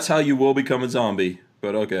That's how you will become a zombie.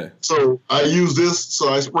 But okay. So I use this. So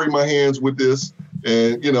I spray my hands with this,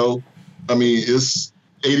 and it's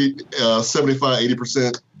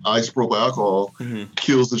 75-80% isopropyl alcohol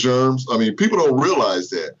kills the germs. I mean, people don't realize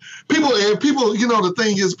that. People, the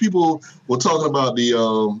thing is, people were talking about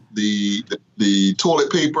the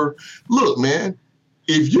toilet paper. Look, man,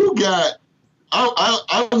 if you got,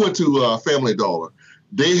 I went to Family Dollar.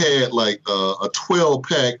 They had like a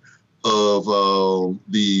 12-pack of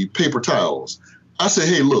the paper towels. I said,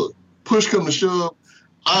 hey, look, push come to shove,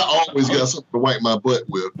 I always got something to wipe my butt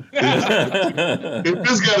with. If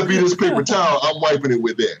it's got to be this paper towel, I'm wiping it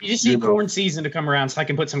with that. You just need corn season to come around so I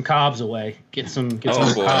can put some cobs away. Get some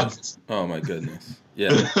cobs. Oh, my goodness.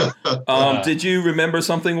 Yeah. Did you remember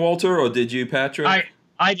something, Walter, or did you, Patrick?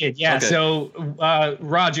 I did, yeah. Okay. So,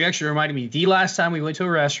 Rod, you actually reminded me. The last time we went to a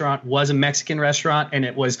restaurant was a Mexican restaurant, and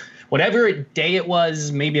it was whatever day it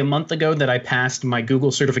was, maybe a month ago, that I passed my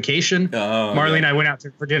Google certification. Marley and I went out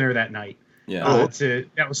for dinner that night. Yeah.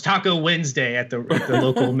 That was Taco Wednesday at the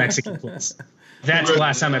local Mexican place. That's the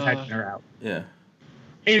last time I've had dinner out. Yeah.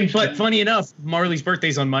 But funny enough, Marley's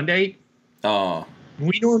birthday's on Monday. Oh.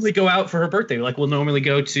 We normally go out for her birthday. Like, we'll normally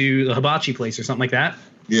go to the hibachi place or something like that.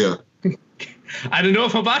 Yeah. I don't know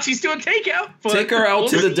if hibachi's doing takeout. But take her out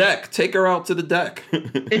to the deck. Take her out to the deck.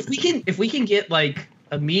 if we can get like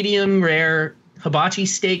a medium rare hibachi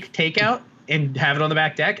steak takeout and have it on the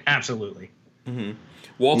back deck, absolutely. Mm-hmm.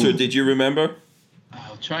 Walter, did you remember?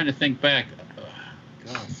 I'm trying to think back.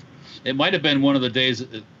 God, it might have been one of the days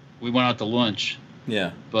that we went out to lunch.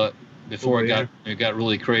 Yeah. But before Oh, it got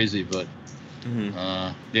really crazy. But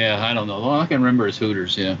Mm-hmm. yeah, I don't know. All I can remember is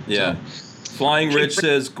Hooters. Yeah. Yeah. So, Flying Rich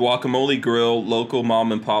says Guacamole Grill, local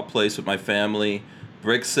mom and pop place with my family.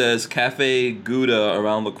 Brick says Cafe Gouda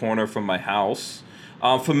around the corner from my house.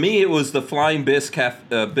 For me, it was the Flying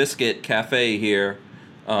Biscuit Cafe here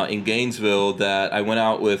in Gainesville that I went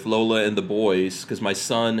out with Lola and the boys because my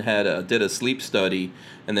son did a sleep study,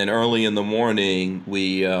 and then early in the morning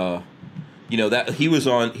we, that he was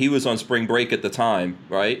on spring break at the time,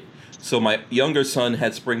 right? So my younger son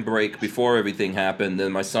had spring break before everything happened,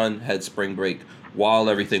 then my son had spring break while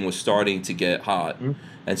everything was starting to get hot. Mm-hmm.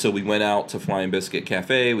 And so we went out to Flying Biscuit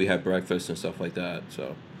Cafe, we had breakfast and stuff like that.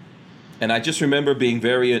 So, and I just remember being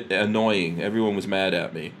very annoying. Everyone was mad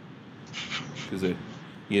at me. Because,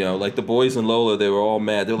 like the boys and Lola, they were all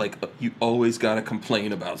mad. They're like, you always got to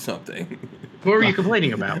complain about something. What were you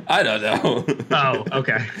complaining about? I don't know. Oh,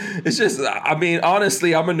 okay. It's just, I mean,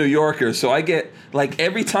 honestly, I'm a New Yorker, so I get, like,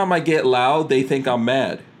 every time I get loud, they think I'm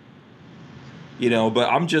mad. But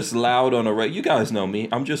I'm just loud on you guys know me.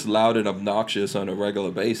 I'm just loud and obnoxious on a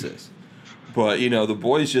regular basis. But, the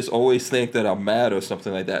boys just always think that I'm mad or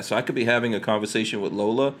something like that. So I could be having a conversation with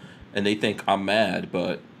Lola, and they think I'm mad,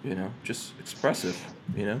 but, just expressive,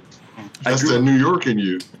 That's that New York in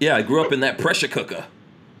you. Yeah, I grew up in that pressure cooker.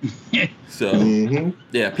 So,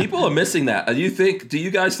 yeah, people are missing that. Do you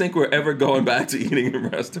guys think we're ever going back to eating in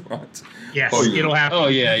restaurants? Yes, Oh, yeah. it'll happen. Oh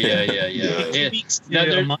yeah.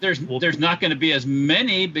 Now, there's not going to be as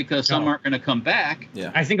many because some aren't going to come back.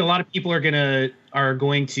 Yeah, I think a lot of people are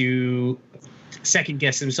going to second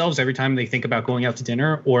guess themselves every time they think about going out to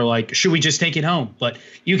dinner, or like, should we just take it home? But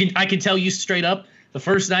I can tell you straight up, the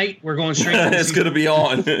first night we're going straight to it's going to be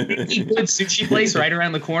on. good sushi place right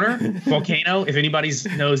around the corner, Volcano. If anybody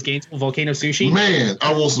knows Gainesville, Volcano Sushi. Man,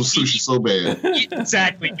 I want some sushi so bad.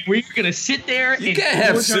 Exactly. We're gonna sit there. You can't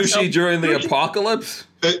have sushi during the apocalypse.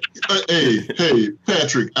 Hey,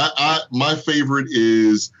 Patrick. My favorite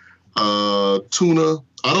is tuna.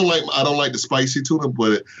 I don't like the spicy tuna,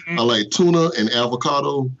 but I like tuna and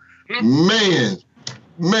avocado. Man,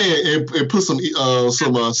 and put some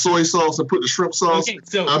soy sauce and put the shrimp sauce. Okay,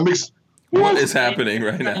 so I mix. What is happening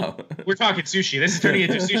right now? We're talking sushi. This is turning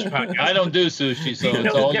into a sushi podcast. I don't do sushi, so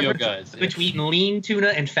it's all you guys. Between lean tuna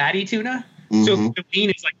and fatty tuna. Mm-hmm. So the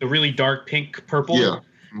lean is like the really dark pink purple. Yeah.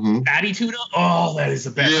 Mm-hmm. Fatty tuna. Oh, that is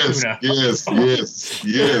the best tuna. Yes.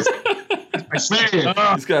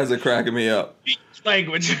 Man, These guys are cracking me up.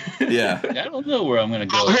 Language. Yeah. I don't know where I'm going to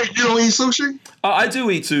go. hey, you don't eat sushi? I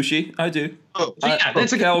do eat sushi. I do. Oh, Yeah,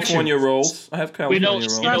 that's a good California question. rolls. I have California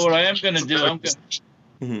rolls. You know what I am going to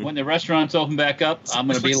do? When the restaurants open back up, I'm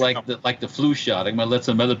going to be like the flu shot. I'm going to let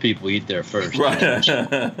some other people eat there first. Right.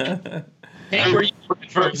 Hey, were you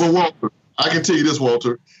first? But Walter, I can tell you this,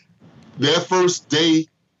 Walter. That first day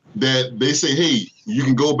that they say, hey, you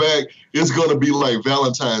can go back, it's going to be like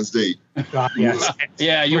Valentine's Day. Yes.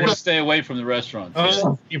 Yeah, you want to stay away from the restaurants.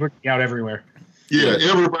 Oh, people are out everywhere. Yeah,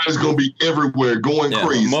 everybody's going to be everywhere going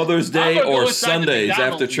crazy. Mother's Day I'm gonna go or inside the Sundays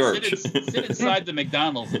McDonald's after and church. Sit inside the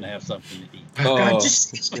McDonald's and have something to eat. Oh, God, Oh,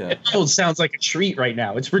 just yeah. McDonald's sounds like a treat right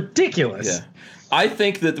now. It's ridiculous. Yeah. I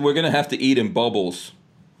think that we're going to have to eat in bubbles.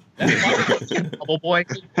 Bubble boy.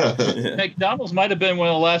 McDonald's might have been one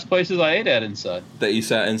of the last places I ate at inside. That you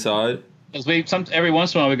sat inside? Because every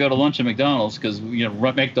once in a while we go to lunch at McDonald's because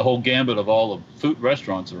make the whole gambit of all the food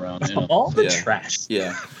restaurants around. All the Yeah. trash.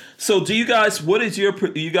 Yeah. So what is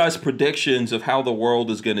you guys' predictions of how the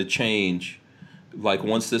world is going to change? Like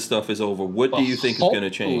once this stuff is over, what do you think is going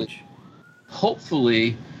to change?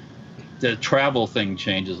 Hopefully, the travel thing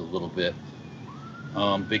changes a little bit.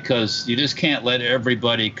 Because you just can't let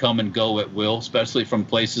everybody come and go at will, especially from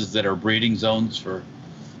places that are breeding zones for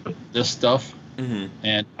this stuff. Mm-hmm.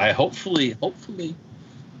 And I hopefully, it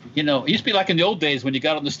used to be like in the old days when you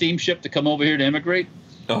got on the steamship to come over here to immigrate.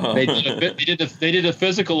 Uh-huh. They did a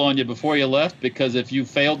physical on you before you left, because if you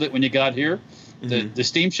failed it when you got here, the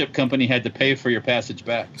steamship company had to pay for your passage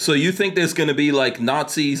back. So you think there's going to be like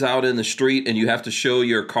Nazis out in the street, and you have to show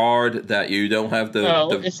your card that you don't have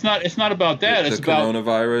the it's not about that. It's about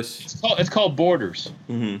coronavirus. It's called borders.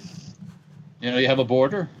 Mm-hmm. You have a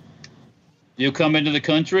border. You come into the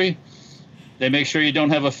country. They make sure you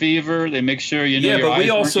don't have a fever. They make sure you know. Yeah, your but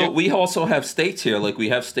eyes we also have states here. Like we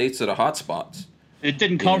have states that are hot spots. It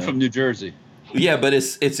didn't come from New Jersey. Yeah, but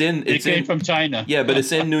it came from China. Yeah, but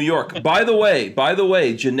it's in New York. By the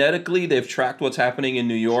way, genetically they've tracked what's happening in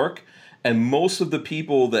New York, and most of the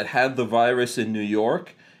people that had the virus in New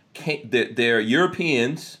York, they're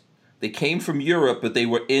Europeans. They came from Europe, but they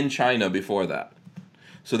were in China before that.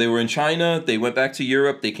 So they were in China. They went back to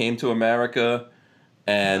Europe. They came to America,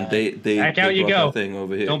 and they Back out they you brought go. that thing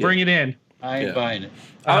over here. Don't bring it in. I ain't Yeah. buying it.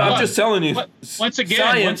 I'm just telling you. Once again,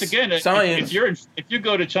 science, if you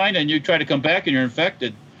go to China and you try to come back and you're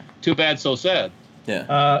infected, too bad, so sad.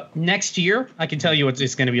 Yeah. Next year, I can tell you what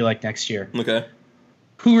it's going to be like next year. Okay.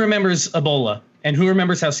 Who remembers Ebola? And who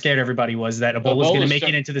remembers how scared everybody was that Ebola was going to make Ebola's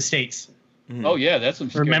it into the States? Mhm. Oh yeah, that's some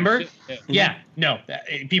scary Remember? shit. Yeah, no.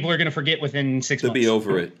 People are going to forget within 6 To months. be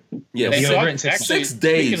over it. Yeah. Be They over thought- in 6 actually, 6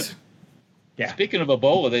 days. Yeah. Speaking of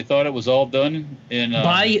Ebola, they thought it was all done in.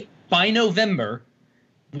 By November,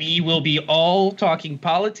 we will be all talking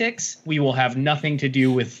politics. We will have nothing to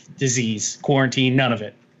do with disease, quarantine, none of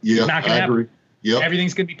it. Yeah, Not gonna I happen. agree. Yep.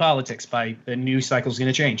 Everything's going to be politics. By the news cycle's going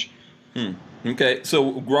to change. Okay.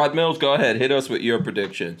 So Rod Mills, go ahead. Hit us with your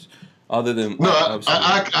predictions. Other than No, obviously-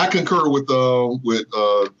 I concur with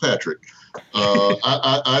Patrick.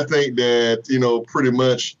 I think that pretty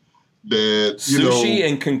much that sushi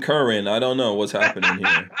and concurring. I don't know what's happening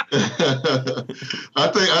here.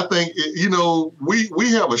 I think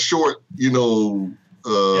we have a short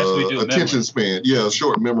Yes, we do, attention memory. span. Yeah, a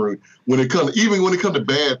short memory when it comes to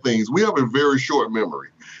bad things. We have a very short memory,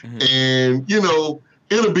 and it'll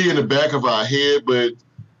be in the back of our head. But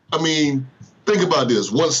I mean, think about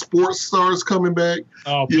this: once sports starts coming back,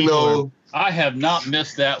 Oh, I have not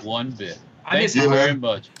missed that one bit. I Thank miss you it. very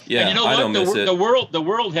much. Yeah, and you know I what? don't miss it. The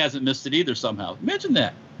world hasn't missed it either somehow. Imagine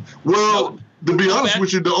that. well, to be honest bad.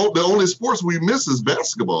 with you, the only sports we miss is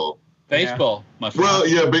basketball. Baseball, my friend. Well,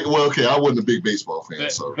 yeah, okay, I wasn't a big baseball fan,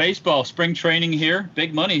 so Baseball, spring training here,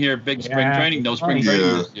 big money here, big spring Yeah, training, no spring money. training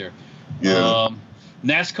Yeah. this year. yeah.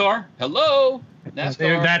 NASCAR, hello,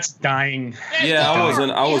 NASCAR. That's dying. Yeah, I was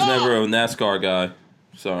Yeah. never a NASCAR guy.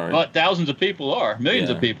 Sorry. But thousands of people are, millions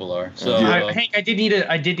Yeah. of people are. So Yeah. Hank, I did need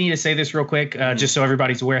to say this real quick, just so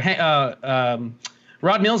everybody's aware.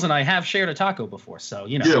 Rod Mills and I have shared a taco before, so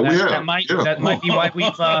Yeah, we have. that might Yeah. be why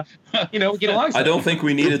we've get along. I don't think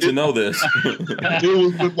we needed to know this. It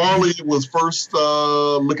was when Marley was first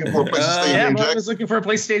looking for a place to stay Yeah, in Mark Jackson. was looking for a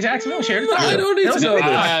place to stay in Jacksonville. Shared a taco. I don't need to know this.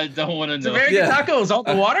 I don't want to It's a know. very Yeah. good taco. Is all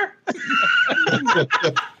the water?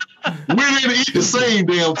 We didn't eat the same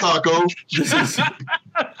damn taco.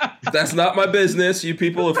 That's not my business. You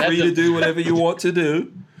people are free to do whatever you want to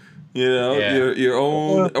do. Yeah. Your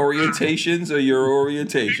own orientations are your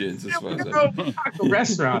orientations. As far as I Taco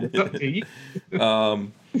restaurant. It's up to you.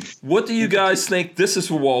 What do you guys think? This is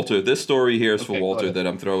for Walter. This story here is for Okay, go Walter ahead. that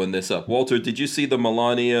I'm throwing this up. Walter, did you see the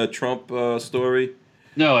Melania Trump story?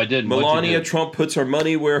 No, I didn't. What'd you Melania do? Trump puts her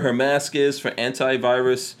money where her mask is for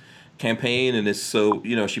antivirus campaign, and it's so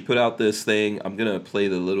she put out this thing. I'm gonna play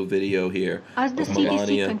the little video here As the of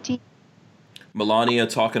CDC Melania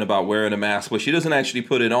talking about wearing a mask. Well, she doesn't actually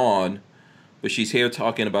put it on, but she's here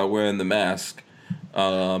talking about wearing the mask.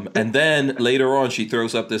 And then later on, she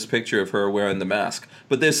throws up this picture of her wearing the mask.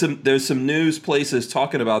 But there's some news places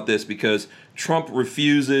talking about this because Trump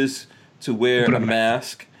refuses to wear a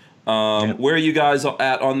mask. Where are you guys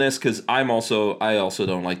at on this? Because I also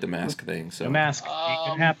don't like the mask thing. So The mask. It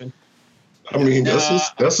can happen. I mean, that's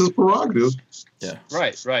his prerogative. yeah,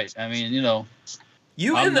 Right. I mean,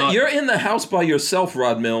 you're in the house by yourself,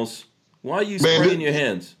 Rod Mills. Why are you Man, spraying your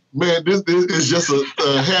hands? Man, this is just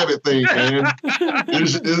a habit thing, man.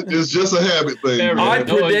 It's just a habit thing. Fair Man.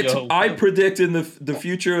 enough. I predict in the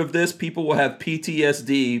future of this, people will have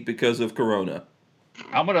PTSD because of Corona.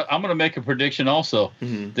 I'm gonna make a prediction also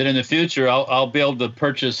Mhm. that in the future I'll be able to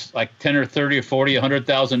purchase like 10 or 30 or 40,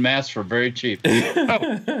 100,000 masks for very cheap.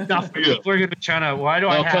 Enough. Yeah. We're going to be trying to. Why do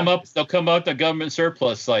I They'll have? come up the government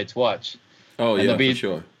surplus sites. Watch. Oh And yeah, they'll be- for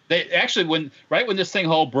sure. They actually when this thing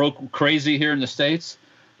all broke crazy here in the States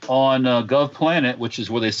on GovPlanet, which is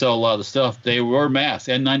where they sell a lot of the stuff, they were masks,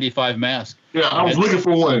 N95 masks. Yeah, I was looking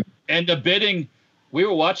for one. And the bidding, we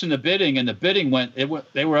were watching the bidding, and the bidding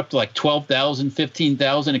they were up to like 12,000,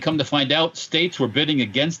 15,000, and come to find out, states were bidding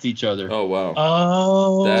against each other. Oh wow,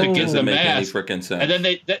 Oh. that to get doesn't the make any mask. freaking sense. And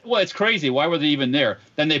then it's crazy. Why were they even there?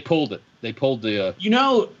 Then they pulled it. They pulled the.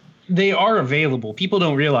 They are available. People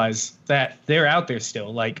don't realize that they're out there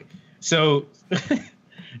still. Like, so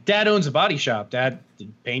Dad owns a body shop. Dad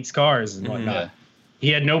paints cars and whatnot. Yeah. He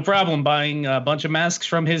had no problem buying a bunch of masks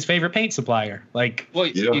from his favorite paint supplier. Like, Well,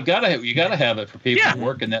 Yeah. you gotta have it for people Yeah. who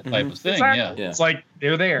work in that type of thing. exactly. Yeah. Yeah. It's like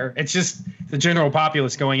they're there. It's just the general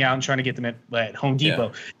populace going out and trying to get them at Home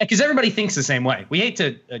Depot. Because everybody thinks the same way. We hate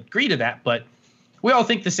to agree to that, but we all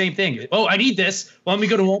think the same thing. Oh, I need this. Well, let me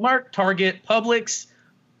go to Walmart, Target, Publix.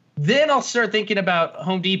 Then I'll start thinking about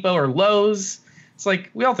Home Depot or Lowe's. It's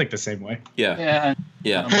like we all think the same way. yeah,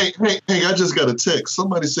 Yeah. Hey, I just got a text.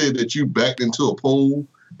 Somebody said that you backed into a pole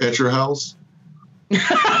at your house.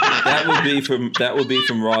 That would be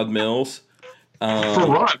from Rod Mills. For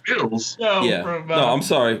Rod Mills. No, Yeah. from, No, I'm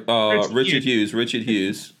sorry. Richard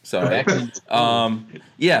Hughes. Sorry.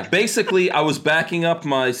 Yeah. Basically, I was backing up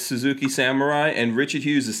my Suzuki Samurai, and Richard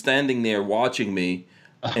Hughes is standing there watching me,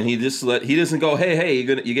 and he doesn't go, hey,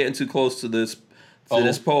 you're getting too close to this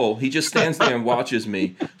pole. He just stands there and watches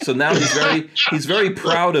me. So now he's very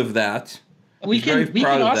proud of that. We can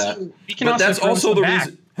also That's also the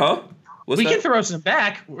reason. Huh? We can throw some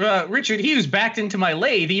back. Richard Hughes backed into my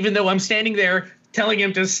lathe, even though I'm standing there telling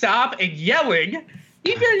him to stop and yelling.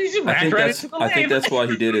 He's backed right into the lathe. I think that's why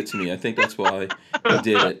he did it to me. I think that's why he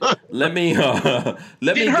did it. Let me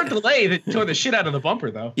Didn't hurt the lathe. It tore the shit out of the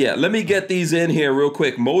bumper, though. Yeah, let me get these in here real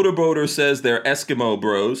quick. Motorboater says they're Eskimo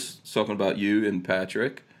bros. It's talking about you and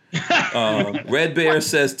Patrick. Red Bear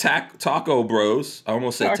says taco bros. I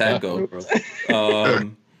almost said taco.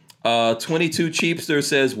 22 Cheapster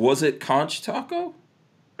says, was it conch taco?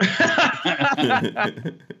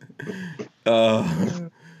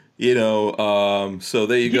 So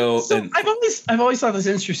there you go. So and I've always thought this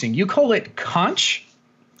interesting. You call it conch?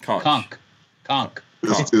 Conch.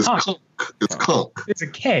 It's conch. It's a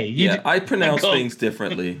K. yeah, I pronounce things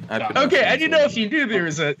differently. Okay, I didn't know if you knew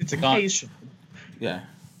it's a K. Yeah.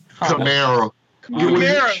 Camaro.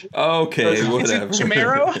 Okay, whatever. Is it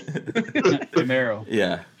Camaro? Camaro.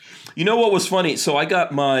 Yeah. You know what was funny? So I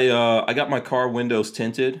got my car windows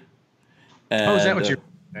tinted. And, is that what you're?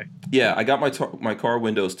 Yeah, I got my car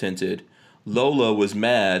windows tinted. Lola was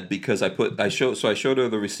mad because I showed her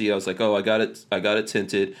the receipt. I was like, "Oh, I got it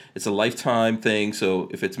tinted. It's a lifetime thing. So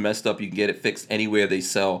if it's messed up, you can get it fixed anywhere they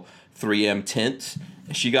sell 3M tint."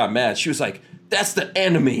 And she got mad. She was like, "That's the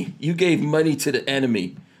enemy. You gave money to the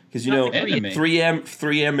enemy." Because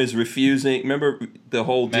 3M is refusing. Remember the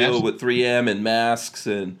whole deal with 3M and masks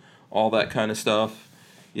and all that kind of stuff.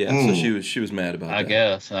 Yeah, so she was mad about that. I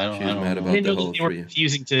guess I don't. She was mad know. about the whole they were 3M.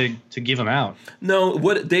 refusing to give them out. No,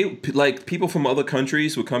 what they like people from other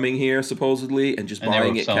countries were coming here supposedly and just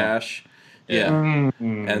buying it cash. Yeah.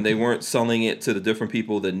 And they weren't selling it to the different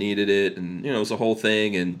people that needed it, and it was a whole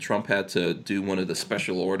thing. And Trump had to do one of the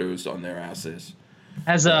special orders on their asses.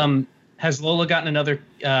 Has Lola gotten another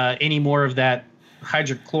any more of that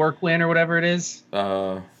hydrochloroquine or whatever it is?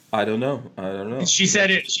 I don't know. She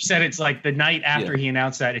said it's like the night after he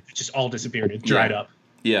announced that it just all disappeared. It dried up.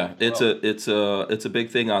 Yeah, it's a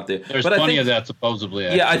big thing out there. There's plenty of that supposedly.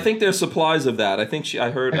 Actually. Yeah, I think there's supplies of that. I think I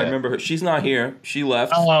remember her. She's not here. She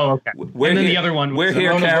left. Oh, okay. We're the other one. We're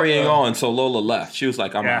here carrying on. So Lola left. She was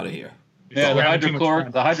like, "I'm out of here." Yeah, the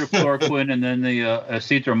hydrochloroquine, and then the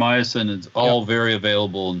azithromycin is all very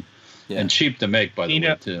available and cheap to make. By the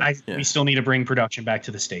way, too. We still need to bring production back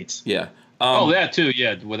to the States. Yeah. That too,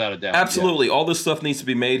 yeah, without a doubt. Absolutely. Yeah. All this stuff needs to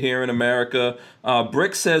be made here in America.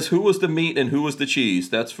 Brick says, who was the meat and who was the cheese?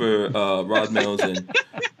 That's for Rod Mills and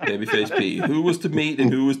Babyface P. Who was the meat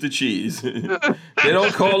and who was the cheese? They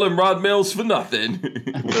don't call him Rod Mills for nothing.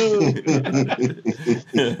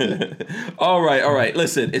 All right.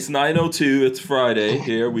 Listen, it's 9:02. It's Friday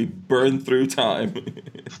here. We burned through time.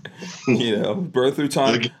 Burn through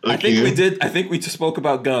time. I think we just spoke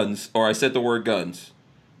about guns, or I said the word guns.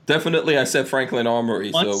 Definitely, I said Franklin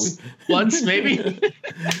Armory. Once, maybe?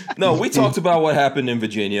 No, we talked about what happened in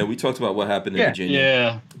Virginia. Virginia.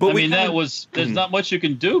 Yeah. But there's not much you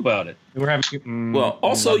can do about it. We're having well,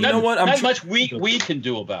 also, you know what? Not much we can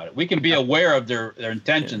do about it. We can be aware of their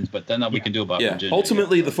intentions, but then we can do about Virginia.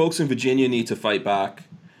 Ultimately, the folks in Virginia need to fight back.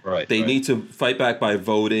 Right. They need to fight back by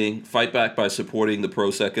voting, fight back by supporting the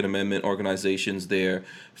pro-Second Amendment organizations there,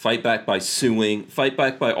 fight back by suing, fight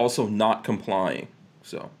back by also not complying.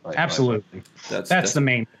 So absolutely, that's the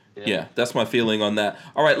main. Yeah, that's my feeling on that.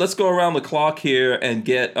 All right, let's go around the clock here and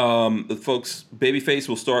get the folks. Babyface,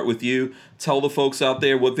 we'll start with you. Tell the folks out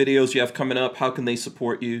there what videos you have coming up. How can they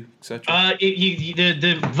support you, etc.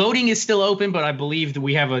 The voting is still open, but I believe that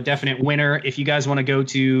we have a definite winner. If you guys want to go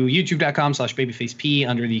to youtube.com/babyfaceP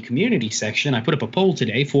under the community section, I put up a poll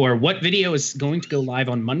today for what video is going to go live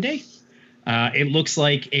on Monday. It looks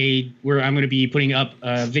like I'm going to be putting up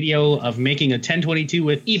a video of making a 1022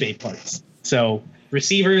 with eBay parts. So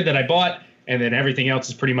receiver that I bought, and then everything else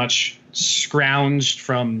is pretty much scrounged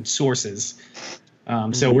from sources.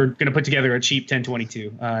 So we're going to put together a cheap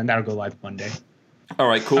 1022, and that'll go live Monday. All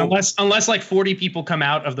right, cool. Unless like 40 people come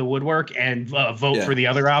out of the woodwork and vote for the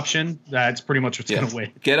other option, that's pretty much what's going to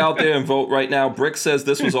win. Get out there and vote right now. Brick says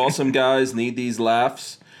this was awesome, guys. Need these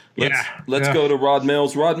laughs. Let's go to Rod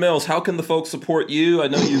Mills. Rod Mills, how can the folks support you? I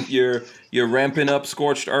know you're ramping up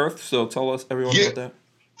Scorched Earth, so tell us everyone about that.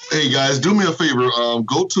 Hey guys, do me a favor.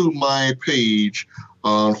 Go to my page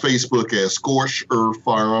on Facebook at Scorched Earth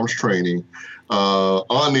Firearms Training.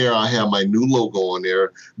 On there, I have my new logo on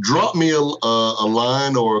there. Drop me a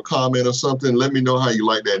line or a comment or something. Let me know how you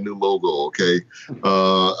like that new logo, okay?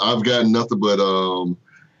 I've got nothing but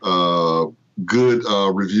good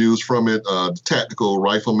reviews from it. The Tactical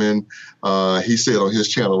Rifleman, he said on his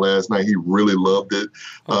channel last night he really loved it.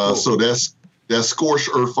 Cool. So that's Scorched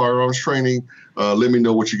Earth Firearms Training. Let me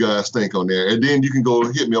know what you guys think on there. And then you can go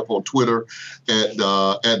hit me up on Twitter at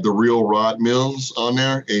The Real Rod Mills on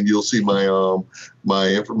there, and you'll see my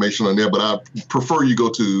information on there. But I prefer you go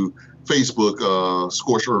to Facebook,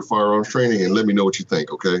 Scorched Earth Firearms Training, and let me know what you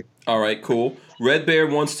think, okay? All right, cool. Red Bear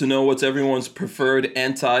wants to know what's everyone's preferred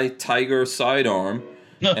anti-tiger sidearm.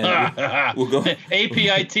 We'll go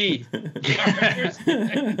APIT.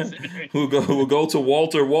 We'll go to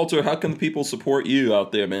Walter. Walter, how can people support you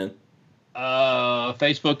out there, man?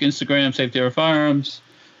 Facebook, Instagram, Safety Air Firearms.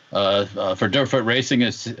 For Dirtfoot Racing,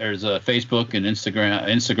 there's Facebook and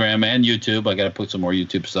Instagram and YouTube. I got to put some more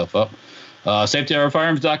YouTube stuff up.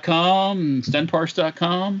 SafetyAirFirearms.com,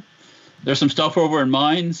 StenParts.com. There's some stuff over in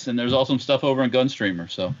Mines, and there's also some stuff over in Gunstreamer.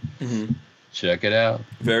 So check it out.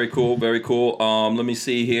 Very cool, very cool. Let me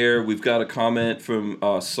see here. We've got a comment from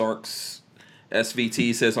Sarks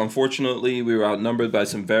SVT. Says, unfortunately, we were outnumbered by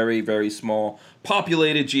some very, very small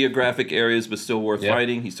populated geographic areas, but still worth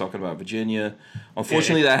fighting. He's talking about Virginia.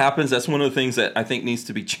 Unfortunately, that happens. That's one of the things that I think needs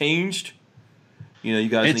to be changed. You know, you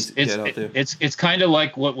guys need to get out there. It's kind of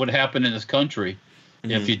like what would happen in this country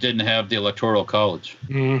if you didn't have the Electoral College.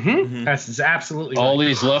 That's absolutely all right.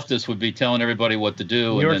 These leftists would be telling everybody what to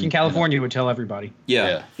do. New York and California would tell everybody.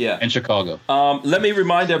 Yeah. And Chicago. Let me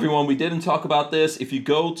remind everyone, we didn't talk about this. If you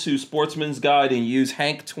go to Sportsman's Guide and use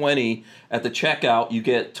Hank20 at the checkout, you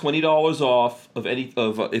get $20 off of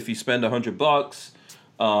if you spend $100.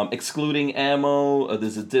 Excluding ammo,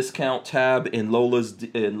 there's a discount tab in Lola's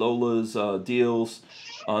deals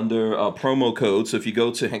under promo code. So if you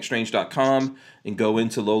go to hankstrange.com and go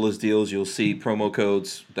into Lola's deals, you'll see promo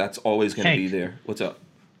codes. That's always going to be there. What's up?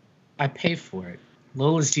 I pay for it.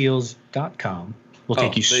 lolasdeals.com will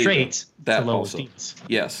take you straight to Lola's Deals.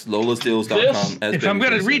 Yes, lolasdeals.com. If I'm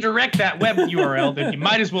going to redirect that web URL, then you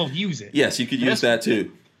might as well use it. Yes, you could use that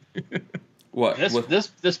too. What? This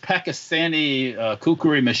Pakistani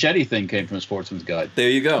kukri machete thing came from Sportsman's Guide. There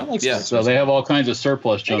you go. Yeah. So they have all kinds of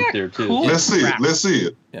surplus junk there too. Cool. Let's see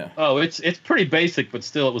it. Yeah. Oh, it's pretty basic, but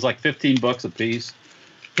still, it was like $15 a piece.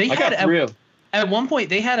 At one point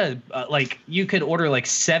they had you could order like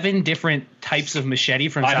 7 different types of machete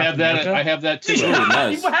from South America. I have that too.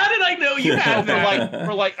 Nice. How did I know you had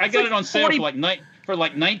that? I got it on sale for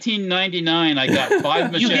like $19.99. I got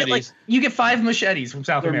 5 machetes. You get 5 machetes from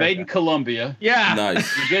South America. They're made in Colombia. Yeah.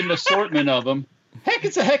 Nice. You get an assortment of them. Heck,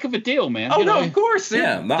 it's a heck of a deal, man. Oh, no, of course.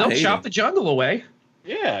 They'll chop the jungle away.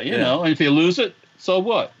 Yeah, you know, and if you lose it, so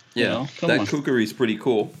what? Yeah, that kukri is pretty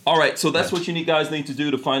cool. All right, so that's what you guys need to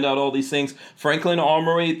do to find out all these things. Franklin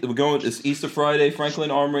Armory, it's Easter Friday.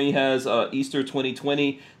 Franklin Armory has Easter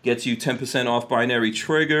 2020, gets you 10% off binary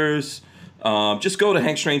triggers. Just go to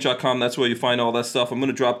hankstrange.com. That's where you find all that stuff. I'm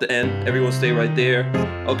going to drop the end. Everyone stay right there.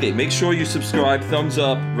 Okay, make sure you subscribe, thumbs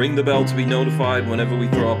up, ring the bell to be notified whenever we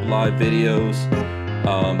throw up live videos.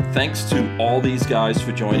 Thanks to all these guys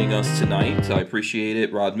for joining us tonight. I appreciate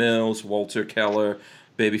it. Rod Mills, Walter Keller,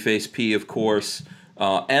 Babyface P, of course,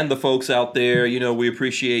 and the folks out there. You know, we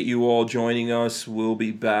appreciate you all joining us. We'll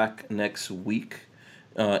be back next week.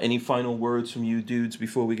 Any final words from you dudes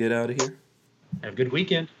before we get out of here? Have a good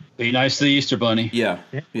weekend. Be nice to the Easter Bunny. Yeah.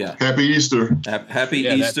 Happy Easter. Happy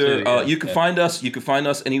Easter. Too, you can find us. You can find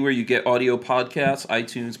us anywhere you get audio podcasts,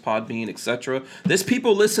 iTunes, Podbean, etc. There's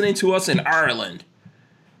people listening to us in Ireland.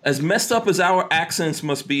 As messed up as our accents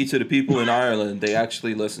must be to the people in Ireland, they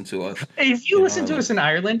actually listen to us. Hey, if you listen to us in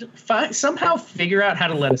Ireland, somehow figure out how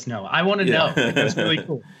to let us know. I want to know. That's really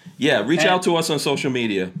cool. Yeah, reach out to us on social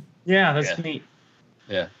media. Yeah, that's neat.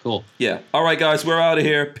 Yeah, cool. Yeah. All right, guys, we're out of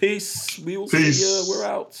here. Peace. We will see you. We're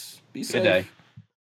out. Be safe. Good day.